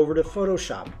going to go over to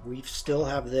Photoshop. We still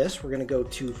have this. We're going to go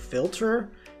to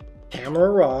Filter, Camera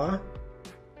Raw.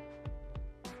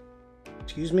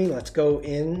 Excuse me, let's go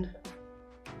in.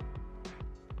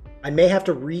 I may have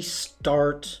to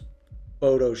restart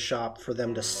Photoshop for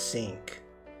them to sync.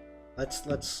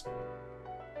 Let's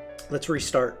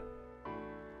restart.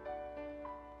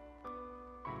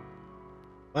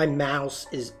 My mouse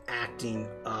is acting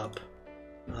up.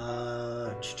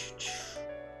 Okay,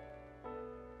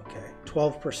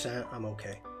 12%, I'm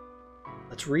okay.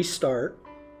 Let's restart.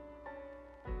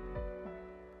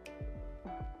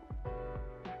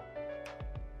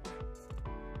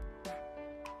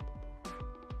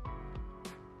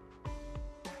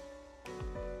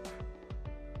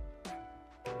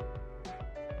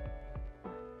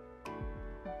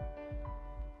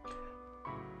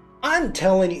 I'm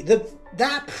telling you,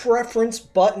 that preference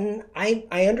button, I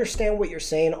understand what you're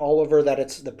saying, Oliver, that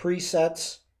it's the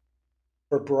presets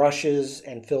for brushes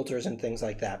and filters and things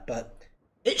like that, but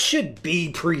it should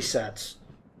be presets.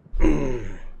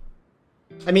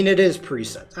 I mean, it is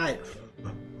presets.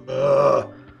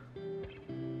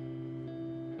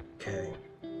 Okay.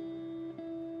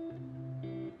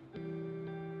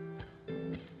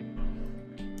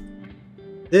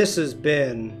 This has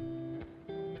been...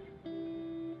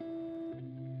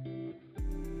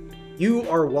 You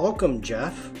are welcome,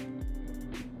 Jeff.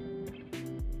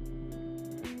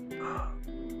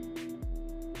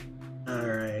 All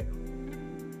right.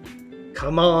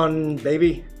 Come on,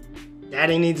 baby.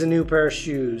 Daddy needs a new pair of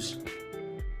shoes.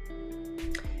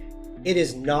 It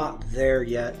is not there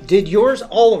yet. Did yours,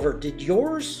 Oliver, did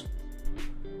yours?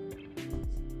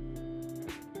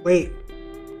 Wait.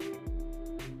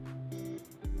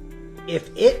 If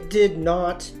it did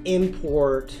not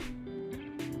import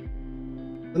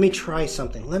Let me try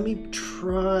something. Let me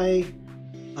try,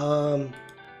 let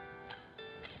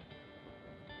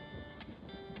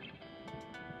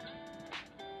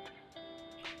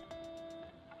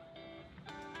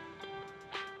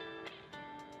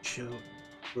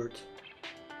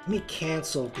me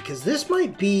cancel because this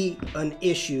might be an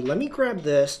issue. Let me grab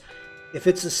this. If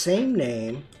it's the same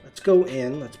name, let's go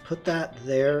in. Let's put that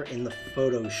there in the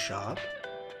Photoshop.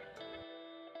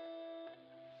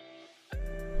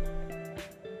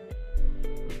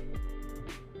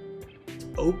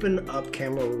 Open up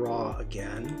Camera Raw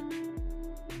again.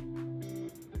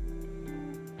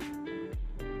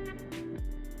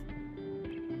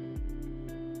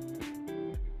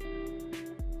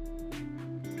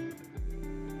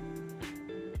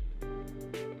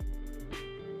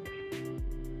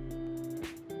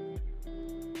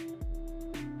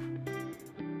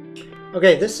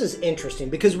 Okay, this is interesting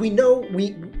because we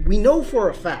know for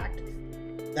a fact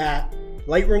that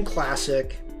Lightroom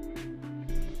Classic.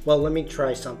 Well, let me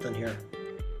try something here.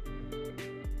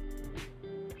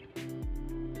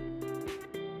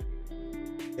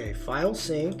 Okay, file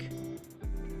sync.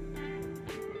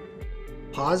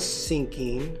 Pause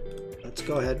syncing. Let's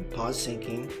go ahead and pause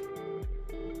syncing.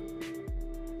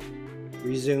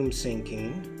 Resume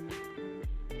syncing.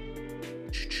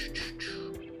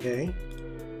 Okay.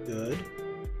 Good.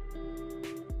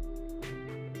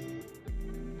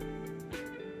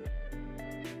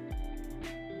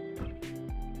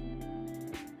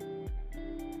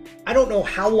 I don't know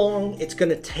how long it's going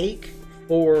to take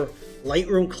for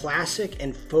Lightroom Classic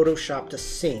and Photoshop to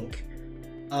sync,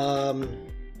 but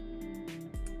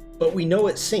we know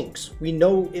it syncs. We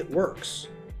know it works.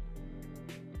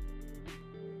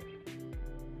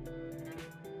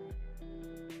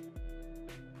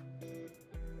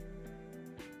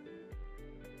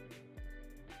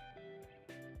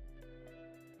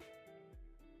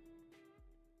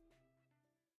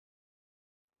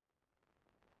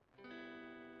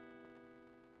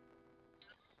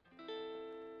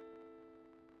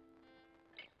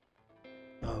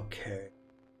 Okay.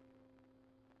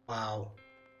 Wow.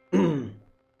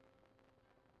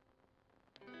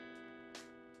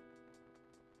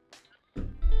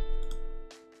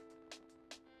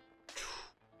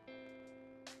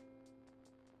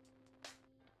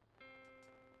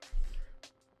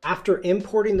 After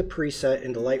importing the preset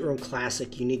into Lightroom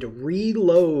Classic, you need to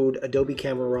reload Adobe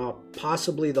Camera Raw,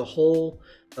 possibly the whole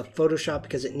of Photoshop,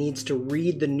 because it needs to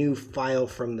read the new file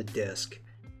from the disk.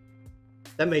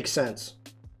 That makes sense.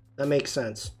 That makes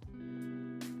sense.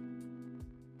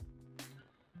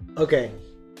 Okay.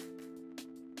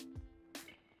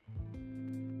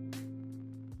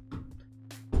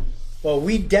 Well,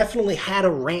 we definitely had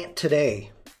a rant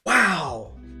today.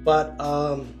 Wow. But,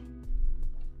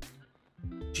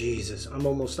 Jesus, I'm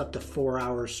almost up to 4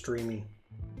 hours streaming.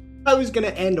 I was going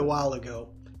to end a while ago,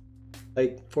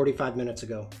 like 45 minutes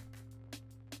ago.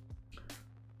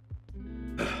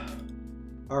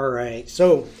 All right,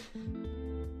 so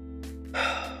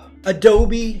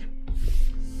Adobe,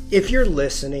 if you're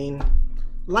listening,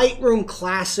 Lightroom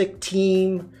Classic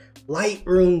team,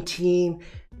 Lightroom team,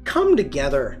 come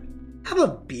together, have a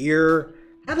beer,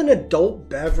 have an adult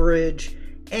beverage,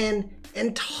 and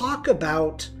talk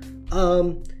about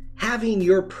having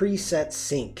your preset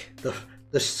sync.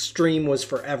 The stream was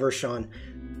forever, Sean.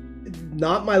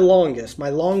 Not my longest. My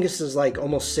longest is like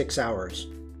almost 6 hours.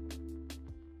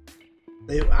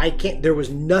 There was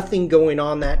nothing going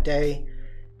on that day,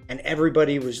 and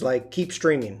everybody was like, keep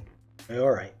streaming. All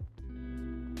right.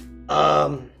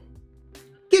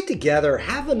 Get together,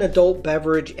 have an adult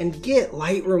beverage, and get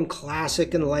Lightroom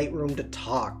Classic and Lightroom to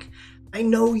talk. I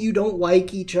know you don't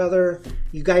like each other.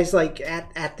 You guys, like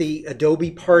at the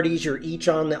Adobe parties, you're each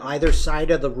on the either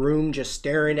side of the room just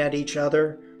staring at each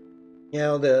other. You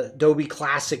know, the Adobe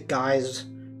Classic guys,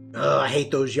 I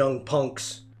hate those young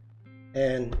punks.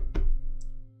 And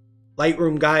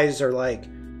Lightroom guys are like,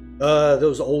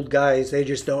 those old guys, they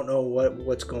just don't know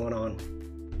what's going on.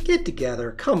 Get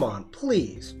together, come on,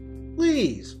 please,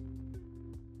 please.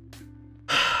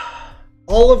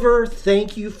 Oliver,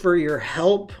 thank you for your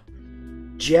help.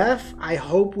 Jeff, I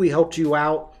hope we helped you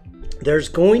out. There's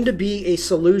going to be a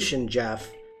solution, Jeff.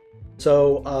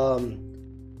 So,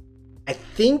 I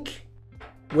think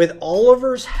with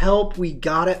Oliver's help, we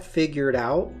got it figured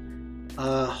out.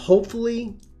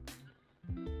 Hopefully,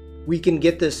 we can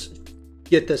get this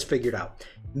figured out.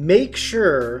 Make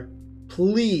sure,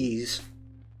 please,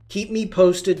 keep me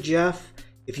posted, Jeff.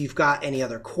 If you've got any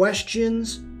other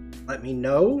questions, let me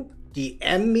know.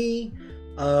 DM me.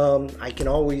 I can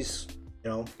always,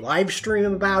 live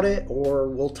stream about it, or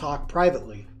we'll talk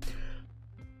privately.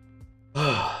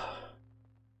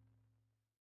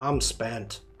 I'm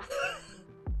spent.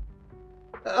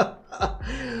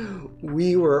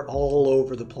 We were all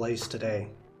over the place today.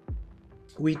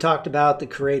 We talked about the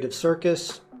Creative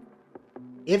Circus.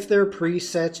 If they're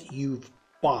presets you've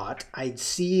bought, I'd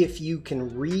see if you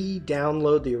can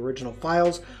re-download the original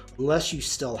files. Unless you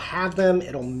still have them,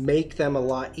 it'll make them a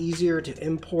lot easier to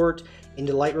import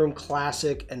into Lightroom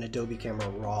Classic and Adobe Camera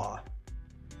Raw.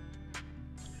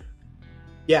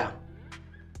 Yeah,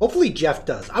 hopefully Jeff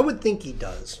does. I would think he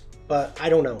does, but I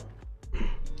don't know.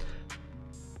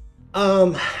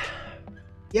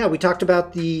 Yeah, we talked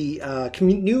about the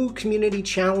new community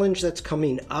challenge that's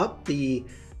coming up, the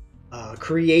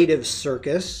Creative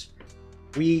Circus.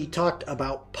 We talked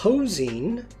about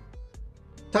posing,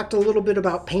 talked a little bit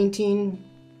about painting.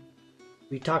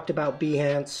 We talked about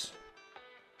Behance.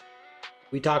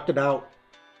 We talked about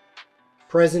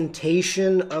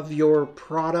presentation of your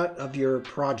product, of your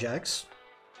projects.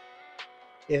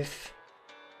 If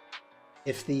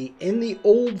in the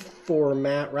old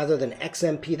format rather than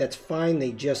XMP, that's fine.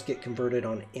 They just get converted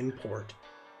on import.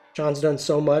 Sean's done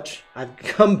so much. I've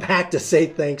come back to say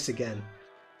thanks again.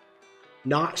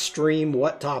 Not stream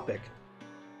what topic?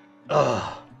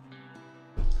 Ugh.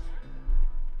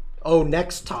 Oh,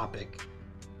 next topic.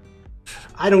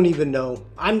 I don't even know.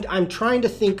 I'm trying to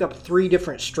think up 3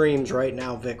 different streams right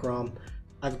now, Vikram.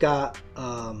 I've got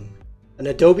an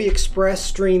Adobe Express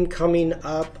stream coming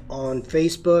up on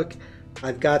Facebook.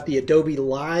 I've got the Adobe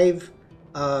Live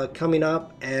coming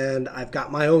up, and I've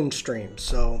got my own stream.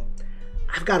 So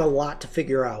I've got a lot to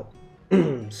figure out.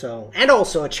 And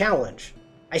also a challenge.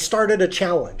 I started a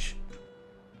challenge.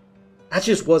 That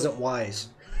just wasn't wise.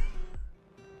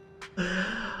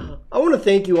 I want to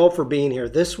thank you all for being here.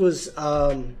 This was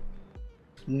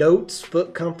notes,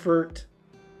 foot comfort,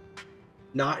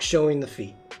 not showing the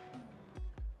feet.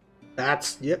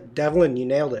 That's, yep, Devlin, you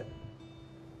nailed it.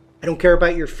 I don't care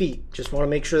about your feet. Just want to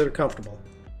make sure they're comfortable.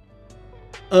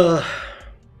 I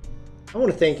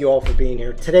want to thank you all for being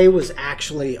here. Today was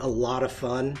actually a lot of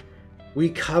fun. We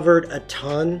covered a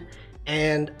ton,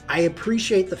 and I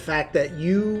appreciate the fact that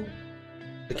you,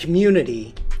 the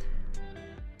community,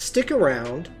 stick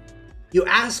around. You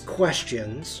ask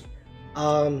questions.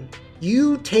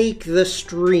 You take the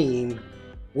stream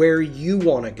where you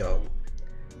want to go.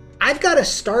 I've got a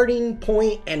starting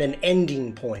point and an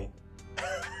ending point.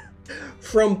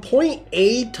 From point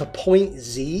A to point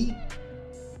Z,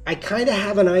 I kind of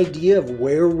have an idea of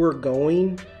where we're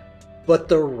going, but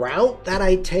the route that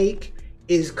I take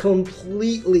is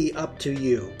completely up to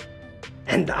you.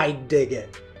 And I dig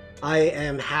it. I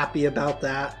am happy about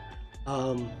that.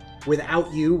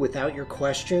 Without you, without your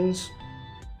questions,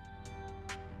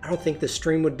 I don't think the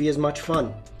stream would be as much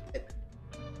fun.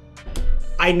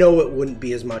 I know it wouldn't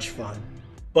be as much fun,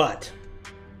 but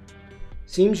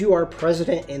seems you are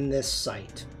president in this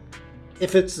site.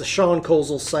 If it's the Sean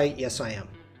Kozel site, yes, I am.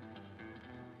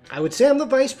 I would say I'm the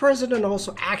vice president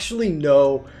also. Actually,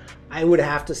 no. I would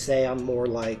have to say I'm more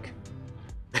like...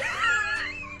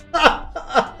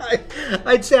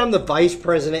 I'd say I'm the vice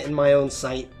president in my own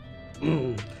site.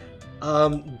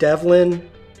 Devlin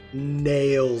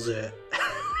nails it.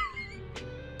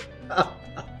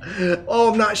 Oh,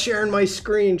 I'm not sharing my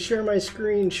screen. Share my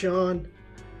screen, Sean.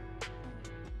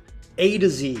 A to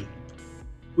Z.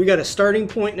 We got a starting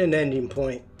point and an ending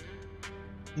point.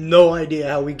 No idea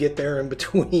how we get there in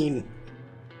between.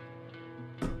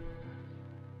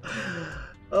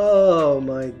 Oh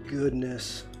my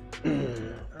goodness.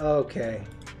 Okay.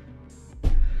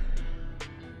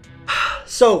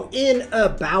 So in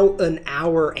about an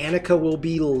hour, Annika will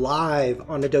be live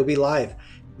on Adobe Live.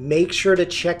 Make sure to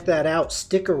check that out.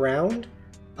 Stick around.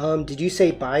 Did you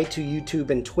say bye to YouTube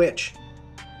and Twitch?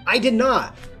 I did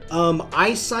not.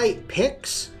 I cite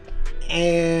Pix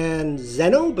and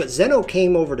Zeno, but Zeno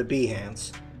came over to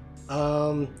Behance.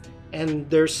 And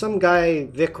there's some guy,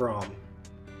 Vikram.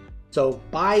 So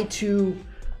bye to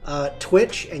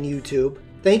Twitch and YouTube.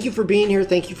 Thank you for being here.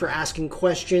 Thank you for asking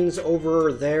questions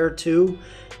over there too.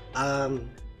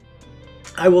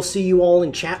 I will see you all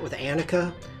in chat with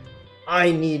Annika.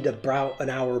 I need about an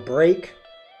hour break.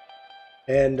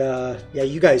 And yeah,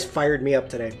 you guys fired me up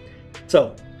today.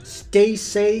 So stay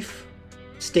safe,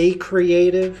 stay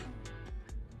creative,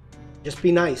 just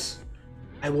be nice.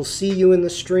 I will see you in the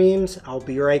streams. I'll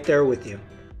be right there with you.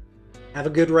 Have a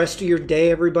good rest of your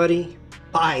day, everybody.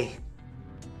 Bye.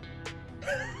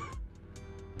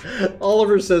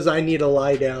 Oliver says I need to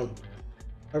lie down.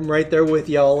 I'm right there with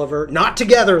you, Oliver. Not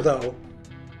together, though.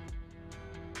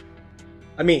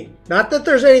 I mean, not that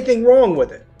there's anything wrong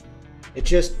with it. It's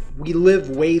just we live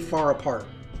way far apart.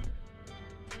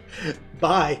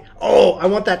 Bye. Oh, I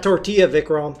want that tortilla,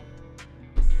 Vikram.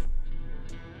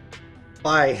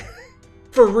 Bye.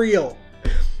 For real.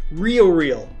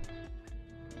 Real.